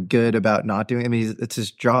tactical and good about not doing. I mean, it's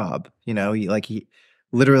his job, he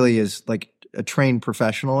literally is like a trained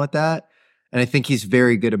professional at that. And I think he's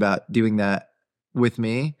very good about doing that with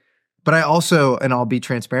me. But I also, and I'll be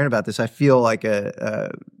transparent about this, I feel like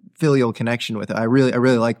a filial connection with him. I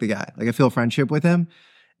really like the guy. Like I feel a friendship with him.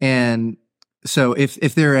 And so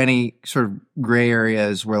if there are any sort of gray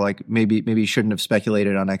areas where like maybe you shouldn't have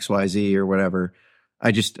speculated on XYZ or whatever, I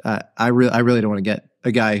really don't want to get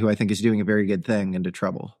a guy who I think is doing a very good thing into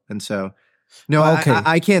trouble. And so, no, okay.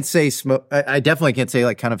 I can't say I definitely can't say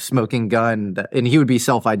like kind of smoking gun. And he would be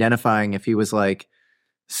self-identifying if he was like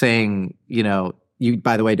saying, you know, you,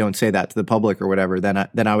 by the way, don't say that to the public or whatever. Then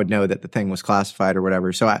I would know that the thing was classified or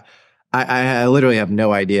whatever. So I literally have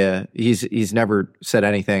no idea. He's never said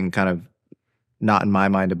anything kind of not in my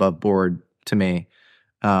mind above board to me.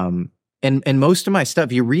 And most of my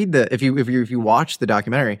stuff, you read if you watch the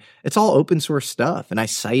documentary, it's all open source stuff. And I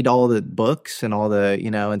cite all the books and all the,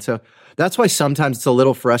 you know, and so that's why sometimes it's a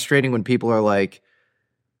little frustrating when people are like,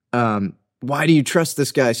 why do you trust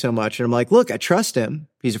this guy so much? And I'm like, look, I trust him.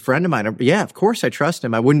 He's a friend of mine. Yeah, of course I trust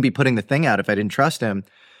him. I wouldn't be putting the thing out if I didn't trust him.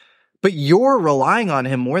 But you're relying on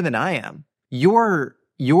him more than I am.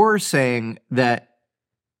 You're saying that,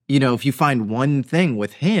 you know, if you find one thing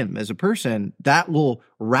with him as a person, that will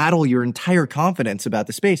rattle your entire confidence about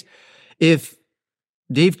the space. If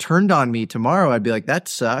Dave turned on me tomorrow, I'd be like, that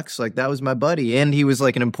sucks. Like, that was my buddy. And he was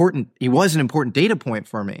an important data point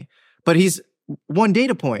for me. But he's one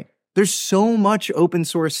data point. There's so much open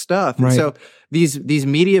source stuff. Right. And so these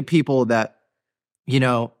media people that, you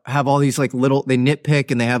know, have all these like they nitpick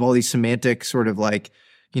and they have all these semantic sort of like,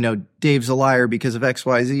 you know, Dave's a liar because of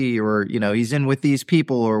XYZ, or, you know, he's in with these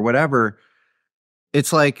people or whatever.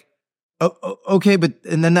 It's like, okay, but,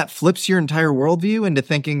 and then that flips your entire worldview into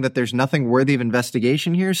thinking that there's nothing worthy of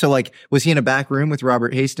investigation here. So like, was he in a back room with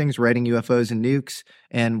Robert Hastings writing UFOs and nukes?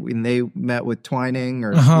 And when they met with Twining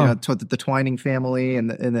or, you know, the Twining family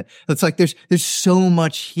and it's like, there's so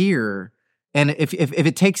much here. And if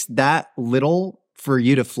it takes that little for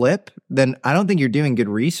you to flip, then I don't think you're doing good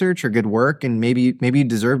research or good work. And maybe you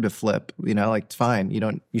deserve to flip, you know, like it's fine.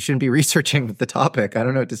 You shouldn't be researching the topic. I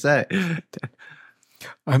don't know what to say.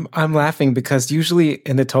 I'm laughing because usually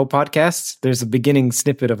in the Toe podcasts, there's a beginning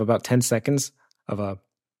snippet of about 10 seconds of a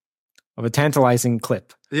tantalizing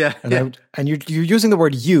clip. Yeah. And you're using the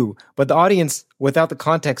word you, but the audience without the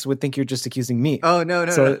context would think you're just accusing me. Oh, no.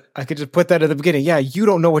 So I could just put that at the beginning. Yeah, you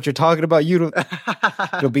don't know what you're talking about. You don't.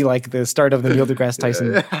 It'll be like the start of the Neil deGrasse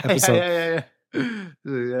Tyson episode. Yeah.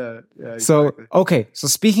 Exactly. So, okay. So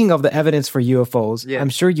speaking of the evidence for UFOs, I'm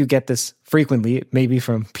sure you get this frequently, maybe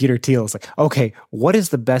from Peter Thiel. It's like, okay, what is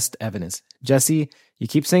the best evidence? Jesse, you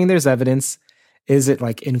keep saying there's evidence. Is it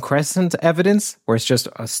like increscent evidence where it's just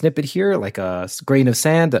a snippet here, like a grain of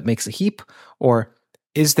sand that makes a heap? Or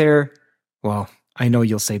is there, well, I know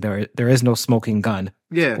you'll say there is no smoking gun.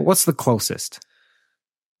 Yeah. But what's the closest?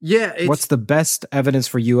 Yeah. What's the best evidence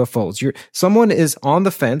for UFOs? Someone is on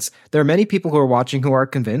the fence. There are many people who are watching who are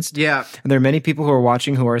convinced. Yeah. And there are many people who are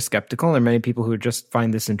watching who are skeptical. And there are many people who just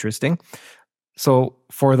find this interesting. So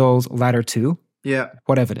for those latter two,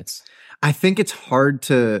 what evidence? I think it's hard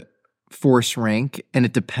to force rank, and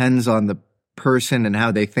it depends on the person and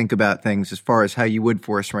how they think about things as far as how you would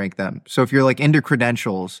force rank them. So if you're like into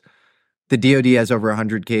credentials, the DoD has over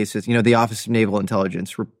 100 cases. You know, the Office of Naval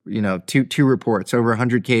Intelligence, you know, two reports, over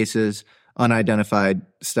 100 cases, unidentified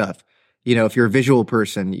stuff. You know, if you're a visual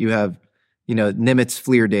person, you have, you know, Nimitz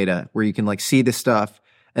FLIR data where you can like see the stuff.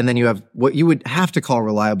 And then you have what you would have to call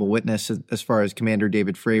reliable witness as far as Commander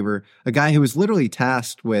David Fravor, a guy who was literally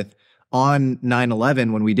tasked with, on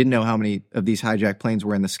 9/11, when we didn't know how many of these hijacked planes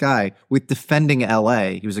were in the sky, with defending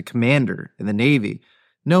LA. He was a commander in the Navy.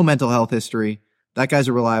 No mental health history. That guy's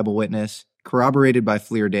a reliable witness, corroborated by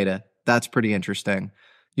FLIR data. That's pretty interesting.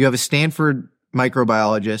 You have a Stanford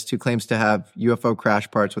microbiologist who claims to have UFO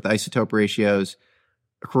crash parts with isotope ratios,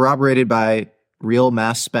 corroborated by real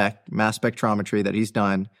mass spectrometry that he's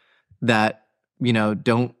done, that, you know,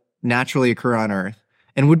 don't naturally occur on Earth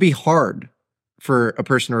and would be hard for a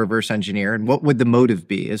person to reverse engineer. And what would the motive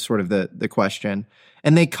be is sort of the question.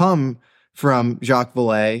 And they come from Jacques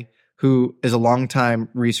Vallée, who is a longtime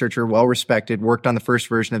researcher, well-respected, worked on the first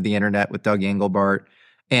version of the internet with Doug Engelbart,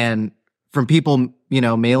 and from people, you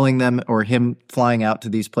know, mailing them or him flying out to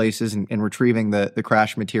these places and retrieving the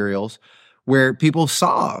crash materials where people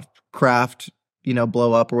saw craft, you know,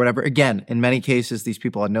 blow up or whatever. Again, in many cases, these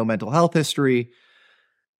people had no mental health history.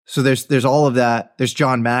 So there's all of that. There's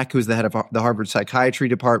John Mack, who's the head of the Harvard Psychiatry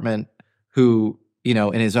Department, who, you know,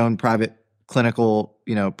 in his own private clinical,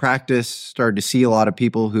 you know, practice started to see a lot of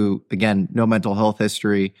people who, again, no mental health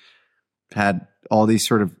history, had all these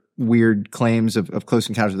sort of weird claims of close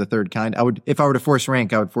encounters of the third kind. If I were to force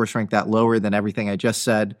rank, I would force rank that lower than everything I just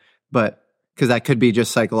said, but because that could be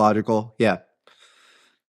just psychological. Yeah.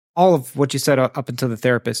 all of what you said up until the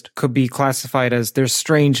therapist could be classified as there's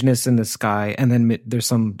strangeness in the sky, and then there's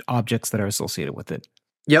some objects that are associated with it.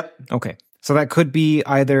 Yep. Okay. So that could be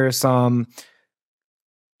either some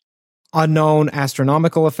unknown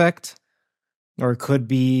astronomical effect, or it could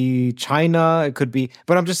be China. It could be,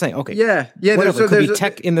 but I'm just saying, okay. Yeah. Whatever. It could be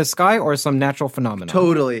tech in the sky or some natural phenomenon.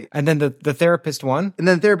 Totally. And then the therapist one. And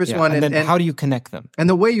then therapist one. And then how do you connect them? And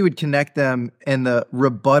the way you would connect them and the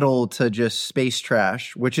rebuttal to just space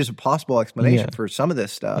trash, which is a possible explanation for some of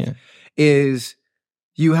this stuff, is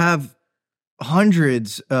you have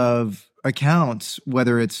hundreds of accounts,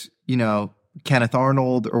 whether it's, Kenneth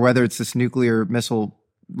Arnold or whether it's this nuclear missile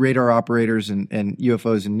radar operators and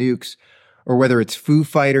UFOs and nukes, or whether it's Foo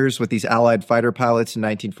Fighters with these Allied fighter pilots in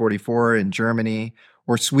 1944 in Germany,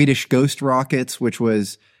 or Swedish ghost rockets, which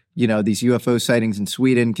was, these UFO sightings in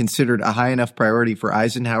Sweden, considered a high enough priority for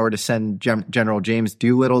Eisenhower to send General James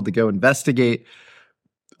Doolittle to go investigate.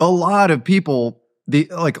 A lot of people,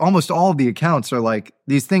 almost all of the accounts are like,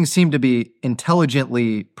 these things seem to be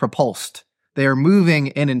intelligently propulsed. They are moving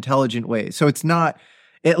in intelligent ways. So it's not,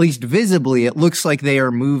 at least visibly, it looks like they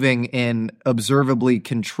are moving in observably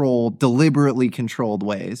controlled, deliberately controlled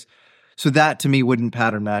ways. So that to me wouldn't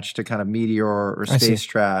pattern match to kind of meteor or space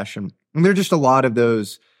trash. And there are just a lot of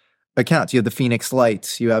those accounts. You have the Phoenix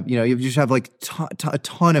Lights. You just have like a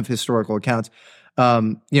ton of historical accounts.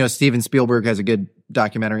 Steven Spielberg has a good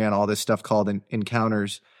documentary on all this stuff called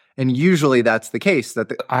Encounters. And usually that's the case.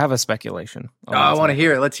 I have a speculation. I want to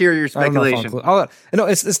hear it. Let's hear your speculation.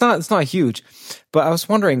 It's not huge, but I was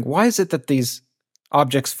wondering, why is it that these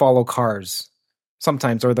objects follow cars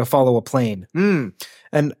sometimes, or they'll follow a plane?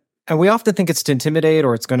 And we often think it's to intimidate,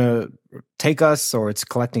 or it's going to take us, or it's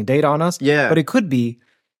collecting data on us. Yeah. But it could be,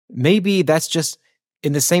 maybe that's just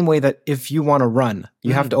in the same way that if you want to run,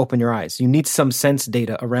 you have to open your eyes. You need some sense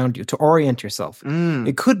data around you to orient yourself.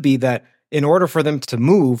 It could be that in order for them to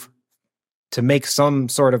move, to make some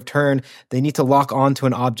sort of turn, they need to lock onto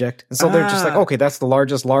an object. And so they're just like, okay, that's the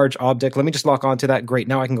largest large object. Let me just lock onto that. Great.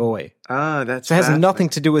 Now I can go away. That's so it has nothing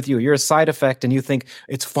to do with you. You're a side effect and you think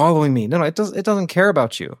it's following me. No, it doesn't care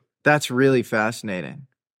about you. That's really fascinating.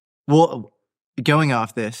 Well, going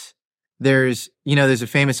off this, there's a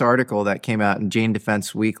famous article that came out in Jane's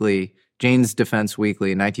Defense Weekly in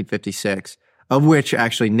 1956, of which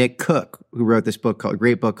actually Nick Cook, who wrote this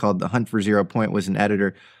great book called The Hunt for Zero Point, was an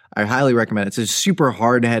editor. I highly recommend it. It's a super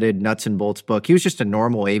hard-headed, nuts and bolts book. He was just a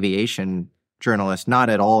normal aviation journalist, not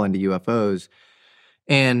at all into UFOs.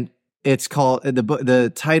 And it's called,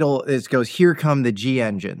 the title goes, Here Come the G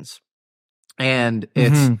Engines. And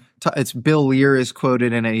it's Bill Lear is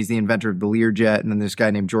quoted in it. He's the inventor of the Learjet. And then there's a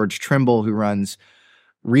guy named George Trimble who runs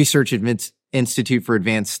Research Institute for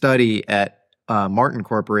Advanced Study at Martin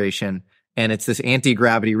Corporation. And it's this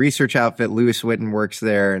anti-gravity research outfit. Lewis Whitten works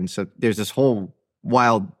there. And so there's this whole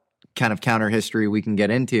wild kind of counter history we can get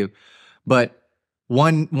into. But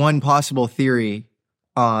one possible theory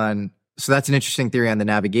so that's an interesting theory on the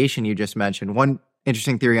navigation you just mentioned. One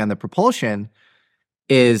interesting theory on the propulsion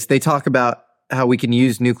is they talk about how we can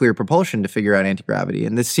use nuclear propulsion to figure out anti-gravity.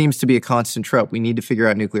 And this seems to be a constant trope. We need to figure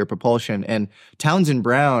out nuclear propulsion. And Townsend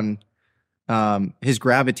Brown, his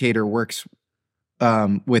gravitator works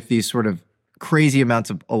with these sort of crazy amounts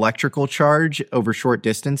of electrical charge over short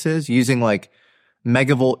distances, using like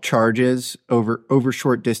megavolt charges over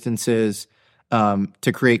short distances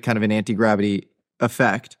to create kind of an anti-gravity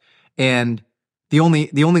effect. And the only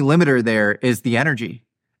limiter there is the energy.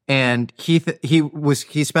 And he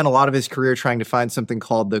spent a lot of his career trying to find something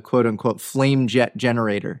called the quote unquote flame jet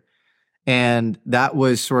generator. And that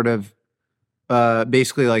was sort of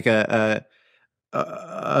basically like a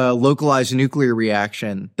localized nuclear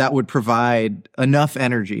reaction that would provide enough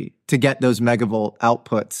energy to get those megavolt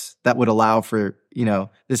outputs that would allow for,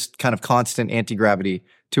 this kind of constant anti-gravity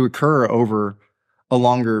to occur over a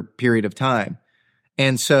longer period of time.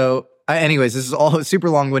 And so, anyways, this is all a super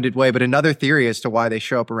long-winded way, but another theory as to why they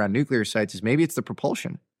show up around nuclear sites is maybe it's the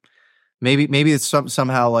propulsion. Maybe it's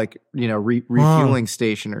somehow like, refueling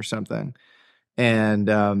station or something. And,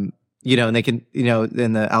 and they can,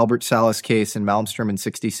 in the Albert Salas case in Malmstrom in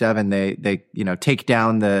 1967, they take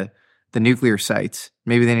down the nuclear sites.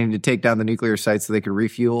 Maybe they need to take down the nuclear sites so they could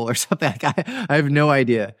refuel or something. I have no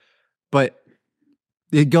idea. But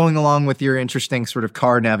going along with your interesting sort of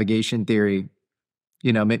car navigation theory,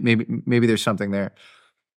 maybe there's something there.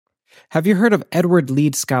 Have you heard of Edward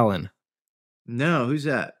Leeds Scallon? No, who's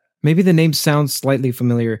that? Maybe the name sounds slightly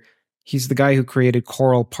familiar. He's the guy who created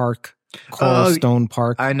Coral Stone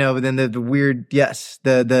Park. I know, but then the weird, yes,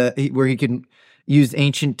 where he can use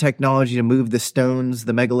ancient technology to move the stones,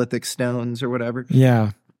 the megalithic stones or whatever.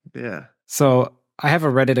 Yeah. Yeah. So I have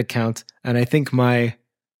a Reddit account, and I think my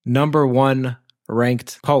number one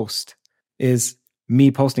ranked post is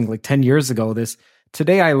me posting like 10 years ago this.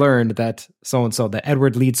 Today I learned that so-and-so, that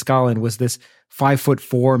Edward Leeds-Scollin was this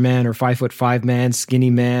 5'4" man or 5'5" man, skinny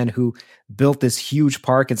man who built this huge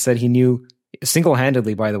park and said he knew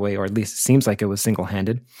single-handedly, by the way, or at least it seems like it was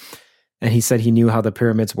single-handed. And he said he knew how the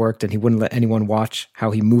pyramids worked and he wouldn't let anyone watch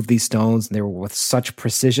how he moved these stones. And they were with such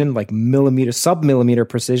precision, like sub-millimeter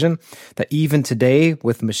precision, that even today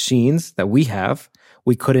with machines that we have,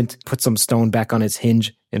 we couldn't put some stone back on its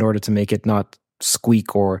hinge in order to make it not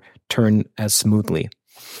squeak or turn as smoothly.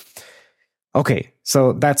 Okay,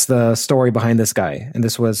 so that's the story behind this guy. And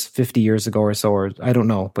this was 50 years ago or so, or I don't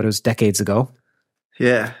know, but it was decades ago.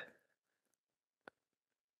 Yeah.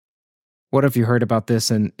 What have you heard about this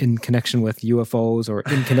in connection with UFOs or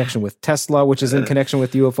in connection with Tesla, which is in connection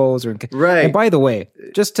with UFOs? Right. And by the way,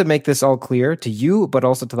 just to make this all clear to you, but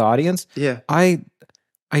also to the audience, I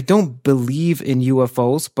don't believe in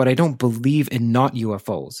UFOs, but I don't believe in not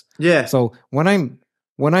UFOs. Yeah. So when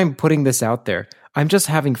I'm putting this out there, I'm just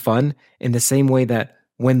having fun in the same way that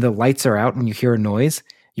when the lights are out and you hear a noise,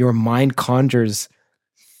 your mind conjures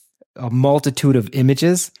a multitude of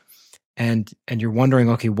images and you're wondering,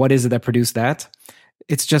 okay, what is it that produced that?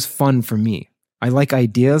 It's just fun for me. I like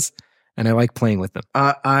ideas and I like playing with them.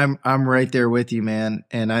 I'm right there with you, man.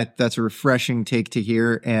 And that's a refreshing take to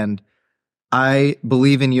hear. And I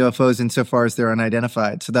believe in UFOs insofar as they're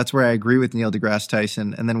unidentified. So that's where I agree with Neil deGrasse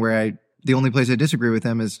Tyson. And then the only place I disagree with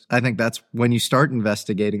him is I think that's when you start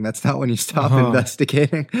investigating. That's not when you stop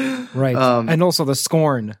investigating. Right. And also the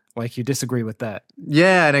scorn, like you disagree with that.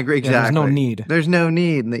 Yeah, and I agree. Exactly. Yeah, there's no need. There's no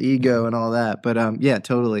need and the ego and all that. But yeah,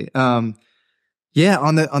 totally. Yeah,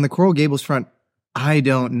 on the Coral Gables front, I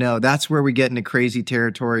don't know. That's where we get into crazy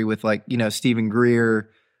territory with Stephen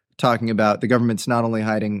Greer talking about the government's not only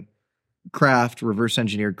hiding craft, reverse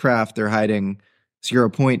engineered craft, they're hiding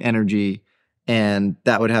 0-point energy, and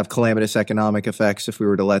that would have calamitous economic effects if we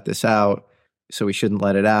were to let this out. So we shouldn't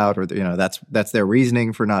let it out, or that's their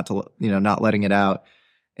reasoning for not letting it out.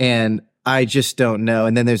 And I just don't know.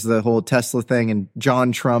 And then there's the whole Tesla thing, and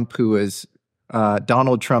John Trump, who is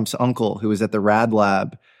Donald Trump's uncle, who was at the Rad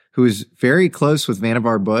Lab, who was very close with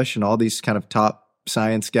Vannevar Bush and all these kind of top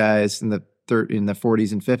science guys in the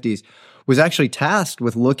 40s and 50s, was actually tasked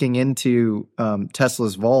with looking into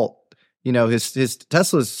Tesla's vault. His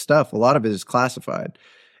Tesla's stuff, a lot of it is classified.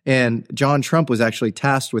 And John Trump was actually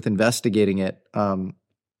tasked with investigating it on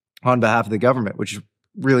behalf of the government, which is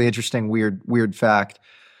really interesting, weird fact.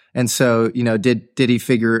 And so, did he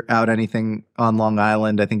figure out anything on Long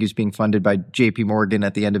Island? I think he was being funded by JP Morgan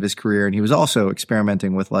at the end of his career. And he was also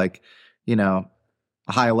experimenting with high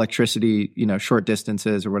electricity, short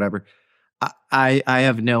distances or whatever. I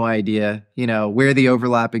have no idea. Where the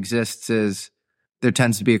overlap exists is there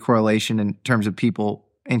tends to be a correlation in terms of people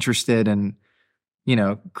interested in,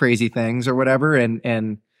 crazy things or whatever.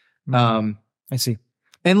 And I see.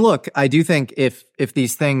 And look, I do think if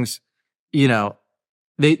these things, the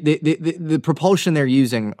propulsion they're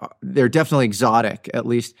using, they're definitely exotic, at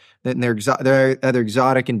least. They're either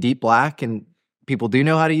exotic and deep black, and people do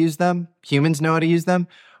know how to use them. Humans know how to use them.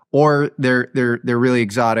 Or they're really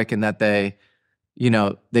exotic in that they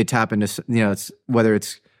tap into, it's whether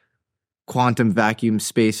it's quantum vacuum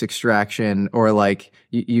space extraction or like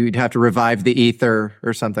you'd have to revive the ether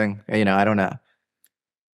or something. I don't know.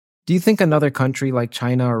 Do you think another country like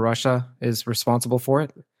China or Russia is responsible for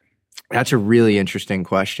it? That's a really interesting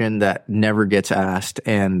question that never gets asked.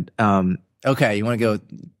 And okay, you want to go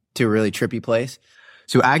to a really trippy place?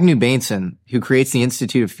 So Agnew Bainson, who creates the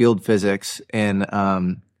Institute of Field Physics in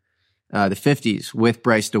the 50s with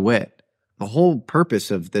Bryce DeWitt, the whole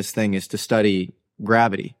purpose of this thing is to study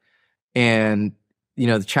gravity. And,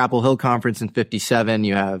 the Chapel Hill Conference in 57,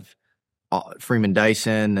 you have Freeman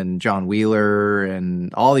Dyson and John Wheeler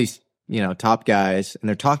and all these, top guys, and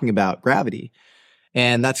they're talking about gravity.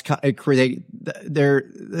 And it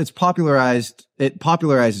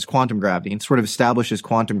popularizes quantum gravity and sort of establishes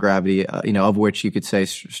quantum gravity, of which you could say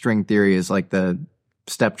string theory is like the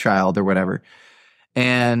stepchild or whatever.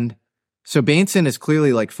 And so Bainson is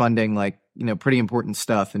clearly like funding pretty important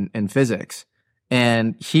stuff in physics.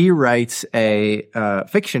 And he writes a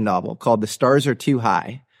fiction novel called The Stars Are Too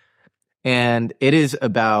High. And it is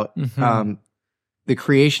about the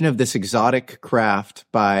creation of this exotic craft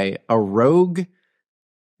by a rogue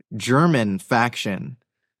German faction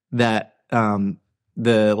that the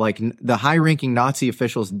high-ranking Nazi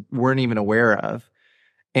officials weren't even aware of.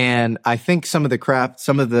 And I think some of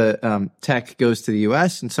the tech goes to the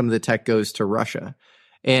US and some of the tech goes to Russia.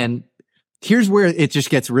 And here's where it just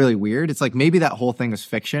gets really weird. It's like maybe that whole thing is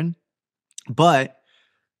fiction, But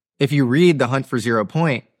if you read The Hunt for Zero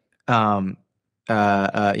Point, the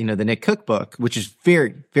Nick Cook book, which is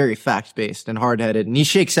very, very fact-based and hard-headed, and he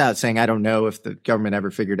shakes out saying, I don't know if the government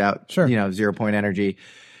ever figured out, zero point energy.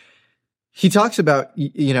 He talks about,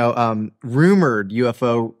 rumored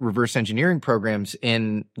UFO reverse engineering programs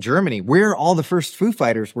in Germany, where all the first Foo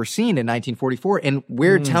Fighters were seen in 1944, and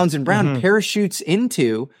where Townsend Brown parachutes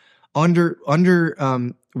into under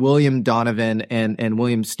William Donovan and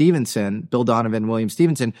William Stevenson, Bill Donovan, William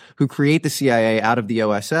Stevenson, who create the CIA out of the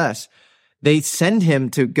OSS. They send him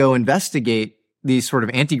to go investigate these sort of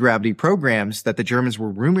anti-gravity programs that the Germans were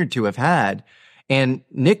rumored to have had. And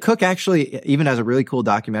Nick Cook actually even has a really cool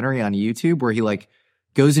documentary on YouTube where he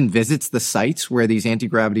goes and visits the sites where these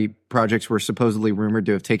anti-gravity projects were supposedly rumored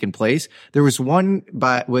to have taken place. There was one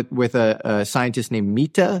with a scientist named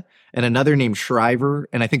Mita and another named Shriver.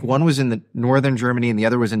 And I think one was in the northern Germany and the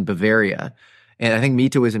other was in Bavaria. And I think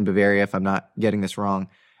Mita was in Bavaria, if I'm not getting this wrong.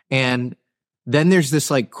 And then there's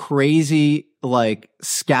this crazy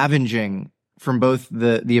scavenging from both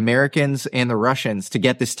the Americans and the Russians to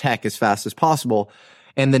get this tech as fast as possible.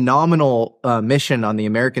 And the nominal mission on the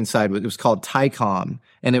American side was called TICOM,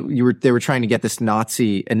 and they were trying to get this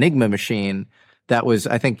Nazi Enigma machine that was,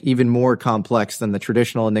 I think, even more complex than the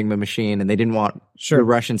traditional Enigma machine, and they didn't want the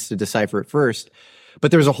Russians to decipher it first.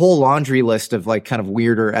 But there was a whole laundry list of kind of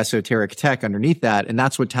weirder esoteric tech underneath that, and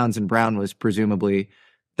that's what Townsend Brown was presumably.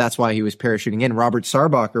 That's why he was parachuting in. Robert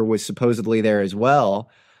Sarbacher was supposedly there as well,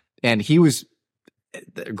 and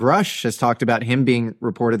Grusch has talked about him being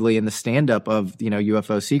reportedly in the stand-up of,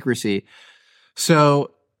 UFO secrecy.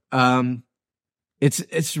 So,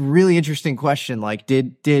 it's a really interesting question.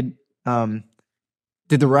 Did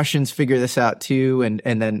the Russians figure this out too?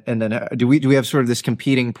 And then do we have sort of this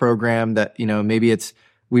competing program that, maybe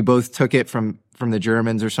we both took it from the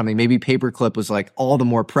Germans or something? Maybe paperclip was all the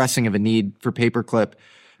more pressing of a need for paperclip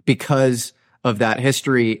because of that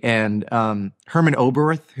history. And, Hermann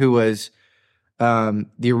Oberth, who was,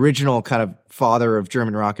 the original kind of father of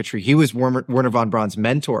German rocketry. He was Wernher von Braun's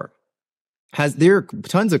mentor. There are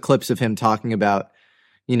tons of clips of him talking about,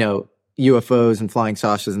 UFOs and flying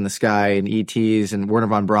saucers in the sky and ETs. And Wernher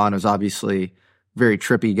von Braun was obviously a very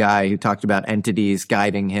trippy guy who talked about entities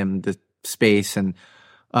guiding him to space and,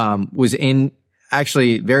 was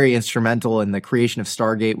actually very instrumental in the creation of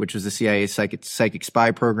Stargate, which was the CIA's psychic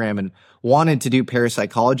spy program, and wanted to do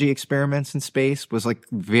parapsychology experiments in space, was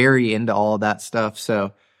very into all of that stuff.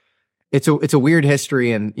 So it's a weird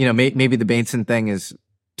history. And, maybe the Bateson thing is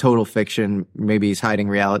total fiction. Maybe he's hiding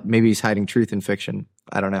reality. Maybe he's hiding truth in fiction.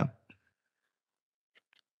 I don't know.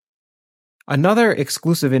 Another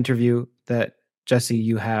exclusive interview that, Jesse,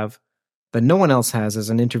 you have that no one else has is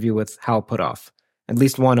an interview with Hal Puthoff, at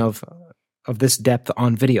least one of this depth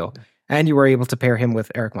on video. And you were able to pair him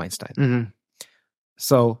with Eric Weinstein. Mm-hmm.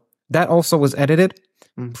 So that also was edited.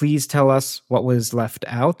 Mm-hmm. Please tell us what was left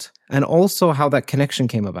out and also how that connection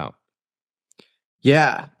came about.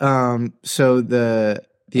 Yeah. So the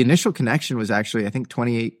initial connection was actually, I think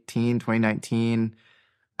 2018, 2019.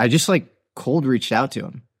 I just cold reached out to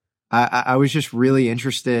him. I was just really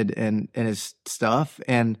interested in his stuff.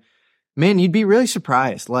 And man, you'd be really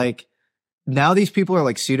surprised. Now these people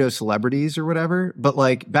are pseudo celebrities or whatever, but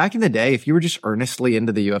back in the day, if you were just earnestly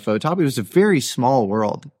into the UFO topic, it was a very small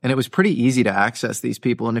world and it was pretty easy to access these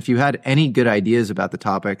people. And if you had any good ideas about the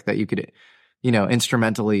topic that you could,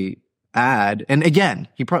 instrumentally add, and again,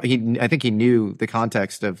 I think he knew the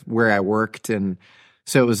context of where I worked. And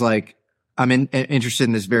so it was I'm interested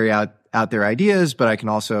in this very out there ideas, but I can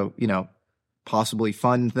also, possibly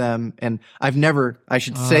fund them. And I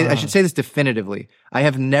should say this definitively. I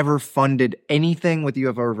have never funded anything with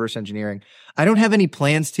UFO reverse engineering. I don't have any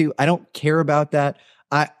plans to. I don't care about that.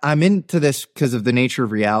 I'm into this because of the nature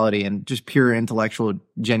of reality and just pure intellectual,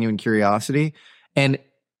 genuine curiosity. And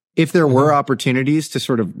if there were opportunities to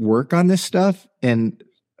sort of work on this stuff and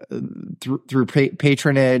through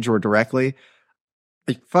patronage or directly,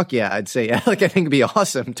 fuck yeah, I'd say yeah. I think it'd be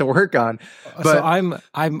awesome to work on. But so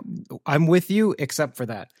I'm with you except for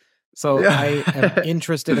that. So yeah. I am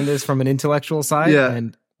interested in this from an intellectual side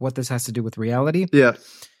and what this has to do with reality. Yeah.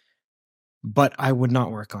 But I would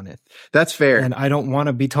not work on it. That's fair. And I don't want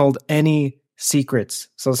to be told any secrets.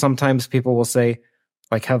 So sometimes people will say,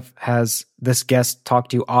 has this guest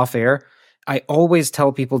talked to you off air? I always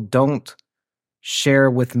tell people, don't share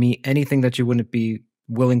with me anything that you wouldn't be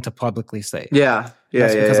willing to publicly say. Yeah.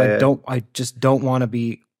 That's because I just don't want to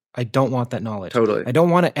be, I don't want that knowledge. Totally. I don't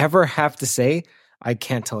want to ever have to say, I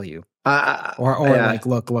can't tell you.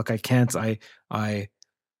 Look, I can't, I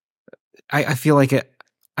feel like it,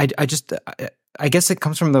 I guess it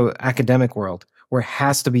comes from the academic world where it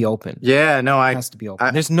has to be open. Yeah, no, It has to be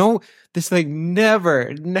open. There's like never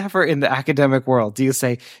in the academic world do you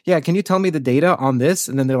say, yeah, can you tell me the data on this?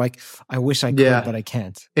 And then they're like, I wish I could, but I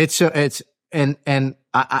can't. And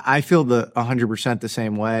I feel 100% the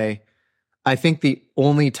same way. I think the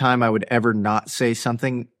only time I would ever not say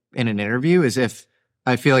something in an interview is if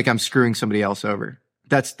I feel like I'm screwing somebody else over.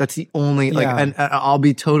 That's the only, like, and I'll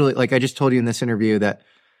be totally, like, I just told you in this interview that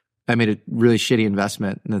I made a really shitty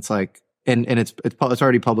investment, and it's like, and it's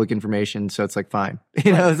already public information, so it's like fine,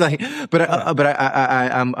 you know. It's like, but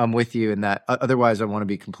I'm with you in that. Otherwise, I want to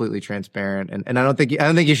be completely transparent, and I don't think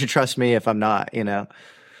you should trust me if I'm not, you know.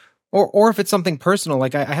 Or if it's something personal,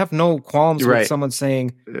 like I have no qualms with someone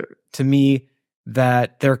saying to me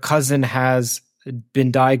that their cousin has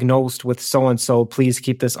been diagnosed with so and so. Please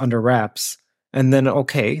keep this under wraps, and then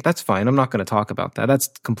okay, that's fine. I'm not going to talk about that. That's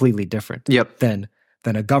completely different. Yep.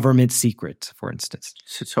 Than a government secret, for instance.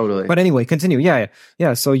 So, totally. But anyway, continue. Yeah.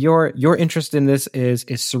 So your interest in this is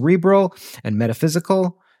cerebral and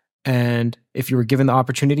metaphysical, and if you were given the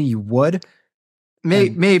opportunity, you would.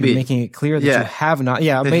 Maybe making it clear that you have not.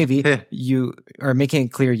 Yeah, maybe you are making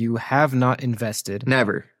it clear you have not invested.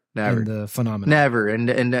 Never in the phenomenon. Never,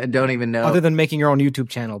 and don't even know. Other than making your own YouTube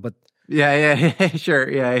channel, but sure,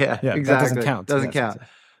 yeah, exactly. That doesn't count. Doesn't count.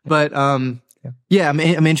 But I'm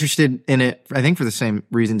interested in it. I think for the same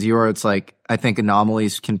reasons you are. It's like I think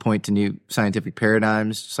anomalies can point to new scientific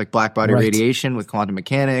paradigms, just like black body radiation with quantum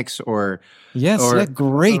mechanics, or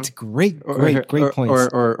great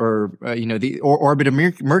points. Or the orbit of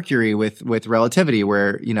Mercury with relativity,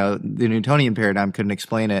 where the Newtonian paradigm couldn't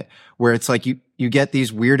explain it. Where it's like you get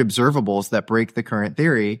these weird observables that break the current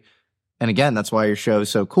theory. And again, that's why your show is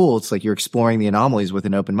so cool. It's like you're exploring the anomalies with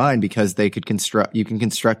an open mind, because you can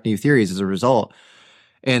construct new theories as a result.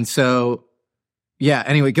 And so,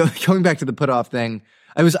 anyway, going back to the put off thing,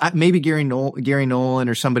 maybe Gary Nolan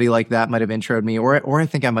or somebody like that might have introed me, or I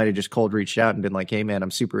think I might have just cold reached out and been like, hey man,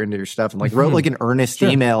 I'm super into your stuff. And like wrote like an earnest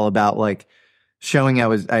email about like showing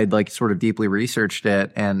I'd like sort of deeply researched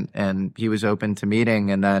it, and he was open to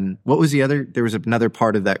meeting. And then there was another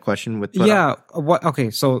part of that question with put off.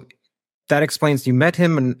 Okay. So that explains you met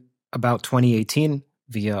him in about 2018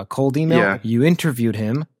 via cold email. Yeah. You interviewed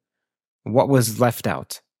him. What was left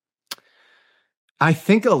out? I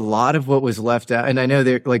think a lot of what was left out, and I know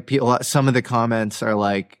there like some of the comments are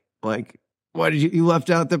like, why did you left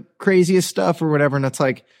out the craziest stuff or whatever? And it's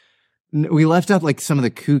like, we left out like some of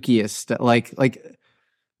the kookiest stuff. Like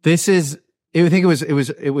this is. I think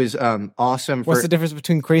it was awesome. What's the difference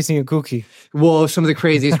between crazy and kooky? Well, some of the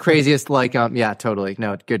craziest like totally.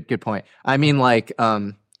 No, good point. I mean like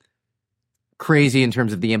crazy in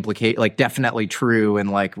terms of the like definitely true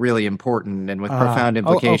and like really important and with profound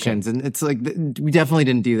implications. Okay. And it's like we definitely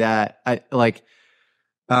didn't do that. I think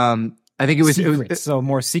it was so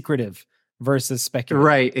more secretive versus speculative.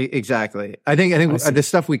 Right, exactly. I think the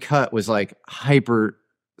stuff we cut was like hyper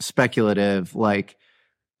speculative, like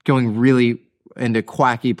going really into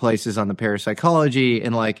quacky places on the parapsychology.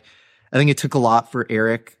 And like, I think it took a lot for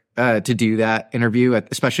Eric to do that interview,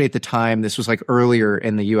 especially at the time. This was like earlier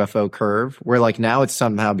in the UFO curve, where like now it's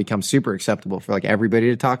somehow become super acceptable for like everybody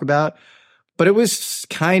to talk about. But it was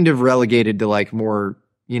kind of relegated to like more,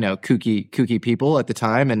 kooky people at the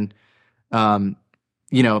time. And,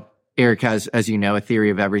 Eric has, as you know, a theory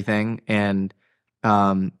of everything. And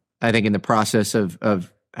I think in the process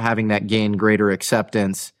of having that gain greater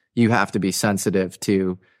acceptance, you have to be sensitive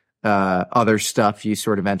to other stuff you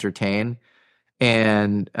sort of entertain.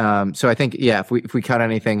 And so I think, if we cut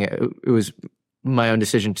anything, it was my own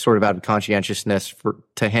decision, sort of out of conscientiousness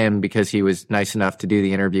to him, because he was nice enough to do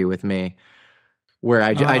the interview with me, where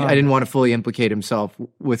I didn't want to fully implicate himself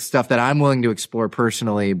with stuff that I'm willing to explore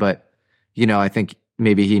personally. But I think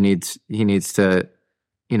maybe he needs to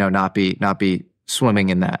not be swimming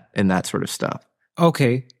in that sort of stuff.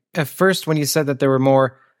 Okay. At first, when you said that there were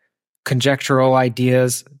more conjectural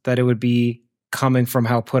ideas, that it would be coming from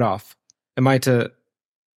How Put Off, I'm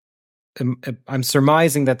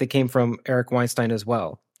surmising that they came from Eric Weinstein as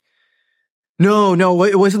well. No,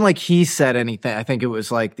 it wasn't like he said anything. I think it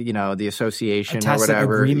was like, the association or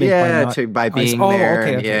whatever. By being there.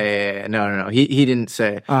 Okay. Yeah. No. He didn't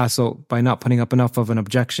say. So by not putting up enough of an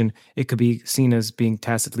objection, it could be seen as being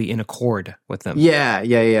tacitly in accord with them. Yeah.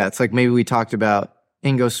 It's like maybe we talked about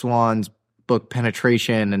Ingo Swann's book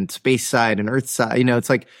Penetration and Space Side and Earth Side. It's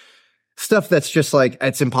like stuff that's just like,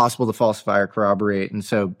 it's impossible to falsify or corroborate. And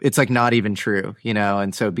so it's like not even true,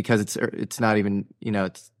 and so because it's not even,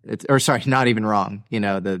 not even wrong,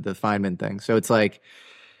 the Feynman thing. So it's like,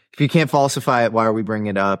 if you can't falsify it, why are we bringing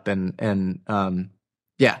it up? And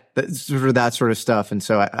yeah, that sort of stuff. And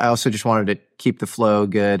so I also just wanted to keep the flow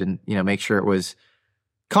good and, make sure it was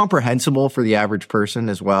comprehensible for the average person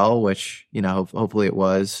as well, which, hopefully it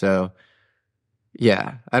was. So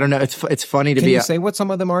yeah, I don't know. It's funny to Can you say what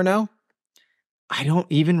some of them are now? I don't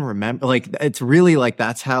even remember. Like, it's really like,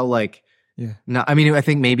 that's how like, yeah. No, I mean, I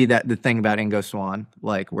think maybe that the thing about Ingo Swann,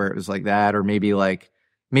 like where it was like that, or maybe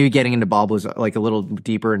getting into Bob Lazar, like a little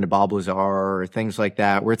deeper into Bob Lazar or things like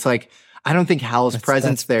that, where it's like, I don't think Hal's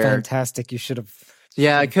presence there. Fantastic. You should have.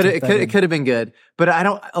 Yeah, it could have been good, but I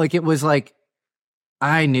don't like. It was like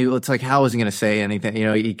I knew it's like Hal wasn't going to say anything.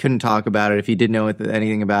 He couldn't talk about it. If he did know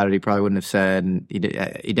anything about it, he probably wouldn't have said. And he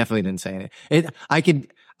definitely didn't say anything.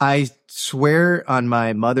 I swear on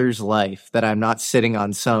my mother's life that I'm not sitting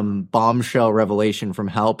on some bombshell revelation from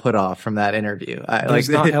Hal Puthoff from that interview. There's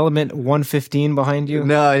not element 115 behind you?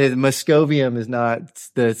 No, Moscovium is not,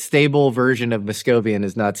 the stable version of Moscovian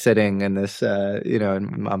is not sitting in this,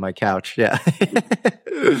 on my couch. Yeah.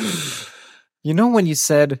 When you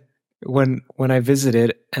said, when I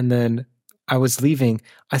visited and then I was leaving,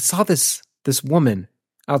 I saw this woman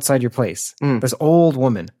outside your place, this old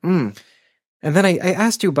woman. And then I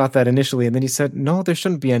asked you about that initially, and then you said, no, there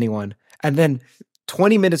shouldn't be anyone. And then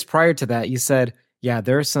 20 minutes prior to that, you said, yeah,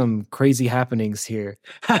 there are some crazy happenings here.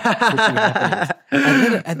 And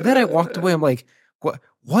then I walked away. I'm like,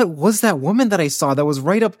 what was that woman that I saw that was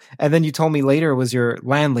right up? And then you told me later it was your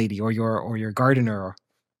landlady or your gardener.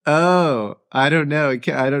 Oh, I don't know.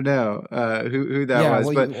 I don't know who that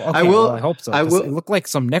was, but I will. Well, I hope so. It looked like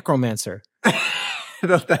some necromancer.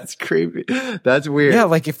 No, that's creepy. That's weird. Yeah,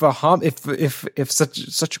 like if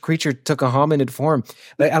such a creature took a hominid form,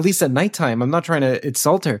 like, at least at nighttime. I'm not trying to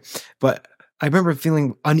insult her, but I remember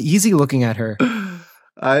feeling uneasy looking at her.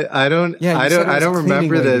 I don't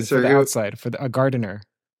remember this. For the outside for a gardener.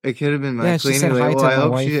 It could have been my cleaning lady. Well, I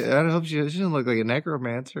hope she doesn't look like a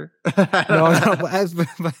necromancer. But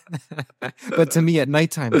to me at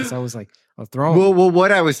nighttime, because I was like, I'll throw. Well,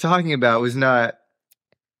 what I was talking about was not,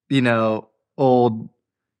 old,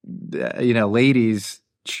 ladies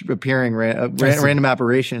appearing random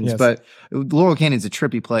apparitions, yes. But Laurel Canyon's a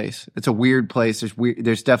trippy place. It's a weird place.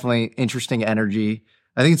 There's definitely interesting energy.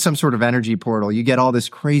 I think it's some sort of energy portal. You get all this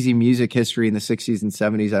crazy music history in the 60s and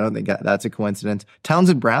 70s. I don't think that's a coincidence.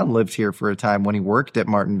 Townsend Brown lived here for a time when he worked at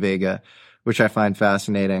Martin Vega, which I find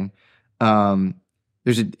fascinating.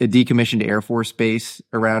 There's a decommissioned Air Force base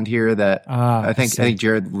around here that I think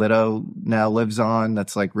Jared Leto now lives on.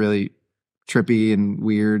 That's like really trippy and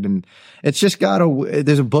weird. And it's just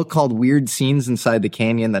there's a book called Weird Scenes Inside the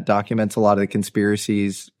Canyon that documents a lot of the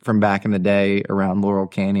conspiracies from back in the day around Laurel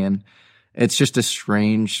Canyon. It's just a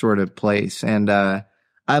strange sort of place. And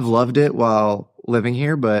I've loved it while living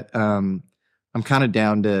here, but I'm kind of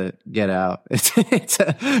down to get out.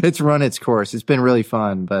 It's run its course. It's been really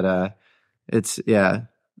fun, but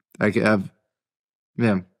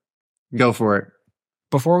go for it.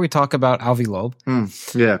 Before we talk about Alvi Loeb,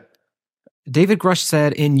 yeah. David Grusch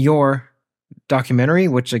said in your documentary,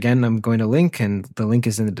 which again I'm going to link, and the link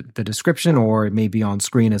is in the description, or it may be on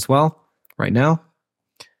screen as well right now.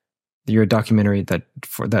 Your documentary that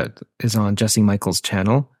is on Jesse Michels'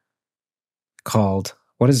 channel called,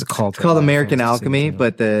 what is it called? It's called American Alchemy,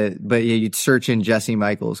 but you'd search in Jesse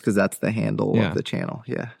Michels because that's the handle of the channel.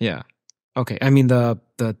 Yeah. Yeah. Okay. I mean the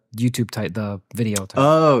YouTube the video title.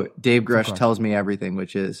 Oh, Dave Grusch Tells Me Everything,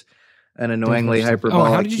 which is an annoyingly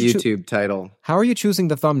hyperbolic YouTube title. How are you choosing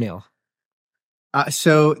the thumbnail?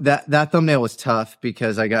 So that thumbnail was tough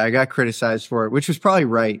because I got criticized for it, which was probably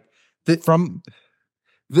right.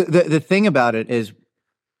 The thing about it is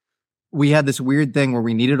we had this weird thing where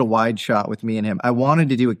we needed a wide shot with me and him. I wanted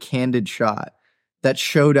to do a candid shot that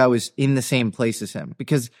showed I was in the same place as him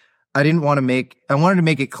because I wanted to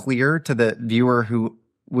make it clear to the viewer who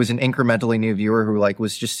was an incrementally new viewer who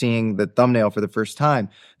was just seeing the thumbnail for the first time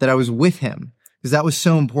that I was with him, because that was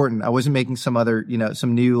so important. I wasn't making some other,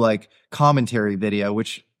 some new commentary video,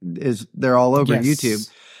 which they're all over YouTube.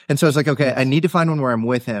 And so I was like, okay, I need to find one where I'm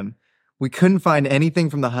with him. We couldn't find anything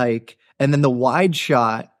from the hike. And then the wide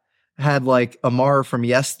shot had Amar from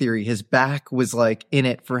Yes Theory. His back was in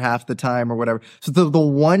it for half the time or whatever. So the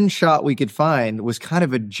one shot we could find was kind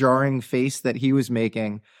of a jarring face that he was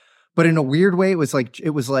making. But in a weird way, it was clear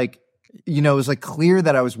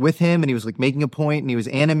that I was with him and he was making a point and he was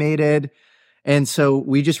animated. And so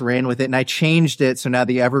we just ran with it and I changed it. So now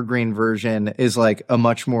the evergreen version is a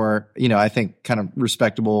much more, I think kind of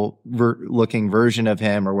respectable looking version of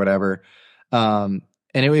him or whatever. And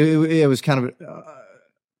it was kind of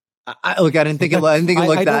Look, I didn't think it looked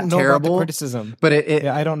I that don't know terrible. about the criticism, but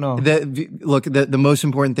I don't know. The most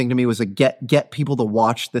important thing to me was like get people to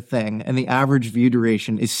watch the thing, and the average view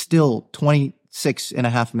duration is still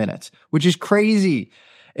 26.5 minutes, which is crazy.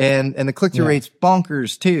 And the click-through rate's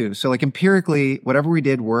bonkers too. So like empirically, whatever we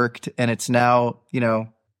did worked, and it's now,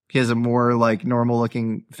 he has a more like normal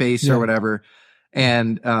looking face or whatever.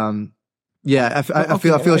 And, I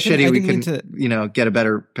feel shitty. We can, get a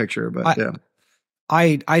better picture, but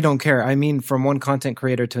I don't care. I mean, from one content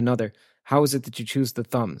creator to another, how is it that you choose the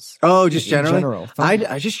thumbs? Oh, just generally? In general.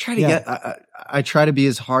 I just try to I try to be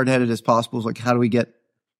as hard-headed as possible. It's like, how do we get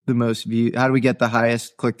the most view? How do we get the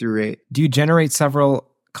highest click-through rate? Do you generate several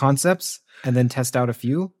concepts and then test out a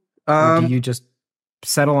few? Or do you just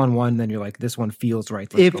settle on one, then you're like, this one feels right?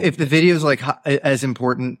 If the video is like as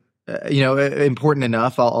important, important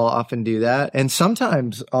enough, I'll often do that. And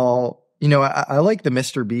sometimes I'll, I like the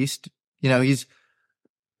Mr. Beast.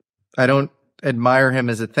 I don't admire him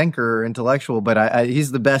as a thinker or intellectual, but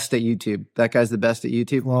he's the best at YouTube. That guy's the best at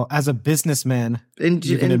YouTube. Well, as a businessman,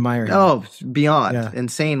 you can admire him. Oh, beyond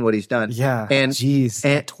insane what he's done. Yeah. And geez,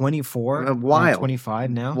 24, wild,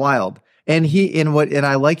 25 now. Wild. And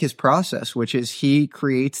I like his process, which is he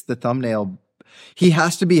creates the thumbnail. He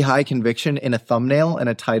has to be high conviction in a thumbnail and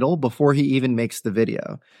a title before he even makes the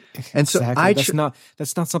video. And so that's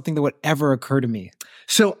not something that would ever occur to me.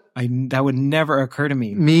 So that would never occur to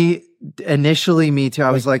me. Me too.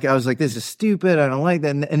 I was like, this is stupid. I don't like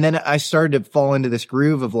that. And then I started to fall into this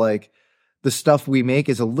groove of like, the stuff we make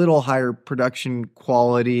is a little higher production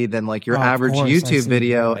quality than like your average YouTube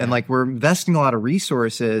video. And like, we're investing a lot of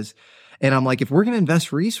resources. And I'm like, if we're going to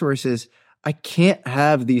invest resources, I can't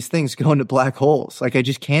have these things go into black holes. Like, I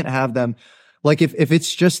just can't have them. Like, if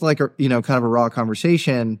it's just like, kind of a raw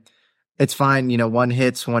conversation, it's fine. One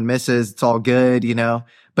hits, one misses. It's all good,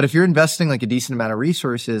 But if you're investing like a decent amount of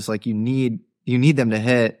resources, like you need them to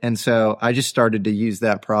hit. And so I just started to use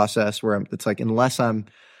that process where it's like, unless I'm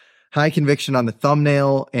high conviction on the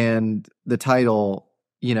thumbnail and the title,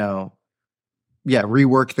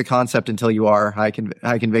 rework the concept until you are high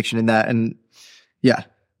conviction in that. And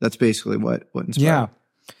that's basically what inspired. Yeah.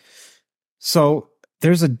 So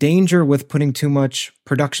there's a danger with putting too much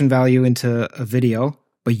production value into a video,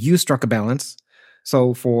 but you struck a balance.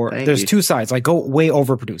 So there's two sides, like go way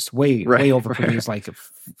overproduced, way overproduced, like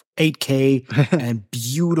 8K and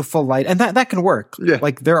beautiful light. And that can work. Yeah.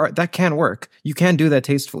 Like that can work. You can do that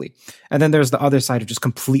tastefully. And then there's the other side of just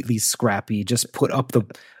completely scrappy, just put up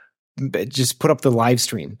the live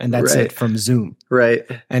stream and that's it from Zoom. Right.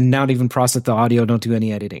 And not even process the audio, don't do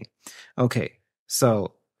any editing. Okay.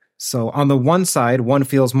 So on the one side, one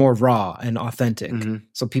feels more raw and authentic. Mm-hmm.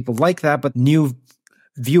 So people like that, but new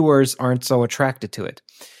viewers aren't so attracted to it.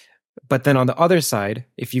 But then on the other side,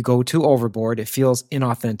 if you go too overboard, it feels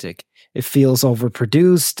inauthentic. It feels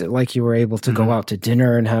overproduced, like you were able to go out to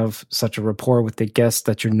dinner and have such a rapport with the guests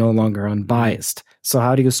that you're no longer unbiased. So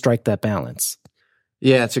how do you strike that balance?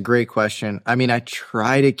 Yeah, it's a great question. I mean, I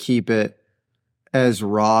try to keep it as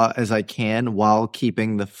raw as I can while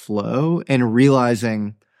keeping the flow and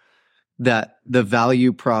realizing that the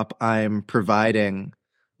value prop I'm providing,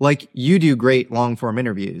 like you do great long form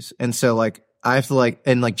interviews. And so like I have to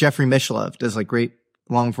and Jeffrey Michels does like great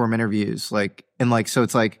long form interviews. So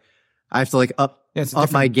it's like I have to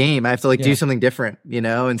up my game. I have to do something different,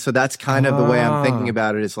 And so that's kind of the way I'm thinking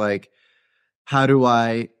about it is like, how do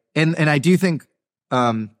I, and I do think,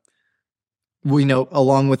 along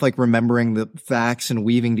with remembering the facts and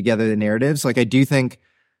weaving together the narratives, I do think,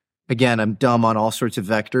 again, I'm dumb on all sorts of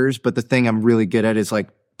vectors, but the thing I'm really good at is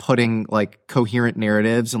putting coherent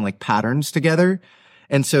narratives and patterns together.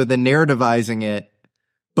 And so the narrativizing it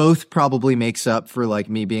both probably makes up for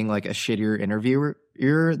me being a shittier interviewer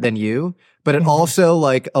than you, but it also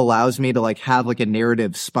allows me to have a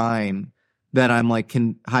narrative spine that I'm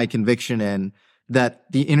high conviction in, that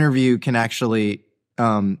the interview can actually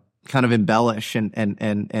kind of embellish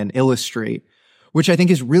and illustrate, which I think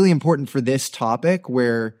is really important for this topic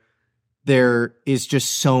where there is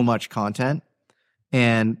just so much content.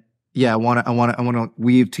 And I want to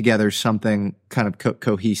weave together something kind of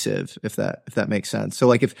cohesive, if that makes sense.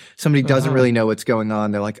 So if somebody doesn't really know what's going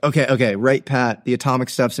on, they're like, okay, right, Pat, the atomic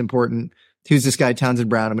stuff's important. Who's this guy, Townsend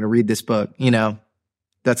Brown? I'm going to read this book.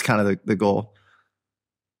 That's kind of the goal.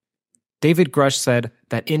 David Grusch said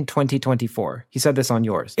that in 2024, he said this on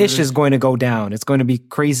yours, ish is going to go down. It's going to be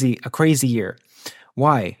a crazy year.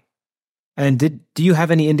 Why? And do you have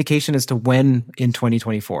any indication as to when in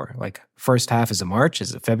 2024? First half, is it March?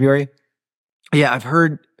 Is it February? Yeah, I've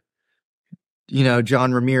heard,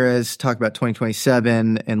 John Ramirez talk about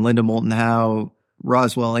 2027 and Linda Moulton Howe,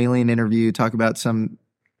 Roswell alien interview, talk about some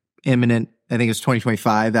imminent, I think it was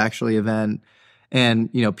 2025 actually event. And,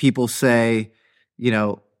 you know, people say, you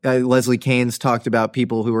know, Leslie Kane's talked about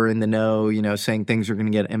people who are in the know, you know, saying things are going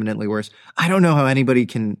to get imminently worse. I don't know how anybody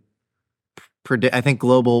can predict. I think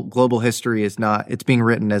global history is not, it's being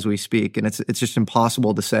written as we speak, and it's just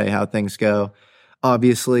impossible to say how things go.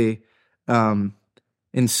 Obviously,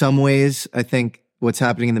 in some ways, I think what's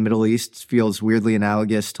happening in the Middle East feels weirdly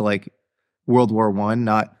analogous to like World War I,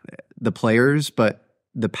 not the players, but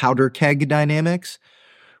the powder keg dynamics,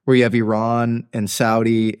 where you have Iran and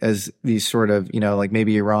Saudi as these sort of, you know, like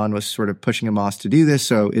maybe Iran was sort of pushing Hamas to do this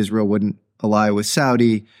so Israel wouldn't ally with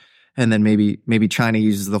Saudi. And then maybe China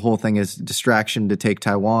uses the whole thing as distraction to take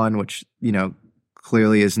Taiwan, which, you know,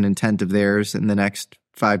 clearly is an intent of theirs in the next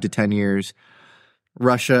 5 to 10 years.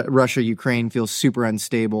 Russia, Ukraine feels super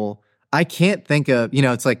unstable. I can't think of, you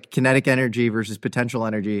know, it's like kinetic energy versus potential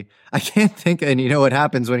energy. I can't think, and you know what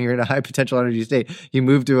happens when you're in a high potential energy state? You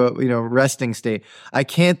move to a, you know, resting state. I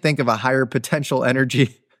can't think of a higher potential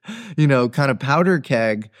energy, you know, kind of powder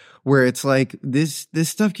keg where it's like this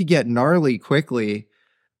stuff could get gnarly quickly.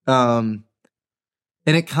 And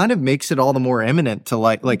it kind of makes it all the more imminent to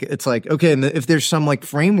like it's like, okay, and if there's some like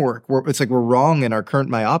framework where it's like we're wrong in our current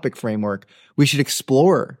myopic framework, we should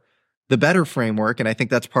explore the better framework. And I think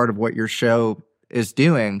that's part of what your show is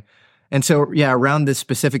doing. And so, yeah, around this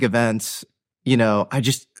specific events, you know, I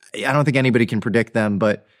don't think anybody can predict them,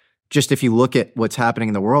 but just if you look at what's happening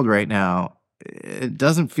in the world right now, it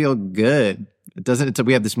doesn't feel good.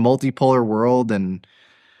 We have this multipolar world, and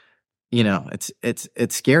you know, it's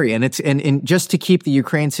scary. And and just to keep the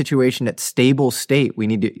Ukraine situation at stable state,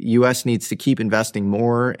 US needs to keep investing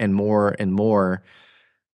more and more and more.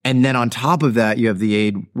 And then on top of that, you have the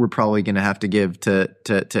aid we're probably going to have to give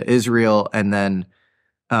to Israel, and then,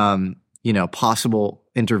 you know, possible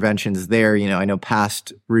interventions there. You know, I know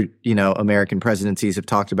past, you know, American presidencies have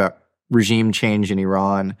talked about regime change in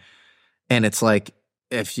Iran. And it's like,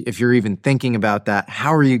 if you're even thinking about that,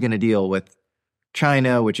 how are you going to deal with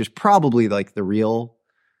China, which is probably like the real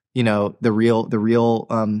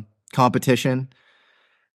competition?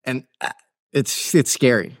 And it's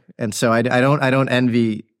scary. And so I don't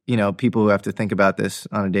envy, you know, people who have to think about this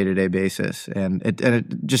on a day-to-day basis. And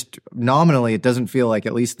it just nominally, it doesn't feel like,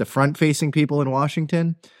 at least the front-facing people in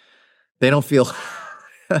Washington, they don't feel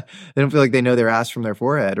like they know their ass from their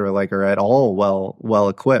forehead, or like are at all well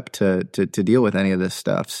equipped to deal with any of this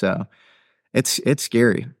stuff. So it's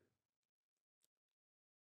scary.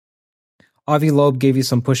 Avi Loeb gave you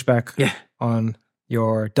some pushback on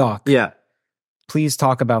your doc. Yeah. Please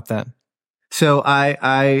talk about that. So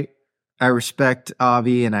I respect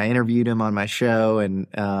Avi, and I interviewed him on my show, and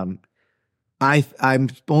I'm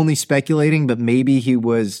only speculating, but maybe he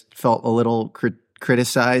felt a little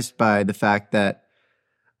criticized by the fact that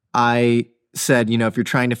I said, you know, if you're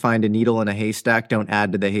trying to find a needle in a haystack, don't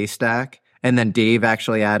add to the haystack. And then Dave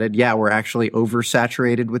actually added, yeah, we're actually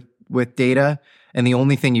oversaturated with data. And the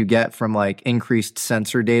only thing you get from like increased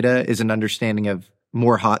sensor data is an understanding of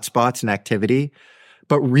more hotspots and activity.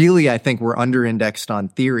 But really, I think we're under-indexed on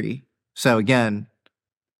theory. So again,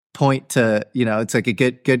 point to, you know, it's like a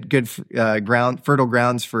good fertile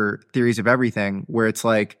grounds for theories of everything, where it's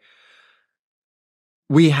like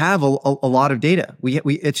we have a lot of data.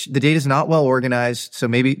 The data is not well organized. So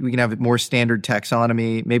maybe we can have more standard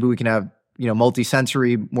taxonomy. Maybe we can have, you know,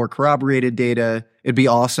 multi-sensory, more corroborated data. It'd be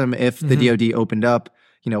awesome if the DoD opened up,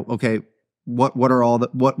 you know, okay, what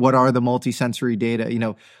are the multi-sensory data? You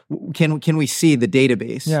know, can we see the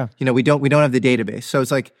database? Yeah. You know, we don't have the database. So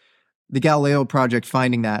it's like the Galileo project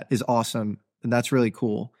finding that is awesome, and that's really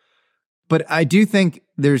cool. But I do think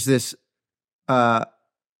there's this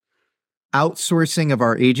outsourcing of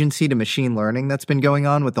our agency to machine learning that's been going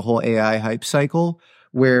on with the whole AI hype cycle,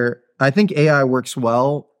 where I think AI works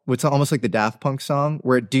well. It's almost like the Daft Punk song,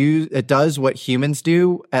 where it does what humans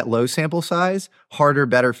do at low sample size: harder,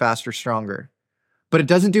 better, faster, stronger. But it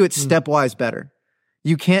doesn't do it stepwise better.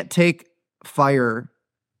 You can't take fire,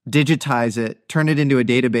 digitize it, turn it into a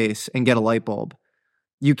database, and get a light bulb.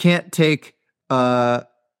 You can't take a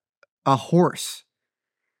horse,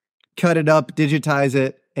 cut it up, digitize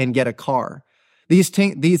it, and get a car. The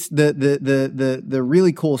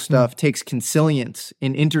really cool stuff takes consilience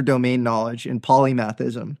in interdomain knowledge and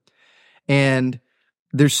polymathism. And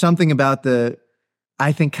there's something about the,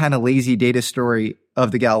 I think, kind of lazy data story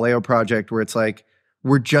of the Galileo project, where it's like,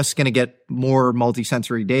 we're just going to get more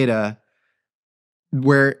multisensory data,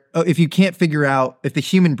 where if the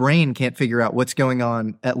human brain can't figure out what's going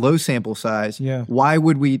on at low sample size, why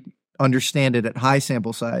would we understand it at high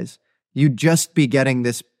sample size? You'd just be getting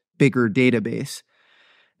this bigger database.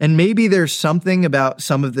 And maybe there's something about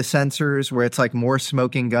some of the sensors where it's like more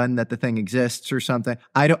smoking gun that the thing exists or something.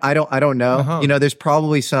 I don't know. Uh-huh. You know, there's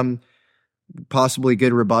probably some possibly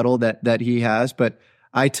good rebuttal that he has, but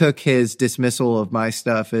I took his dismissal of my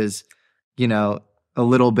stuff as, you know, a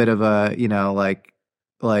little bit of a, you know, like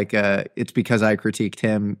it's because I critiqued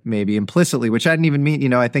him maybe implicitly, which I didn't even mean. You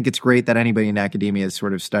know, I think it's great that anybody in academia is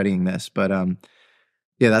sort of studying this, but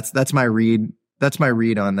yeah, that's my read. That's my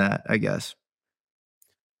read on that, I guess.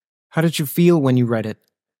 How did you feel when you read it?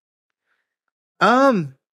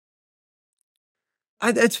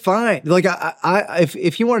 It's fine. Like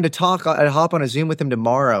if he wanted to talk, I'd hop on a Zoom with him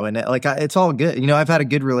tomorrow, and it's all good. You know, I've had a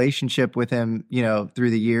good relationship with him, you know,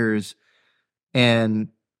 through the years, and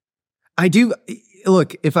I do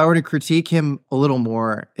look. If I were to critique him a little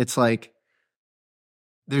more, it's like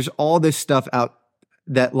there's all this stuff out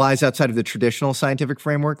that lies outside of the traditional scientific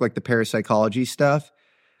framework, like the parapsychology stuff,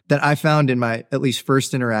 that I found in my at least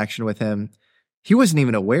first interaction with him. He wasn't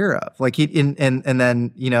even aware of. Like and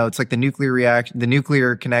then, you know, it's like the nuclear reaction, the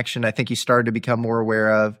nuclear connection, I think he started to become more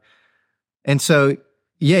aware of. And so,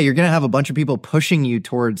 yeah, you're going to have a bunch of people pushing you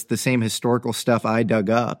towards the same historical stuff I dug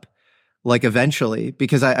up, like eventually,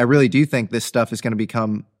 because I really do think this stuff is going to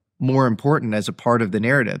become more important as a part of the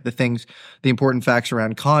narrative. The important facts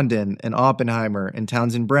around Condon and Oppenheimer and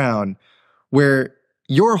Townsend Brown, where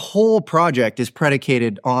your whole project is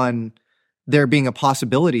predicated on there being a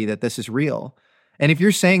possibility that this is real. And if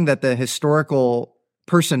you're saying that the historical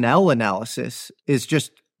personnel analysis is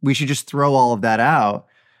just, we should just throw all of that out,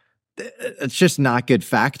 it's just not good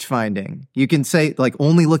fact finding. You can say like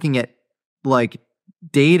only looking at like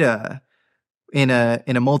data in a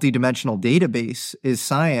multidimensional database is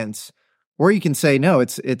science, or you can say no,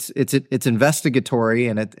 it's investigatory,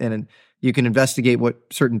 and you can investigate what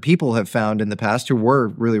certain people have found in the past who were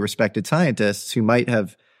really respected scientists who might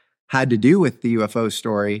have had to do with the UFO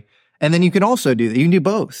story. And then you can also you can do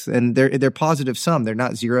both, and they're positive sum, they're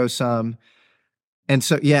not zero sum. And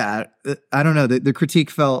so, yeah, I don't know. The critique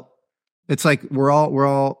felt, it's like we're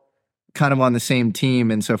all kind of on the same team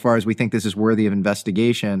insofar as we think this is worthy of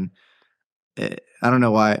investigation. I don't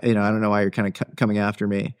know why you're kind of coming after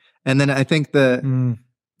me. And then I think the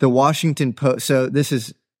Washington Post. So this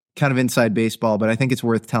is kind of inside baseball, but I think it's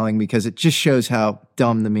worth telling because it just shows how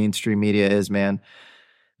dumb the mainstream media is, man.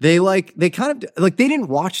 They didn't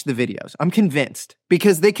watch the videos. I'm convinced,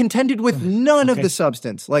 because they contended with none of the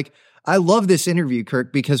substance. Like, I love this interview,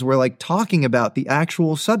 Kirk, because we're like talking about the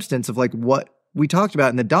actual substance of like what we talked about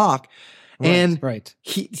in the doc. Right.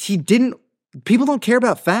 He didn't, people don't care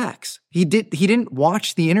about facts. He didn't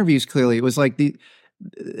watch the interviews clearly. It was like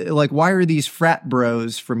why are these frat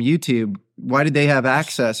bros from YouTube? Why did they have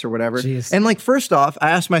access or whatever? Jeez. And like, first off, I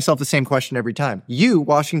ask myself the same question every time. You,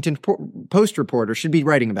 Washington Post reporter, should be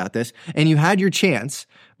writing about this. And you had your chance,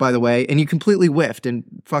 by the way, and you completely whiffed and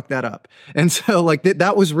fucked that up. And so like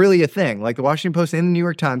that was really a thing. Like the Washington Post and the New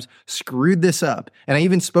York Times screwed this up. And I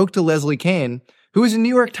even spoke to Leslie Kane, who is a New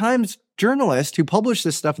York Times journalist who published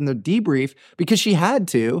this stuff in the debrief because she had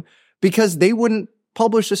to, because they wouldn't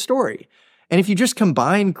publish the story. And if you just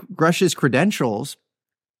combine Grusch's credentials,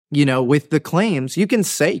 you know, with the claims, you can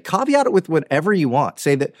caveat it with whatever you want.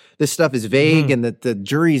 Say that this stuff is vague and that the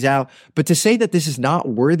jury's out. But to say that this is not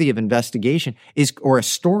worthy of investigation or a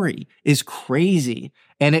story is crazy.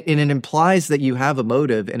 And it implies that you have a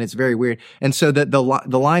motive, and it's very weird. And so the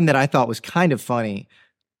line that I thought was kind of funny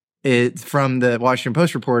from the Washington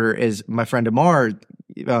Post reporter is my friend Amar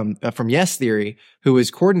from Yes Theory, who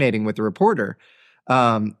was coordinating with the reporter,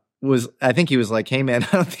 I think he was like, hey man,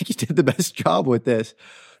 I don't think you did the best job with this.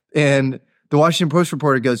 And the Washington Post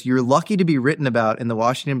reporter goes, you're lucky to be written about in the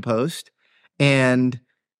Washington Post and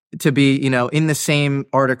to be, you know, in the same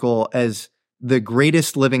article as the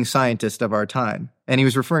greatest living scientist of our time. And he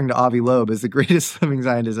was referring to Avi Loeb as the greatest living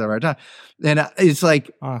scientist of our time. And it's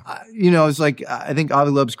like, you know, it's like, I think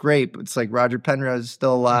Avi Loeb's great, but it's like Roger Penrose is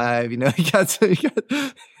still alive. You know, is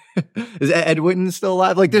Ed Witten still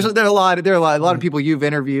alive? Like there are a lot of people you've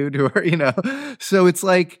interviewed who are, you know, so it's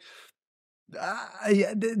like,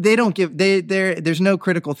 they don't give, there's no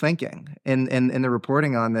critical thinking in the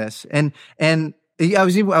reporting on this. And I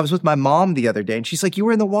was with my mom the other day, and she's like, you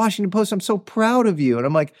were in the Washington Post. I'm so proud of you. And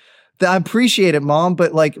I'm like, I appreciate it, Mom,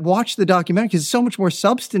 but like, watch the documentary because it's so much more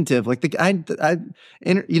substantive. Like the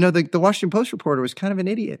Washington Post reporter was kind of an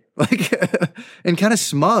idiot, like, and kind of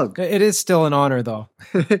smug. It is still an honor, though.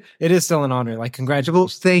 It is still an honor. Like, congratulations. Well,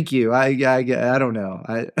 thank you. I don't know.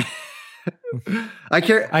 I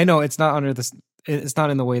care. I know it's not it's not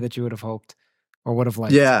in the way that you would have hoped or would have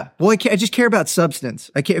liked. Yeah. Well, I just care about substance.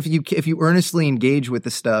 I care if you earnestly engage with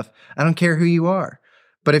the stuff. I don't care who you are.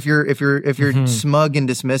 But if you're Mhm. smug and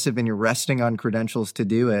dismissive and you're resting on credentials to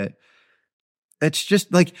do it, it's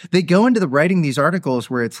just like they go into the writing these articles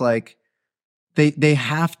where it's like they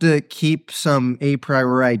have to keep some a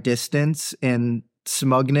priori distance and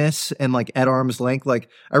smugness and like at arm's length. Like,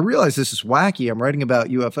 I realize this is wacky. I'm writing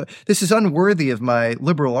about UFO. This is unworthy of my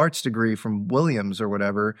liberal arts degree from Williams or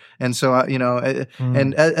whatever. And so,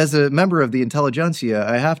 and as a member of the intelligentsia,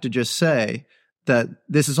 I have to just say that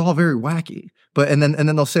this is all very wacky. But and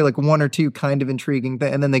then they'll say like one or two kind of intriguing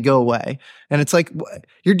things, and then they go away. And it's like,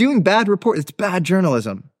 you're doing bad report. It's bad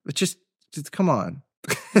journalism. It's come on.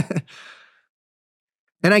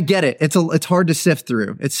 And I get it. It's hard to sift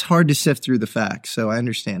through. It's hard to sift through the facts. So I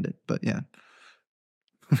understand it. But yeah.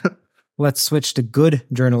 Let's switch to good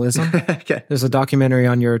journalism. Okay. There's a documentary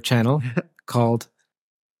on your channel called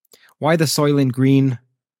Why the Soylent Green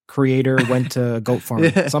Creator Went to Goat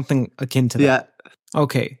Farming. Yeah. Something akin to that. Yeah.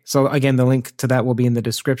 Okay. So again, the link to that will be in the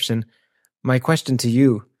description. My question to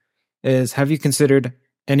you is, have you considered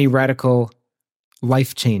any radical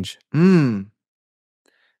life change?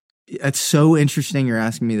 It's so interesting you're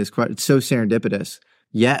asking me this question. It's so serendipitous.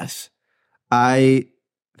 Yes. I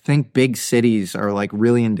think big cities are like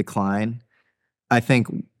really in decline. I think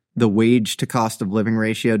the wage to cost of living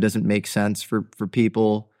ratio doesn't make sense for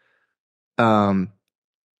people. I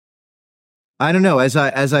don't know. As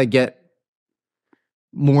I get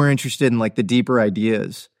more interested in like the deeper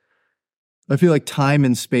ideas, I feel like time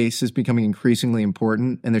and space is becoming increasingly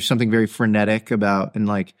important, and there's something very frenetic about, and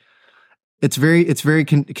like it's very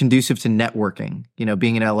conducive to networking. You know,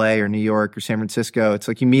 being in LA or New York or San Francisco, it's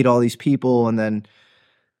like you meet all these people, and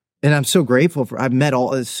I'm so grateful I've met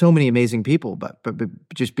so many amazing people, but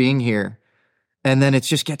just being here, and then it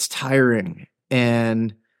just gets tiring,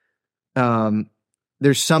 and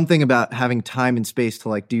there's something about having time and space to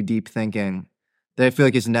like do deep thinking that I feel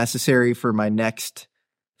like is necessary for my next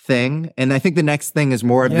thing. And I think the next thing is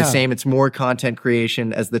more of the same. It's more content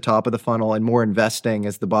creation as the top of the funnel and more investing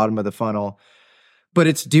as the bottom of the funnel. But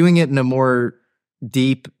it's doing it in a more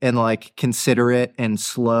deep and like considerate and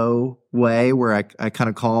slow way where I kind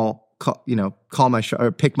of call my shot,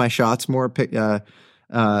 or pick my shots more, pick my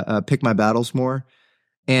battles more.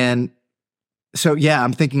 And so, yeah,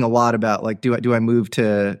 I'm thinking a lot about like, do I move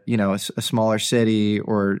to, a smaller city,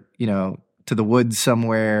 or, to the woods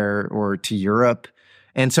somewhere, or to Europe?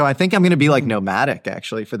 And so I think I'm going to be like nomadic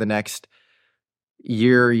actually for the next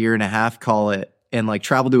year and a half, call it, and like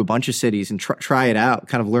travel to a bunch of cities and try it out,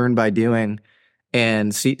 kind of learn by doing,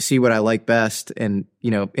 and see what I like best, and,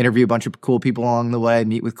 interview a bunch of cool people along the way,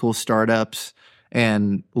 meet with cool startups,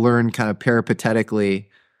 and learn kind of peripatetically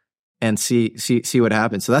and see what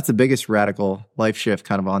happens. So that's the biggest radical life shift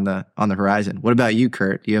kind of on the horizon. What about you,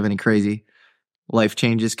 Kurt? Do you have any crazy life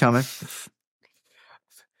changes coming?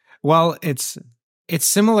 Well, it's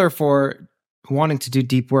similar for wanting to do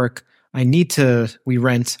deep work. We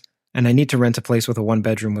rent, and I need to rent a place with a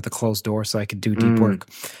 1-bedroom with a closed door so I could do deep work.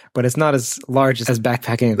 But it's not as large as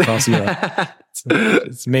backpacking across Europe.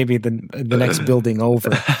 It's maybe the next building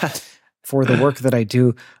over. For the work that I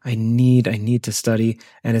do, I need to study,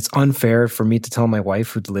 and it's unfair for me to tell my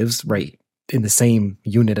wife, who lives right in the same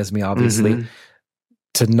unit as me, obviously,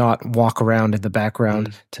 to not walk around in the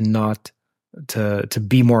background, to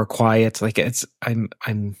be more quiet. Like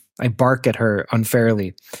I bark at her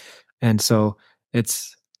unfairly. And so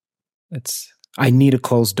it's I need a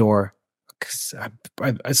closed door, because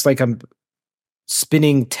it's like I'm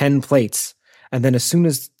spinning 10 plates. And then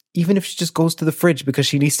even if she just goes to the fridge because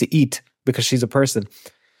she needs to eat, because she's a person,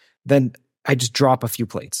 then I just drop a few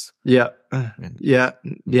plates. Yeah.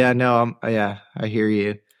 No, I hear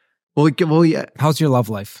you. Well, yeah. How's your love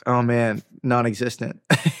life? Oh man, non-existent.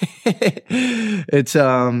 It's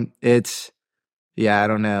I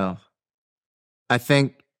don't know. I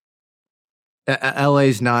think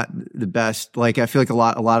LA's not the best. Like, I feel like a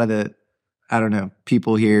lot of the, I don't know,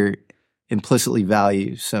 people here implicitly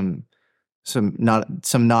value some not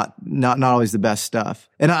always the best stuff.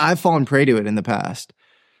 And I've fallen prey to it in the past.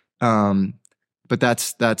 But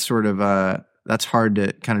that's sort of, that's hard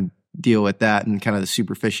to kind of deal with that and kind of the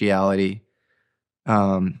superficiality.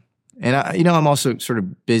 And I'm also sort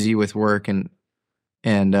of busy with work, and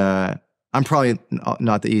I'm probably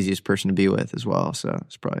not the easiest person to be with as well. So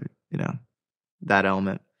it's probably, that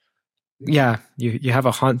element. Yeah. You have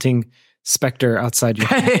a haunting specter outside your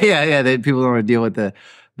yeah. People don't want to deal with the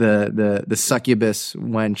succubus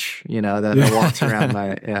wench, that walks around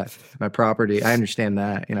my property. I understand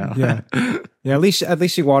that, Yeah. At least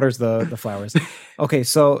she waters the flowers. Okay,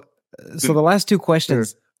 so the last two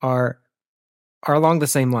questions are along the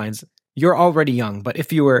same lines. You're already young, but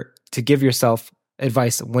if you were to give yourself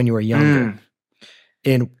advice when you were younger,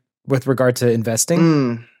 with regard to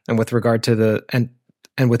investing and with regard to and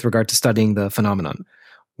with regard to studying the phenomenon?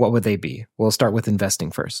 What would they be? We'll start with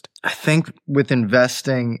investing first. I think with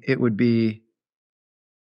investing, it would be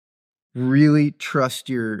really trust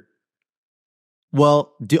your.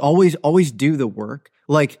 Well, always do the work.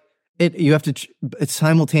 Like you have to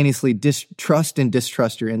simultaneously trust and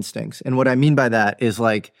distrust your instincts. And what I mean by that is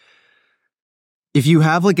like, if you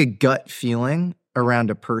have like a gut feeling around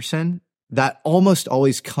a person, that almost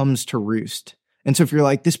always comes to roost. And so if you're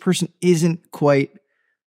like, this person isn't quite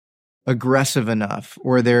aggressive enough,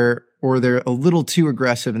 or they're a little too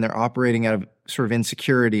aggressive and they're operating out of sort of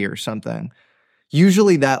insecurity or something,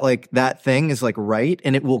 usually that thing is like right,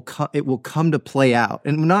 and it will come to play out,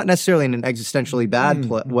 and not necessarily in an existentially bad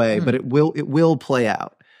way, but it will play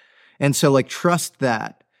out. And so like trust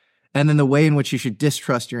that. And then the way in which you should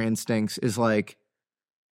distrust your instincts is like,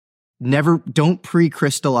 don't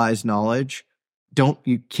pre-crystallize knowledge.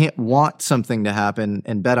 You can't want something to happen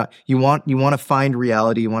and bet on. You want to find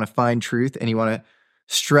reality. You want to find truth, and you want to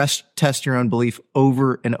stress test your own belief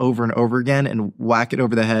over and over and over again, and whack it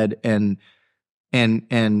over the head, and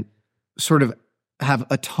sort of have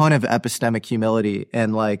a ton of epistemic humility,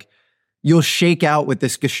 and like you'll shake out with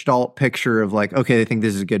this gestalt picture of like, okay, I think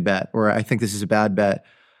this is a good bet, or I think this is a bad bet,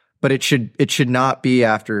 but it should not be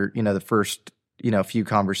after the first few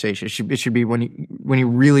conversations. It should be when you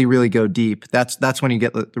really, really go deep. That's when you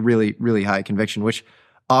get the really, really high conviction, which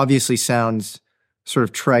obviously sounds sort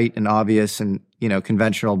of trite and obvious and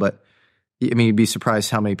conventional, but I mean, you'd be surprised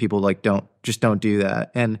how many people like don't do that.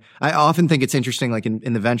 And I often think it's interesting, like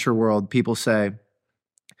in the venture world, people say,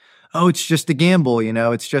 "Oh, it's just a gamble."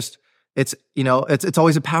 It's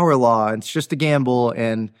always a power law. It's just a gamble.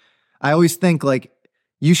 And I always think like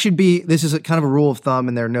this is a kind of a rule of thumb,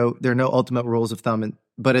 and there are no ultimate rules of thumb.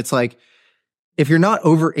 But it's like, if you're not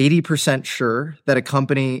over 80% sure that a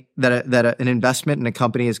company, an investment in a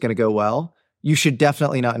company is going to go well, you should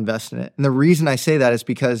definitely not invest in it. And the reason I say that is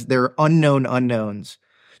because there are unknown unknowns.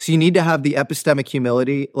 So you need to have the epistemic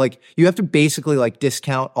humility. Like you have to basically like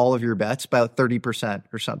discount all of your bets by like 30%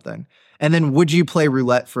 or something. And then would you play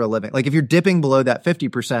roulette for a living? Like if you're dipping below that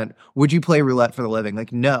 50%, would you play roulette for the living?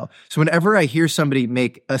 Like no. So whenever I hear somebody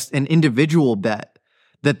make an individual bet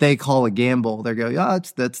that they call a gamble, they go, yeah,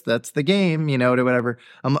 that's the game, or whatever.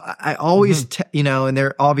 I always, and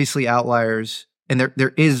they're obviously outliers, and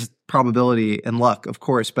there is probability and luck, of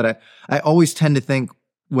course, but I always tend to think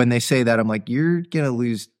when they say that, I'm like, you're going to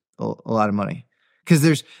lose a lot of money. Because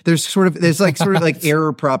there's sort of like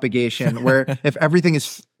error propagation where if everything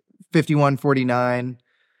is 51-49,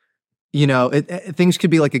 things could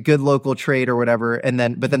be like a good local trade or whatever,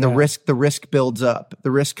 but then the risk builds up,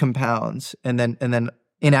 the risk compounds, and then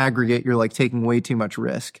in aggregate you're like taking way too much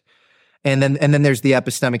risk, and then there's the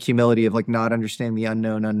epistemic humility of like not understanding the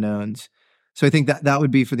unknown unknowns. So I think that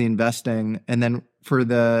would be for the investing, and then for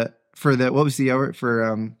the what was the other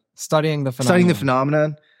for studying the phenomenon. Studying the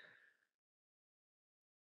phenomenon.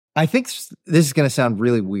 I think this is going to sound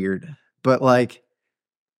really weird, but like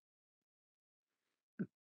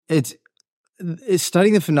it's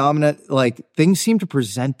studying the phenomena. Like things seem to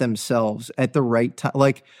present themselves at the right time.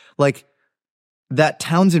 Like that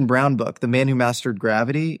Townsend Brown book, The Man Who Mastered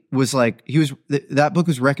Gravity, was like that book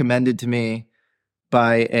was recommended to me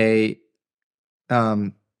by a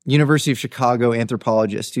University of Chicago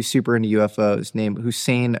anthropologist who's super into UFOs named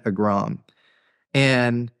Hussein Agram.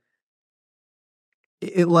 And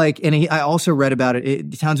I also read about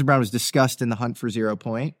it. Townsend Brown was discussed in The Hunt for Zero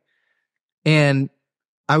Point. And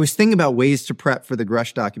I was thinking about ways to prep for the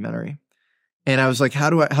Grusch documentary. And I was like, how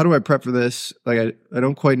do I prep for this? Like, I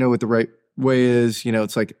don't quite know what the right way is.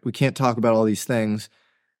 It's like, we can't talk about all these things.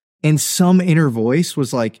 And some inner voice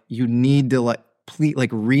was like, you need to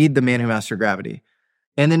read The Man Who Mastered Gravity.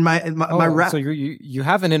 And then my so you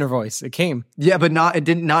have an inner voice. It came. Yeah, but not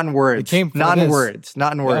in words. It came not in words.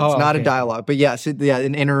 Not in words. Not a dialogue. But yes,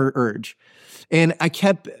 an inner urge. And it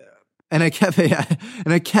kept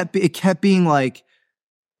being like,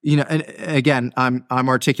 and again, I'm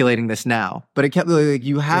articulating this now, but it kept like,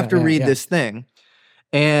 you have to read this thing.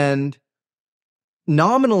 And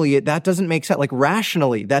nominally, that doesn't make sense. Like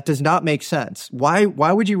rationally, that does not make sense. Why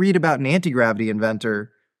would you read about an anti-gravity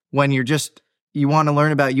inventor when you want to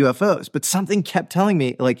learn about UFOs? But something kept telling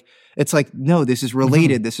me, like, it's like, no, this is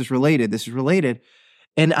related. This is related. This is related.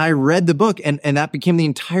 And I read the book, and that became the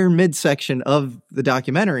entire midsection of the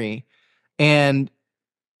documentary. And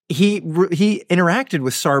he interacted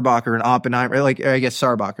with Sarbacher and Oppenheimer, like, I guess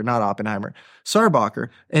Sarbacher, not Oppenheimer, Sarbacher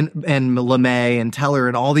and LeMay and Teller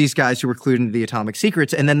and all these guys who were clued into the atomic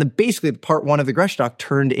secrets. And then basically part one of the Grusch doc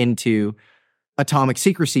turned into atomic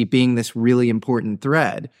secrecy being this really important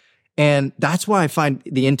thread. And that's why I find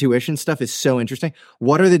the intuition stuff is so interesting.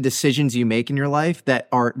 What are the decisions you make in your life that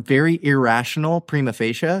are very irrational prima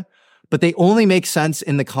facie, but they only make sense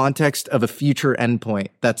in the context of a future endpoint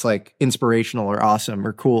that's like inspirational or awesome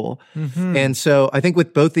or cool? Mm-hmm. And so I think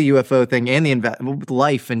with both the UFO thing and with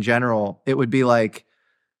life in general, it would be like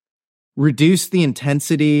reduce the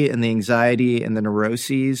intensity and the anxiety and the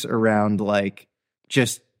neuroses around like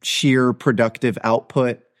just sheer productive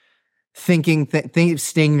output. Thinking,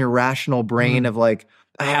 staying in your rational brain of like,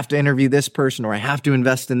 I have to interview this person or I have to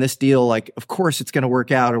invest in this deal. Like, of course it's going to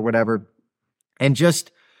work out or whatever. And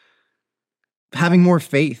just having more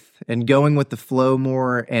faith and going with the flow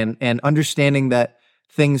more and understanding that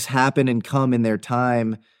things happen and come in their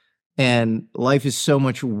time. And life is so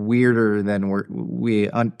much weirder than we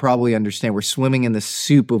probably understand. We're swimming in the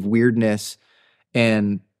soup of weirdness,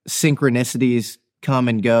 and synchronicities come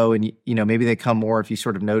and go, and maybe they come more if you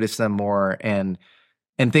sort of notice them more, and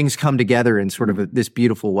things come together in sort of this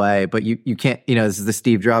beautiful way. But you can't, this is the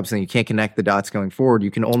Steve Jobs thing. You can't connect the dots going forward.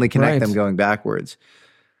 You can only connect them going backwards.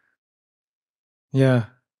 Yeah.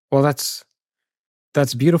 Well, that's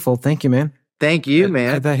beautiful. Thank you, man. Thank you,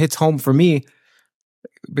 man. That hits home for me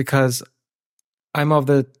because I'm of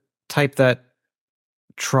the type that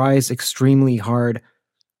tries extremely hard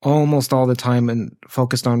almost all the time and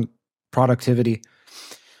focused on productivity.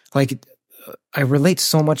 Like, I relate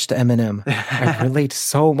so much to Eminem. I relate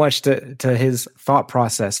so much to his thought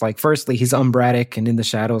process. Like, firstly, he's umbratic and in the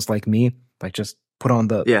shadows like me. Like, just put on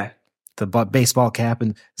the baseball cap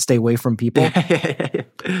and stay away from people.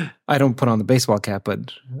 I don't put on the baseball cap,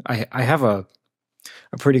 but I have a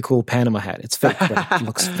pretty cool Panama hat. It's fake, but it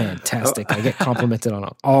looks fantastic. I get complimented on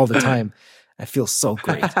it all the time. I feel so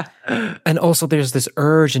great. And also there's this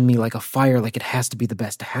urge in me, like a fire, like it has to be the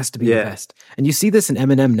best. It has to be the best. And you see this in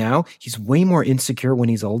Eminem now. He's way more insecure when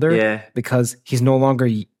he's older because he's no longer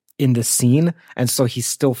in the scene. And so he's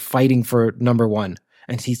still fighting for number one.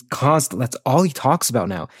 And he's constant. That's all he talks about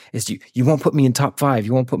now is you won't put me in top 5.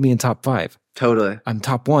 You won't put me in top 5. Totally. I'm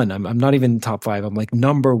top 1. I'm not even top 5. I'm like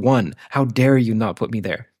number 1. How dare you not put me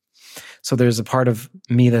there? So there's a part of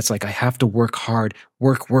me that's like, I have to work hard,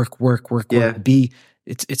 work.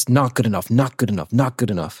 It's not good enough, not good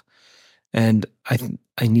enough. And I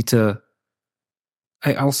need to,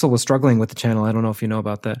 I also was struggling with the channel. I don't know if you know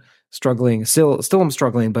about that. Still I'm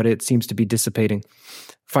struggling, but it seems to be dissipating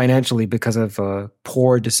financially because of a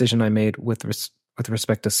poor decision I made with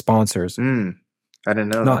respect to sponsors. I didn't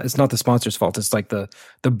know. No, it's not the sponsor's fault. It's like the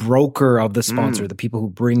broker of the sponsor, the people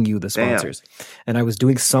who bring you the sponsors. Damn. And I was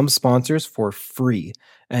doing some sponsors for free.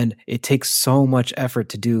 And it takes so much effort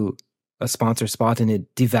to do a sponsor spot, and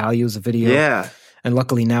it devalues a video. Yeah. And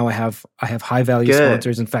luckily now I have high value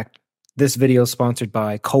sponsors. In fact, this video is sponsored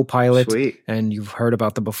by Copilot. Sweet. And you've heard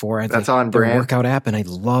about them before. That's on brand. Workout app, and I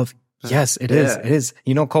love. Yes, it is. It is.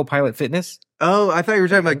 You know Copilot Fitness? Oh, I thought you were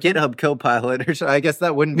talking about GitHub Copilot, or so. I guess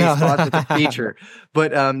that wouldn't be sponsored the feature.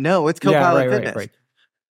 But no, it's Copilot Fitness. Right.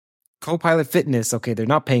 Copilot Fitness. Okay, they're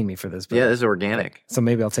not paying me for this. But this is organic. So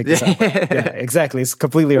maybe I'll take this out. Yeah, exactly. It's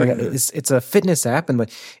completely organic. It's a fitness app,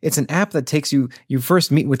 and it's an app that takes you. You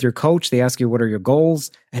first meet with your coach. They ask you what are your goals,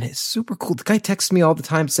 and it's super cool. The guy texts me all the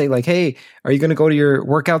time, say like, "Hey, are you going to go to your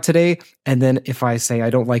workout today?" And then if I say I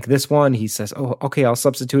don't like this one, he says, "Oh, okay, I'll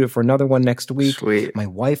substitute it for another one next week." Sweet. My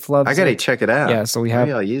wife loves it. I gotta check it out. Yeah, so we have.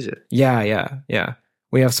 Maybe I'll use it. Yeah.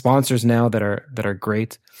 We have sponsors now that are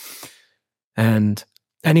great, and.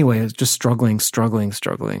 Anyway, it's just struggling.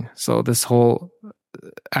 So this whole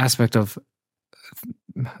aspect of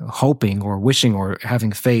hoping or wishing or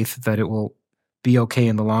having faith that it will be okay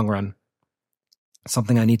in the long run,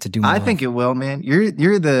 something I need to do more. I think it will, man.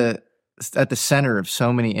 You're at the center of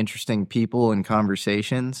so many interesting people and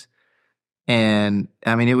conversations. And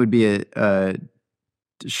I mean, it would be a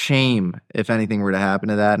shame if anything were to happen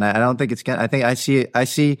to that. And I don't think it's gonna, I see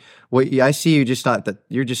you just not that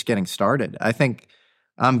you're just getting started. I think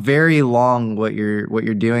I'm very long what you're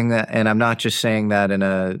doing that, and I'm not just saying that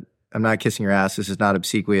I'm not kissing your ass. This is not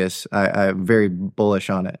obsequious. I'm very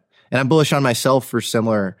bullish on it, and I'm bullish on myself for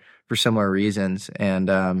similar reasons.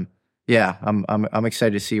 And I'm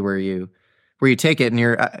excited to see where you take it.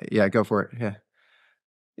 And go for it. Yeah,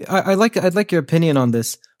 I'd like your opinion on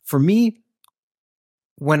this. For me,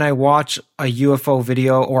 when I watch a UFO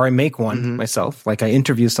video or I make one myself, like I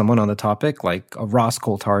interview someone on the topic, like a Ross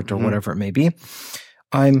Coulthart or whatever it may be.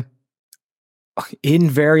 I'm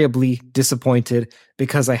invariably disappointed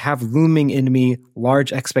because I have looming in me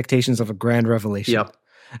large expectations of a grand revelation. Yep.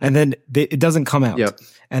 And then it doesn't come out. Yep.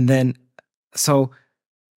 And then, so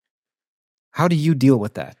how do you deal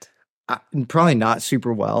with that? Probably not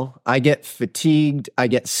super well. I get fatigued. I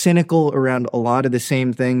get cynical around a lot of the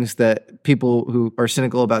same things that people who are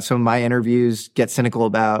cynical about some of my interviews get cynical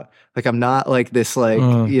about. Like, I'm not like this, like,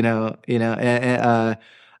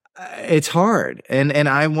 it's hard. And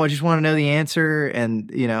I just want to know the answer.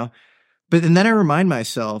 And, but then I remind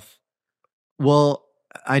myself, well,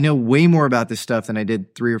 I know way more about this stuff than I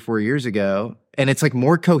did 3 or 4 years ago. And it's like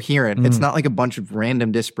more coherent. It's not like a bunch of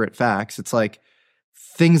random disparate facts. It's like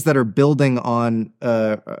things that are building on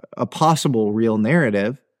a possible real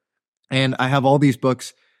narrative. And I have all these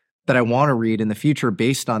books that I want to read in the future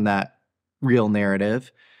based on that real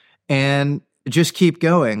narrative, and just keep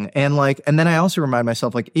going. And then I also remind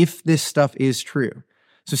myself, like, if this stuff is true,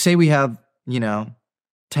 so say we have,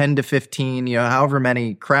 10 to 15, however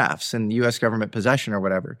many crafts in U.S. government possession or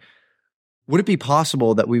whatever, would it be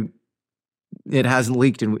possible that it hasn't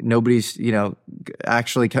leaked and nobody's,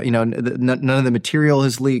 actually, none of the material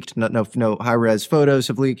has leaked. No high res photos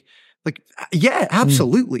have leaked. Like, yeah,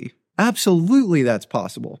 absolutely. Absolutely. That's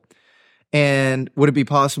possible. And would it be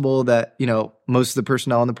possible that, most of the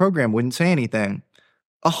personnel on the program wouldn't say anything?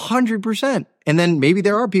 100%. And then maybe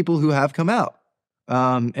there are people who have come out.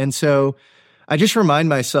 And so I just remind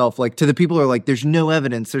myself, like, to the people who are like, there's no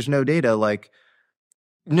evidence, there's no data, like,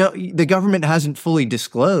 no, the government hasn't fully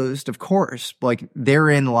disclosed, of course. Like,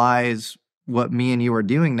 therein lies what me and you are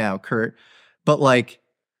doing now, Kurt. But like,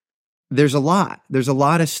 there's a lot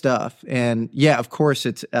of stuff. And yeah, of course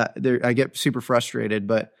it's, I get super frustrated,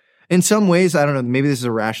 but in some ways, I don't know, maybe this is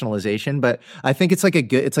a rationalization, but I think it's like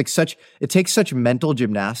it takes such mental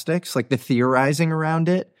gymnastics, like the theorizing around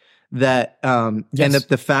it, that, and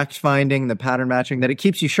the fact finding, the pattern matching, that it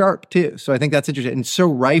keeps you sharp too. So I think that's interesting. And so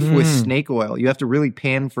rife with snake oil. You have to really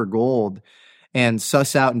pan for gold and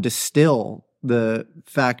suss out and distill the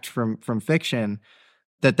fact from fiction.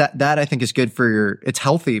 That I think is good for it's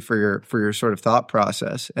healthy for your sort of thought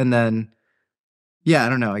process. And then, yeah, I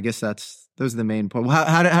don't know. I guess those are the main points. Well,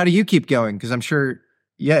 how do you keep going? Because I'm sure,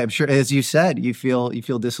 as you said, you feel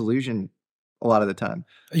disillusioned a lot of the time.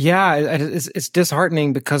 Yeah, it's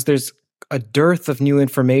disheartening because there's a dearth of new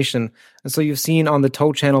information. And so you've seen on the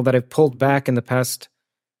Toe channel that I've pulled back in the past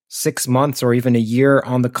 6 months or even a year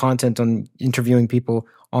on the content on interviewing people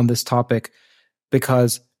on this topic,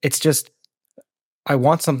 because it's just, I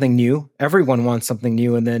want something new. Everyone wants something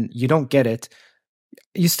new, and then you don't get it.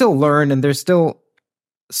 You still learn, and there's still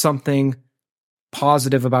something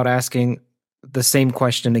positive about asking the same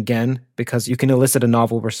question again, because you can elicit a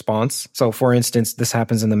novel response. So, for instance, this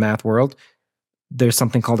happens in the math world. There's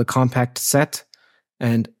something called a compact set,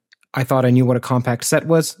 and I thought I knew what a compact set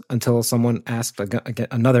was until someone asked,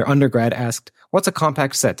 another undergrad asked, "What's a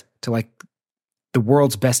compact set?" to like the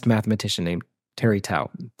world's best mathematician named Terry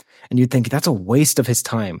Tao. And you'd think that's a waste of his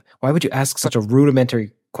time. Why would you ask such a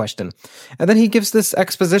rudimentary question? And then he gives this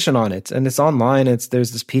exposition on it, and it's online.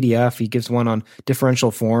 There's this PDF. He gives one on differential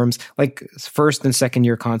forms, like first and second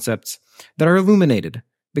year concepts that are illuminated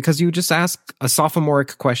because you just ask a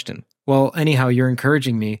sophomoric question. Well, anyhow, you're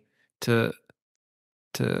encouraging me to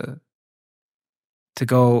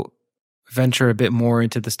go venture a bit more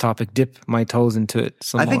into this topic, dip my toes into it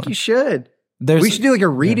some more. I think you should. We should do like a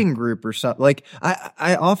reading group or something. Like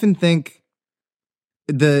I often think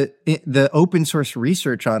the open source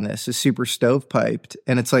research on this is super stovepiped,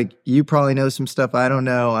 and it's like, you probably know some stuff I don't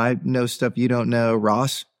know. I know stuff you don't know.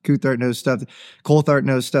 Ross Coulthart knows stuff. Coulthart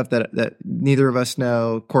knows stuff that neither of us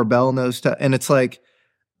know. Corbell knows stuff, and it's like,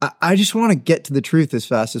 I just want to get to the truth as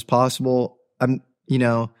fast as possible. I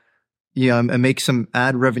make some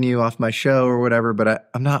ad revenue off my show or whatever, but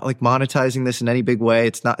I'm not like monetizing this in any big way.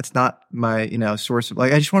 It's not my, source of,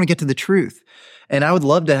 like, I just want to get to the truth. And I would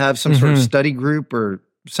love to have some sort of study group or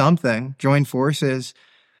something, join forces.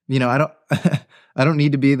 I don't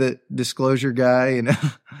need to be the disclosure guy,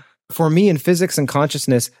 For me, in physics and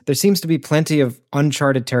consciousness, there seems to be plenty of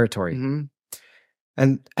uncharted territory. Mm-hmm.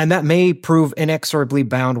 And that may prove inexorably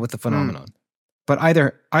bound with the phenomenon. But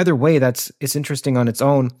either way, it's interesting on its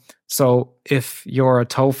own. So if you're a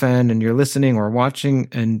Toe fan and you're listening or watching,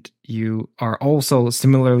 and you are also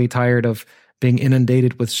similarly tired of being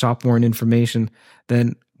inundated with shop-worn information,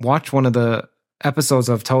 then watch one of the episodes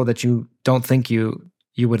of Toe that you don't think you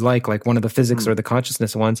would like one of the physics or the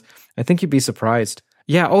consciousness ones. I think you'd be surprised.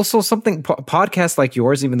 Yeah, also something, podcasts like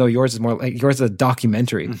yours, even though yours is more like, yours is a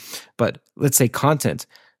documentary, but let's say content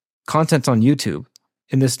on YouTube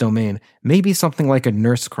in this domain, maybe something like a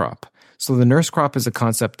nurse crop. So the nurse crop is a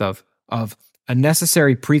concept of a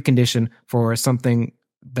necessary precondition for something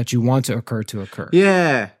that you want to occur.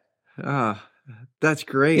 Yeah. That's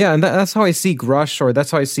great. Yeah, and that's how I see Grusch, or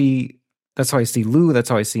that's how I That's how I see Lou. That's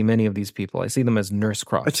how I see many of these people. I see them as nurse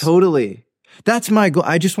crops. Totally. That's my goal.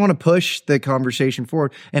 I just want to push the conversation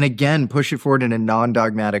forward, and again, push it forward in a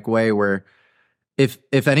non-dogmatic way where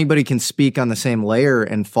if anybody can speak on the same layer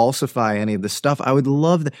and falsify any of the stuff, I would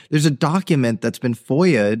love that. There's a document that's been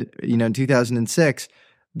FOIA'd, in 2006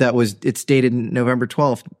 it's dated November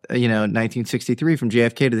 12th, 1963 from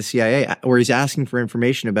JFK to the CIA, where he's asking for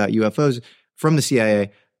information about UFOs from the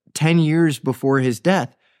CIA 10 years before his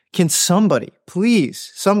death. Can somebody,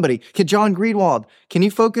 please, can John Greenwald, can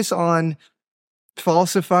you focus on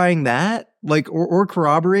falsifying that, or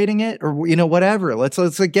corroborating it, or whatever?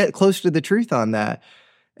 Let's get close to the truth on that.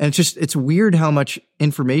 And it's weird how much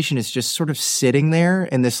information is just sort of sitting there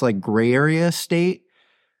in this gray area state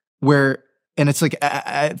where, and it's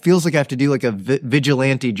it feels like I have to do like a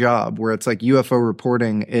vigilante job where it's like UFO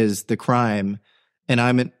reporting is the crime, and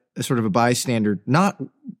I'm a sort of a bystander, not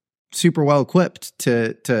super well equipped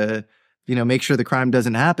to make sure the crime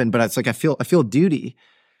doesn't happen, but it's like I feel duty,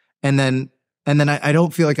 and then I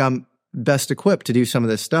don't feel like I'm best equipped to do some of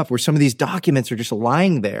this stuff where some of these documents are just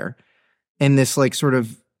lying there in this sort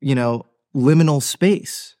of liminal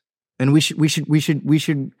space, and we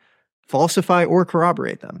should falsify or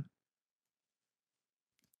corroborate them.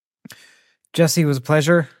 Jesse, it was a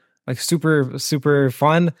pleasure. Super, super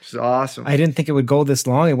fun. It's awesome. I didn't think it would go this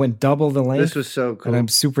long. It went double the length. This was so cool. And I'm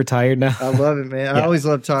super tired now. I love it, man. Yeah, I always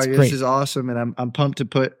love talking. This is awesome. And I'm pumped to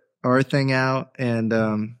put our thing out. And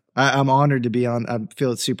I'm honored to be on. I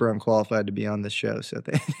feel super unqualified to be on this show. So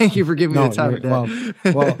thank you for giving me the time of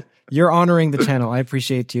day. Well, you're honoring the channel. I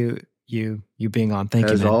appreciate you being on. Thank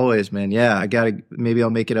you, as man. always, man. Yeah, maybe I'll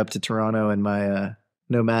make it up to Toronto in my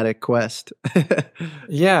nomadic quest.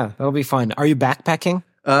 Yeah, that'll be fun. Are you backpacking?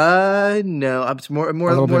 No, it's more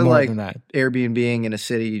like than that. Airbnb-ing in a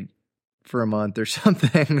city for a month or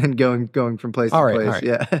something and going from place to place. All right.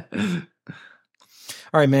 Yeah.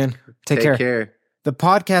 All right, man. Take care. The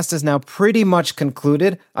podcast is now pretty much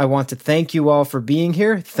concluded. I want to thank you all for being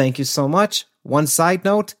here. Thank you so much. One side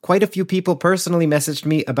note, quite a few people personally messaged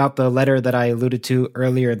me about the letter that I alluded to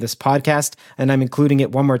earlier in this podcast, and I'm including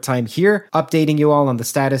it one more time here, updating you all on the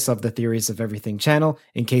status of the Theories of Everything channel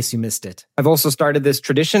in case you missed it. I've also started this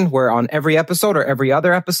tradition where on every episode or every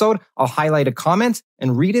other episode, I'll highlight a comment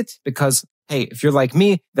and read it because, hey, if you're like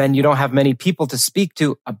me, then you don't have many people to speak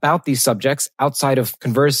to about these subjects outside of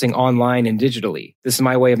conversing online and digitally. This is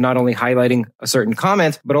my way of not only highlighting a certain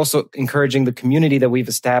comment, but also encouraging the community that we've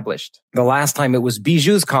established. The last time it was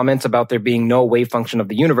Bijou's comment about there being no wave function of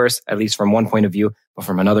the universe, at least from one point of view, but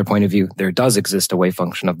from another point of view, there does exist a wave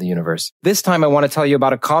function of the universe. This time I want to tell you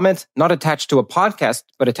about a comment not attached to a podcast,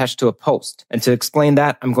 but attached to a post. And to explain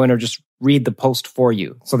that, I'm going to just read the post for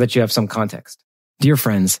you so that you have some context. Dear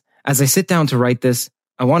friends, as I sit down to write this,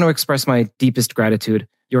 I want to express my deepest gratitude.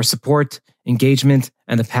 Your support, engagement,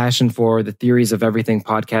 and the passion for the Theories of Everything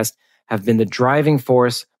podcast have been the driving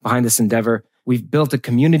force behind this endeavor. We've built a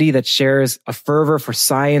community that shares a fervor for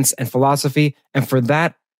science and philosophy, and for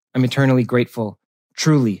that, I'm eternally grateful.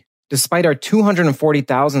 Truly, despite our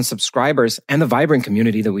 240,000 subscribers and the vibrant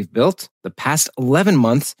community that we've built, the past 11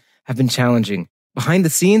 months have been challenging. Behind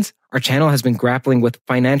the scenes, our channel has been grappling with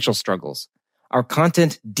financial struggles. Our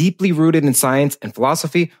content, deeply rooted in science and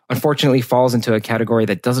philosophy, unfortunately falls into a category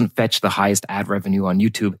that doesn't fetch the highest ad revenue on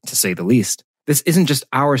YouTube, to say the least. This isn't just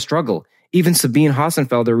our struggle. Even Sabine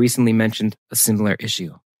Hassenfelder recently mentioned a similar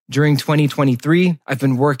issue. During 2023, I've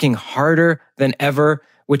been working harder than ever,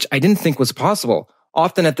 which I didn't think was possible,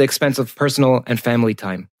 often at the expense of personal and family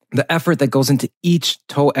time. The effort that goes into each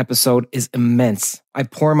TOE episode is immense. I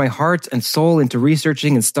pour my heart and soul into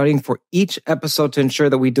researching and studying for each episode to ensure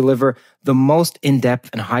that we deliver the most in-depth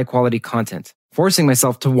and high-quality content. Forcing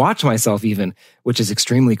myself to watch myself even, which is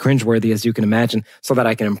extremely cringeworthy as you can imagine, so that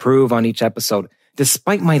I can improve on each episode.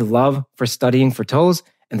 Despite my love for studying for TOEs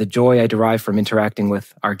and the joy I derive from interacting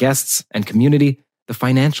with our guests and community, the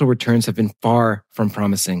financial returns have been far from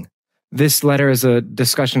promising. This letter is a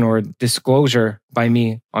discussion or disclosure by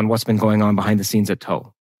me on what's been going on behind the scenes at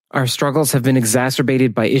TOE. Our struggles have been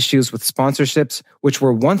exacerbated by issues with sponsorships, which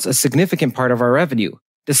were once a significant part of our revenue.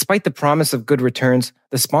 Despite the promise of good returns,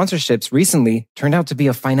 the sponsorships recently turned out to be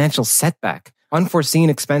a financial setback. Unforeseen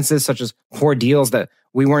expenses such as poor deals that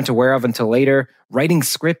we weren't aware of until later, writing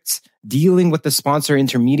scripts, dealing with the sponsor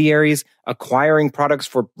intermediaries, acquiring products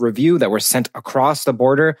for review that were sent across the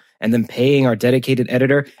border, and then paying our dedicated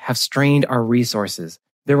editor have strained our resources.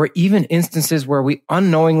 There were even instances where we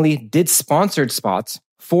unknowingly did sponsored spots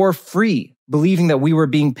for free, believing that we were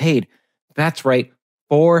being paid. That's right,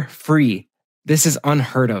 for free. This is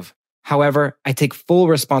unheard of. However, I take full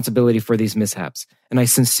responsibility for these mishaps, and I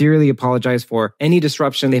sincerely apologize for any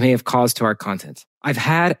disruption they may have caused to our content. I've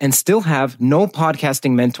had and still have no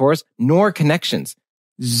podcasting mentors nor connections.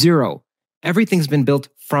 Zero. Everything's been built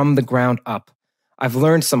from the ground up. I've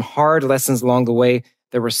learned some hard lessons along the way.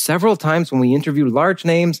 There were several times when we interviewed large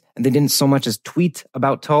names and they didn't so much as tweet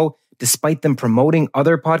about TOE. Despite them promoting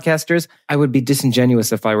other podcasters, I would be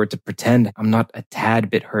disingenuous if I were to pretend I'm not a tad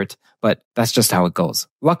bit hurt, but that's just how it goes.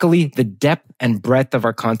 Luckily, the depth and breadth of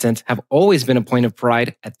our content have always been a point of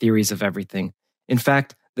pride at Theories of Everything. In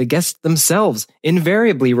fact, the guests themselves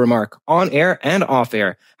invariably remark on air and off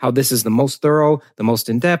air how this is the most thorough, the most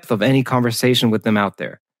in-depth of any conversation with them out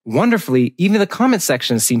there. Wonderfully, even the comment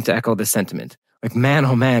sections seem to echo this sentiment. Like, man,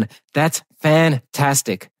 oh man, that's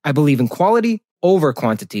fantastic. I believe in quality over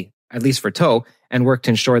quantity, at least for TOE, and work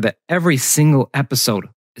to ensure that every single episode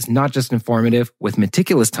is not just informative with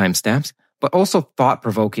meticulous timestamps, but also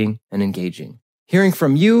thought-provoking and engaging. Hearing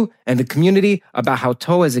from you and the community about how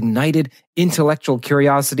TOE has ignited intellectual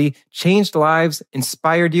curiosity, changed lives,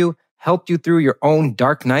 inspired you, helped you through your own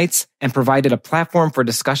dark nights, and provided a platform for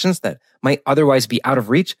discussions that might otherwise be out of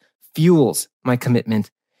reach, fuels my commitment.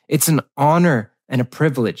 It's an honor and a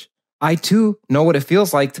privilege. I too know what it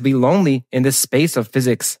feels like to be lonely in this space of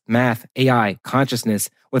physics, math, AI, consciousness,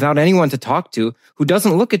 without anyone to talk to who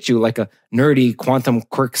doesn't look at you like a nerdy quantum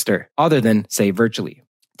quirkster, other than, say, virtually.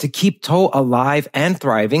 To keep TOE alive and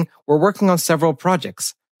thriving, we're working on several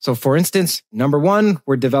projects. So for instance, number 1,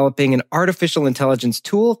 we're developing an artificial intelligence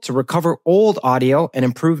tool to recover old audio and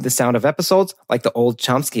improve the sound of episodes, like the old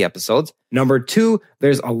Chomsky episodes. Number 2,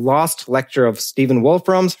 there's a lost lecture of Stephen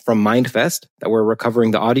Wolfram's from Mindfest that we're recovering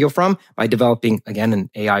the audio from by developing, again, an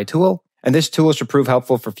AI tool. And this tool should prove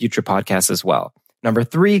helpful for future podcasts as well. Number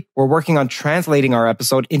 3, we're working on translating our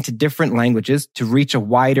episode into different languages to reach a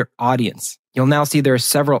wider audience. You'll now see there are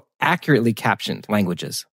several accurately captioned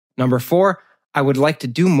languages. Number 4, I would like to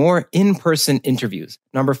do more in-person interviews.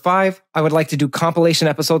 Number 5, I would like to do compilation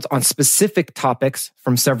episodes on specific topics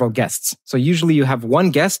from several guests. So usually you have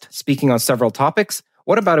one guest speaking on several topics.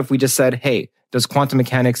 What about if we just said, hey, does quantum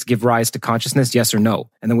mechanics give rise to consciousness? Yes or no?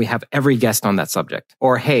 And then we have every guest on that subject.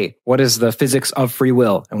 Or, hey, what is the physics of free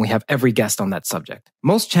will? And we have every guest on that subject.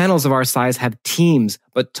 Most channels of our size have teams,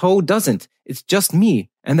 but TOE doesn't. It's just me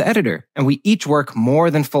and the editor, and we each work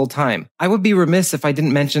more than full time. I would be remiss if I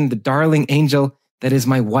didn't mention the darling angel that is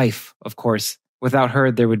my wife, of course. Without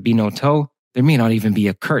her, there would be no TOE. There may not even be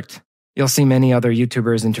a Kurt. You'll see many other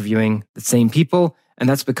YouTubers interviewing the same people, and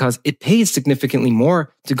that's because it pays significantly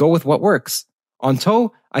more to go with what works. On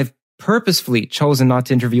TOE, I've purposefully chosen not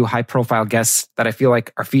to interview high-profile guests that I feel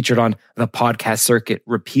like are featured on the podcast circuit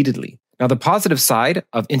repeatedly. Now, the positive side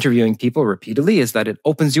of interviewing people repeatedly is that it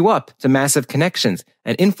opens you up to massive connections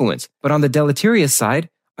and influence. But on the deleterious side,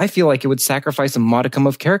 I feel like it would sacrifice a modicum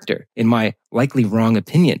of character, in my likely wrong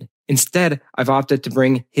opinion. Instead, I've opted to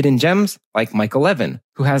bring hidden gems like Michael Levin,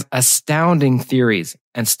 who has astounding theories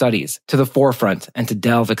and studies, to the forefront and to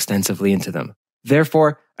delve extensively into them.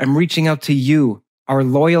 Therefore, I'm reaching out to you, our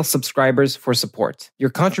loyal subscribers, for support. Your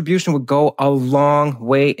contribution would go a long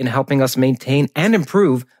way in helping us maintain and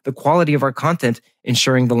improve the quality of our content,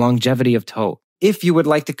 ensuring the longevity of TOE. If you would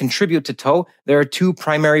like to contribute to TOE, there are 2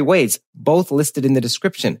 primary ways, both listed in the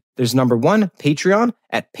description. There's number 1, Patreon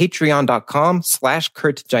at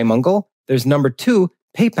patreon.com/KurtJaimungal. There's number 2,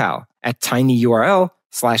 PayPal at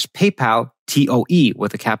tinyurl/PayPal TOE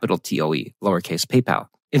with a capital TOE, lowercase PayPal.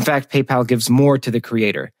 In fact, PayPal gives more to the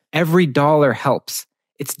creator. Every dollar helps.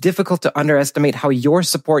 It's difficult to underestimate how your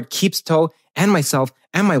support keeps TOE and myself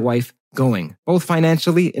and my wife going, both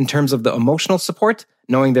financially in terms of the emotional support,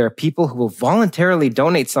 knowing there are people who will voluntarily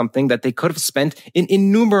donate something that they could have spent in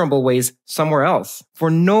innumerable ways somewhere else for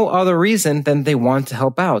no other reason than they want to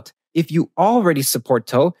help out. If you already support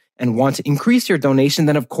TOE and want to increase your donation,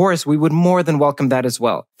 then of course we would more than welcome that as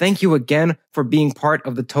well. Thank you again for being part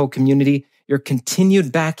of the TOE community. Your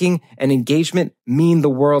continued backing and engagement mean the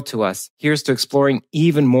world to us. Here's to exploring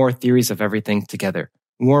even more theories of everything together.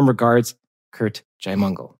 Warm regards, Kurt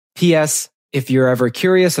Jaimungal. P.S. If you're ever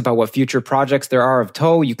curious about what future projects there are of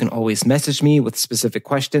TOE, you can always message me with specific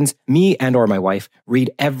questions. Me and or my wife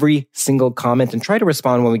read every single comment and try to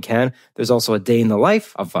respond when we can. There's also a day in the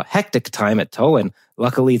life of a hectic time at TOE, and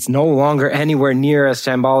luckily it's no longer anywhere near as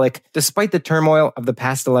shambolic. Despite the turmoil of the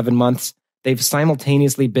past 11 months, they've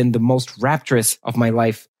simultaneously been the most rapturous of my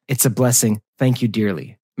life. It's a blessing. Thank you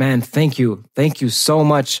dearly. Man, thank you. Thank you so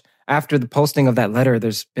much. After the posting of that letter,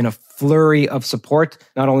 there's been a flurry of support,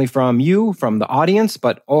 not only from you, from the audience,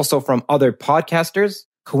 but also from other podcasters.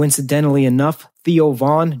 Coincidentally enough, Theo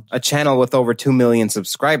Vaughn, a channel with over 2 million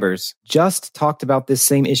subscribers, just talked about this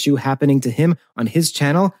same issue happening to him on his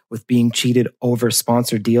channel with being cheated over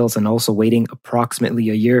sponsored deals and also waiting approximately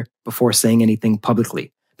a year before saying anything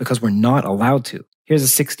publicly because we're not allowed to. Here's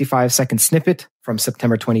a 65-second snippet from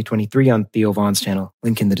September 2023 on Theo Vaughn's channel.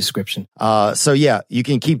 Link in the description. So yeah, you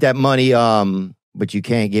can keep that money, but you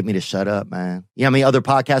can't get me to shut up, man. You know how many other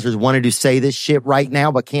podcasters wanted to say this shit right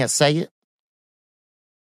now but can't say it?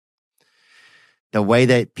 The way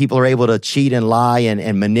that people are able to cheat and lie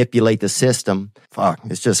and manipulate the system, fuck,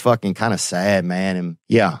 it's just fucking kind of sad, man. And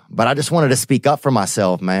yeah, but I just wanted to speak up for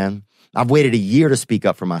myself, man. I've waited a year to speak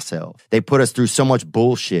up for myself. They put us through so much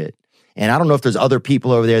bullshit. And I don't know if there's other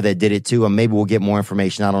people over there that did it too, and maybe we'll get more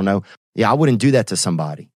information. I don't know. Yeah, I wouldn't do that to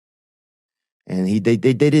somebody. And they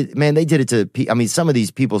did it, man. They did it to, I mean, some of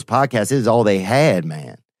these people's podcasts, this is all they had,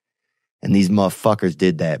 man. And these motherfuckers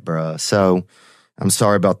did that, bruh. So I'm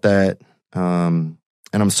sorry about that. And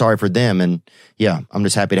I'm sorry for them. And yeah, I'm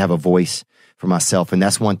just happy to have a voice for myself. And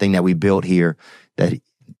that's one thing that we built here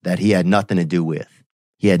that he had nothing to do with.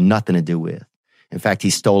 He had nothing to do with. In fact, he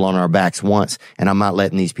stole on our backs once, and I'm not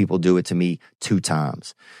letting these people do it to me 2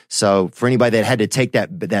 times. So for anybody that had to take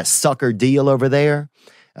that sucker deal over there,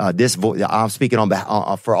 I'm speaking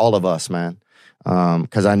on for all of us, man.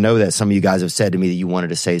 Because I know that some of you guys have said to me that you wanted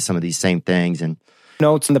to say some of these same things, and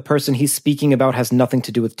notes, and the person he's speaking about has nothing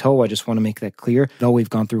to do with Toe. I just want to make that clear, though we've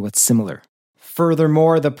gone through what's similar.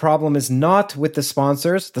 Furthermore, the problem is not with the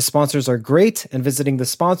sponsors. The sponsors are great, and visiting the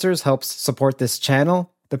sponsors helps support this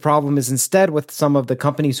channel. The problem is instead with some of the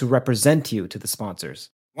companies who represent you to the sponsors.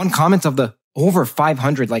 One comment of the over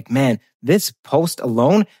 500, like, man, this post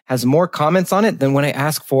alone has more comments on it than when I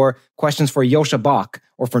ask for questions for Yosha Bach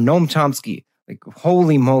or for Noam Chomsky. Like,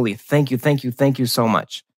 holy moly, thank you so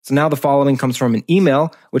much. So now the following comes from an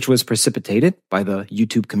email, which was precipitated by the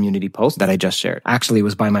YouTube community post that I just shared. Actually, it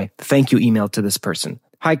was by my thank you email to this person.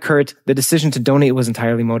 Hi, Kurt. The decision to donate was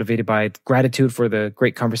entirely motivated by gratitude for the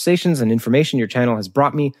great conversations and information your channel has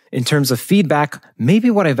brought me. In terms of feedback,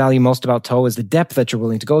 maybe what I value most about Toe is the depth that you're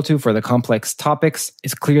willing to go to for the complex topics.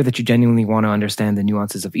 It's clear that you genuinely want to understand the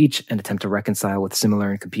nuances of each and attempt to reconcile with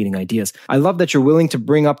similar and competing ideas. I love that you're willing to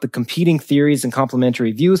bring up the competing theories and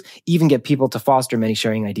complementary views, even get people to foster many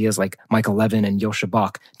sharing ideas like Michael Levin and Yosha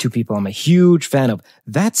Bach, 2 people I'm a huge fan of.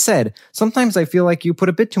 That said, sometimes I feel like you put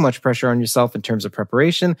a bit too much pressure on yourself in terms of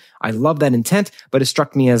preparation. I love that intent, but it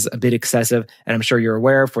struck me as a bit excessive, and I'm sure you're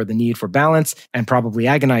aware for the need for balance and probably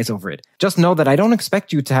agonize over it. Just know that I don't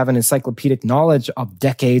expect you to have an encyclopedic knowledge of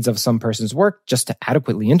decades of some person's work just to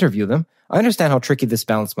adequately interview them. I understand how tricky this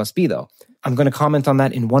balance must be, though. I'm going to comment on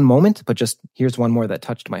that in one moment, but just here's one more that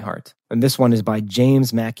touched my heart. And this one is by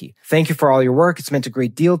James Mackey. Thank you for all your work. It's meant a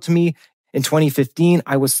great deal to me. In 2015,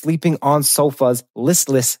 I was sleeping on sofas,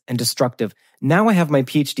 listless and destructive. Now I have my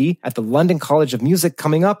PhD at the London College of Music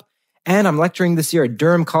coming up, and I'm lecturing this year at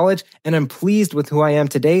Durham College, and I'm pleased with who I am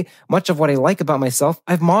today. Much of what I like about myself,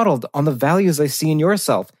 I've modeled on the values I see in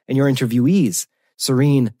yourself and your interviewees.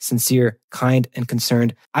 Serene, sincere, kind, and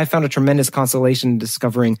concerned. I found a tremendous consolation in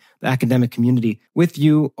discovering the academic community with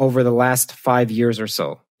you over the last 5 years or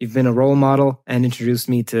so. You've been a role model and introduced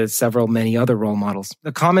me to many other role models.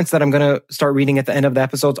 The comments that I'm going to start reading at the end of the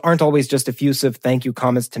episodes aren't always just effusive thank you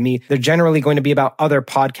comments to me. They're generally going to be about other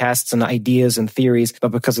podcasts and ideas and theories, but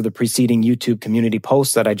because of the preceding YouTube community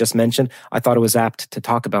posts that I just mentioned, I thought it was apt to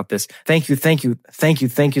talk about this. Thank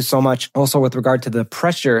you so much. Also, with regard to the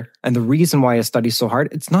pressure and the reason why I study so hard,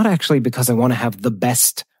 it's not actually because I want to have the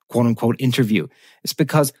best quote unquote interview. It's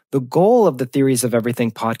because the goal of the Theories of Everything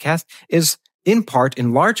podcast is in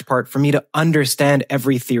large part, for me to understand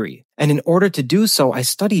every theory. And in order to do so, I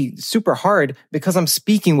study super hard because I'm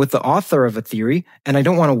speaking with the author of a theory, and I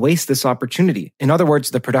don't want to waste this opportunity. In other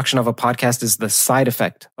words, the production of a podcast is the side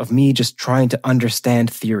effect of me just trying to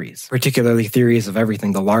understand theories, particularly theories of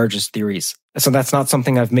everything, the largest theories. So that's not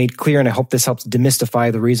something I've made clear, and I hope this helps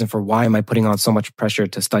demystify the reason for why am I putting on so much pressure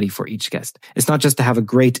to study for each guest. It's not just to have a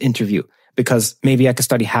great interview, because maybe I could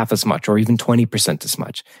study half as much or even 20% as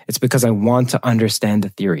much. It's because I want to understand the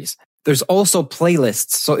theories. There's also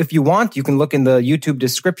playlists. So if you want, you can look in the YouTube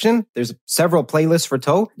description. There's several playlists for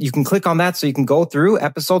Toe. You can click on that so you can go through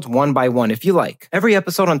episodes one by one if you like. Every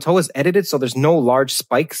episode on Toe is edited so there's no large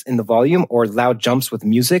spikes in the volume or loud jumps with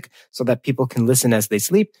music so that people can listen as they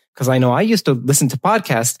sleep. Because I know I used to listen to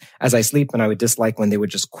podcasts as I sleep, and I would dislike when they would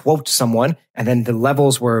just quote someone and then the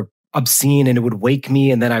levels were obscene and it would wake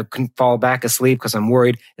me and then I couldn't fall back asleep because I'm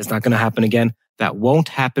worried it's not going to happen again. That won't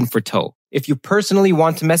happen for Toe. If you personally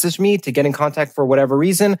want to message me to get in contact for whatever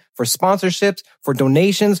reason, for sponsorships, for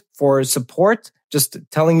donations, for support, just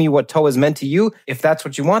telling me what TOE has meant to you. If that's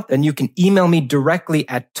what you want, then you can email me directly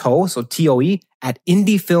at TOE, so TOE, at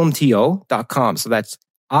indiefilmto.com. So that's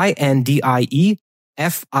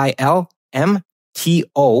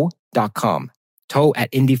INDIEFILMTO.com. TOE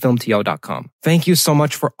at indiefilmto.com. Thank you so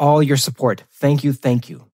much for all your support. Thank you. Thank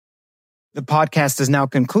you. The podcast is now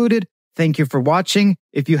concluded. Thank you for watching.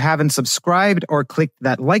 If you haven't subscribed or clicked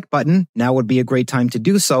that like button, now would be a great time to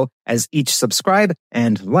do so, as each subscribe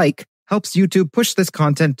and like helps YouTube push this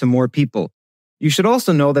content to more people. You should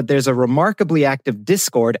also know that there's a remarkably active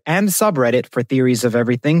Discord and subreddit for Theories of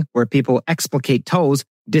Everything, where people explicate TOEs,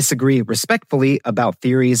 disagree respectfully about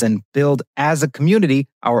theories, and build as a community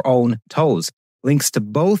our own TOEs. Links to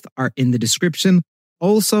both are in the description.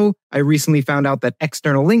 Also, I recently found out that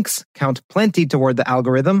external links count plenty toward the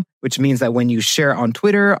algorithm, which means that when you share on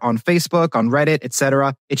Twitter, on Facebook, on Reddit,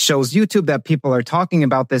 etc., it shows YouTube that people are talking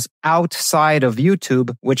about this outside of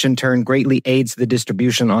YouTube, which in turn greatly aids the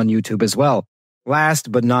distribution on YouTube as well.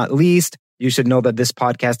 Last but not least, you should know that this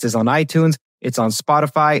podcast is on iTunes, it's on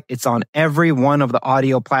Spotify, it's on every one of the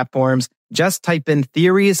audio platforms. Just type in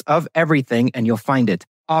Theories of Everything and you'll find it.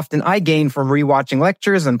 Often I gain from rewatching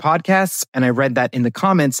lectures and podcasts, and I read that in the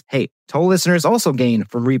comments, hey, TOE listeners also gain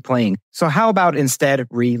from replaying. So how about instead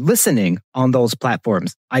re-listening on those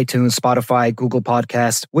platforms? iTunes, Spotify, Google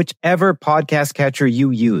Podcasts, whichever podcast catcher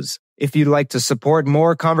you use. If you'd like to support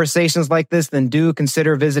more conversations like this, then do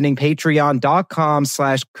consider visiting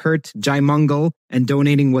patreon.com/KurtJaimungal and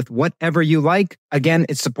donating with whatever you like. Again,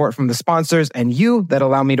 it's support from the sponsors and you that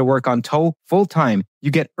allow me to work on TOE full time. You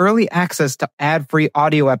get early access to ad-free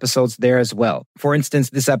audio episodes there as well. For instance,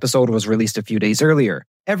 this episode was released a few days earlier.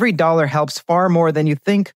 Every dollar helps far more than you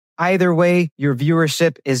think. Either way, your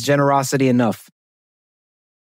viewership is generosity enough.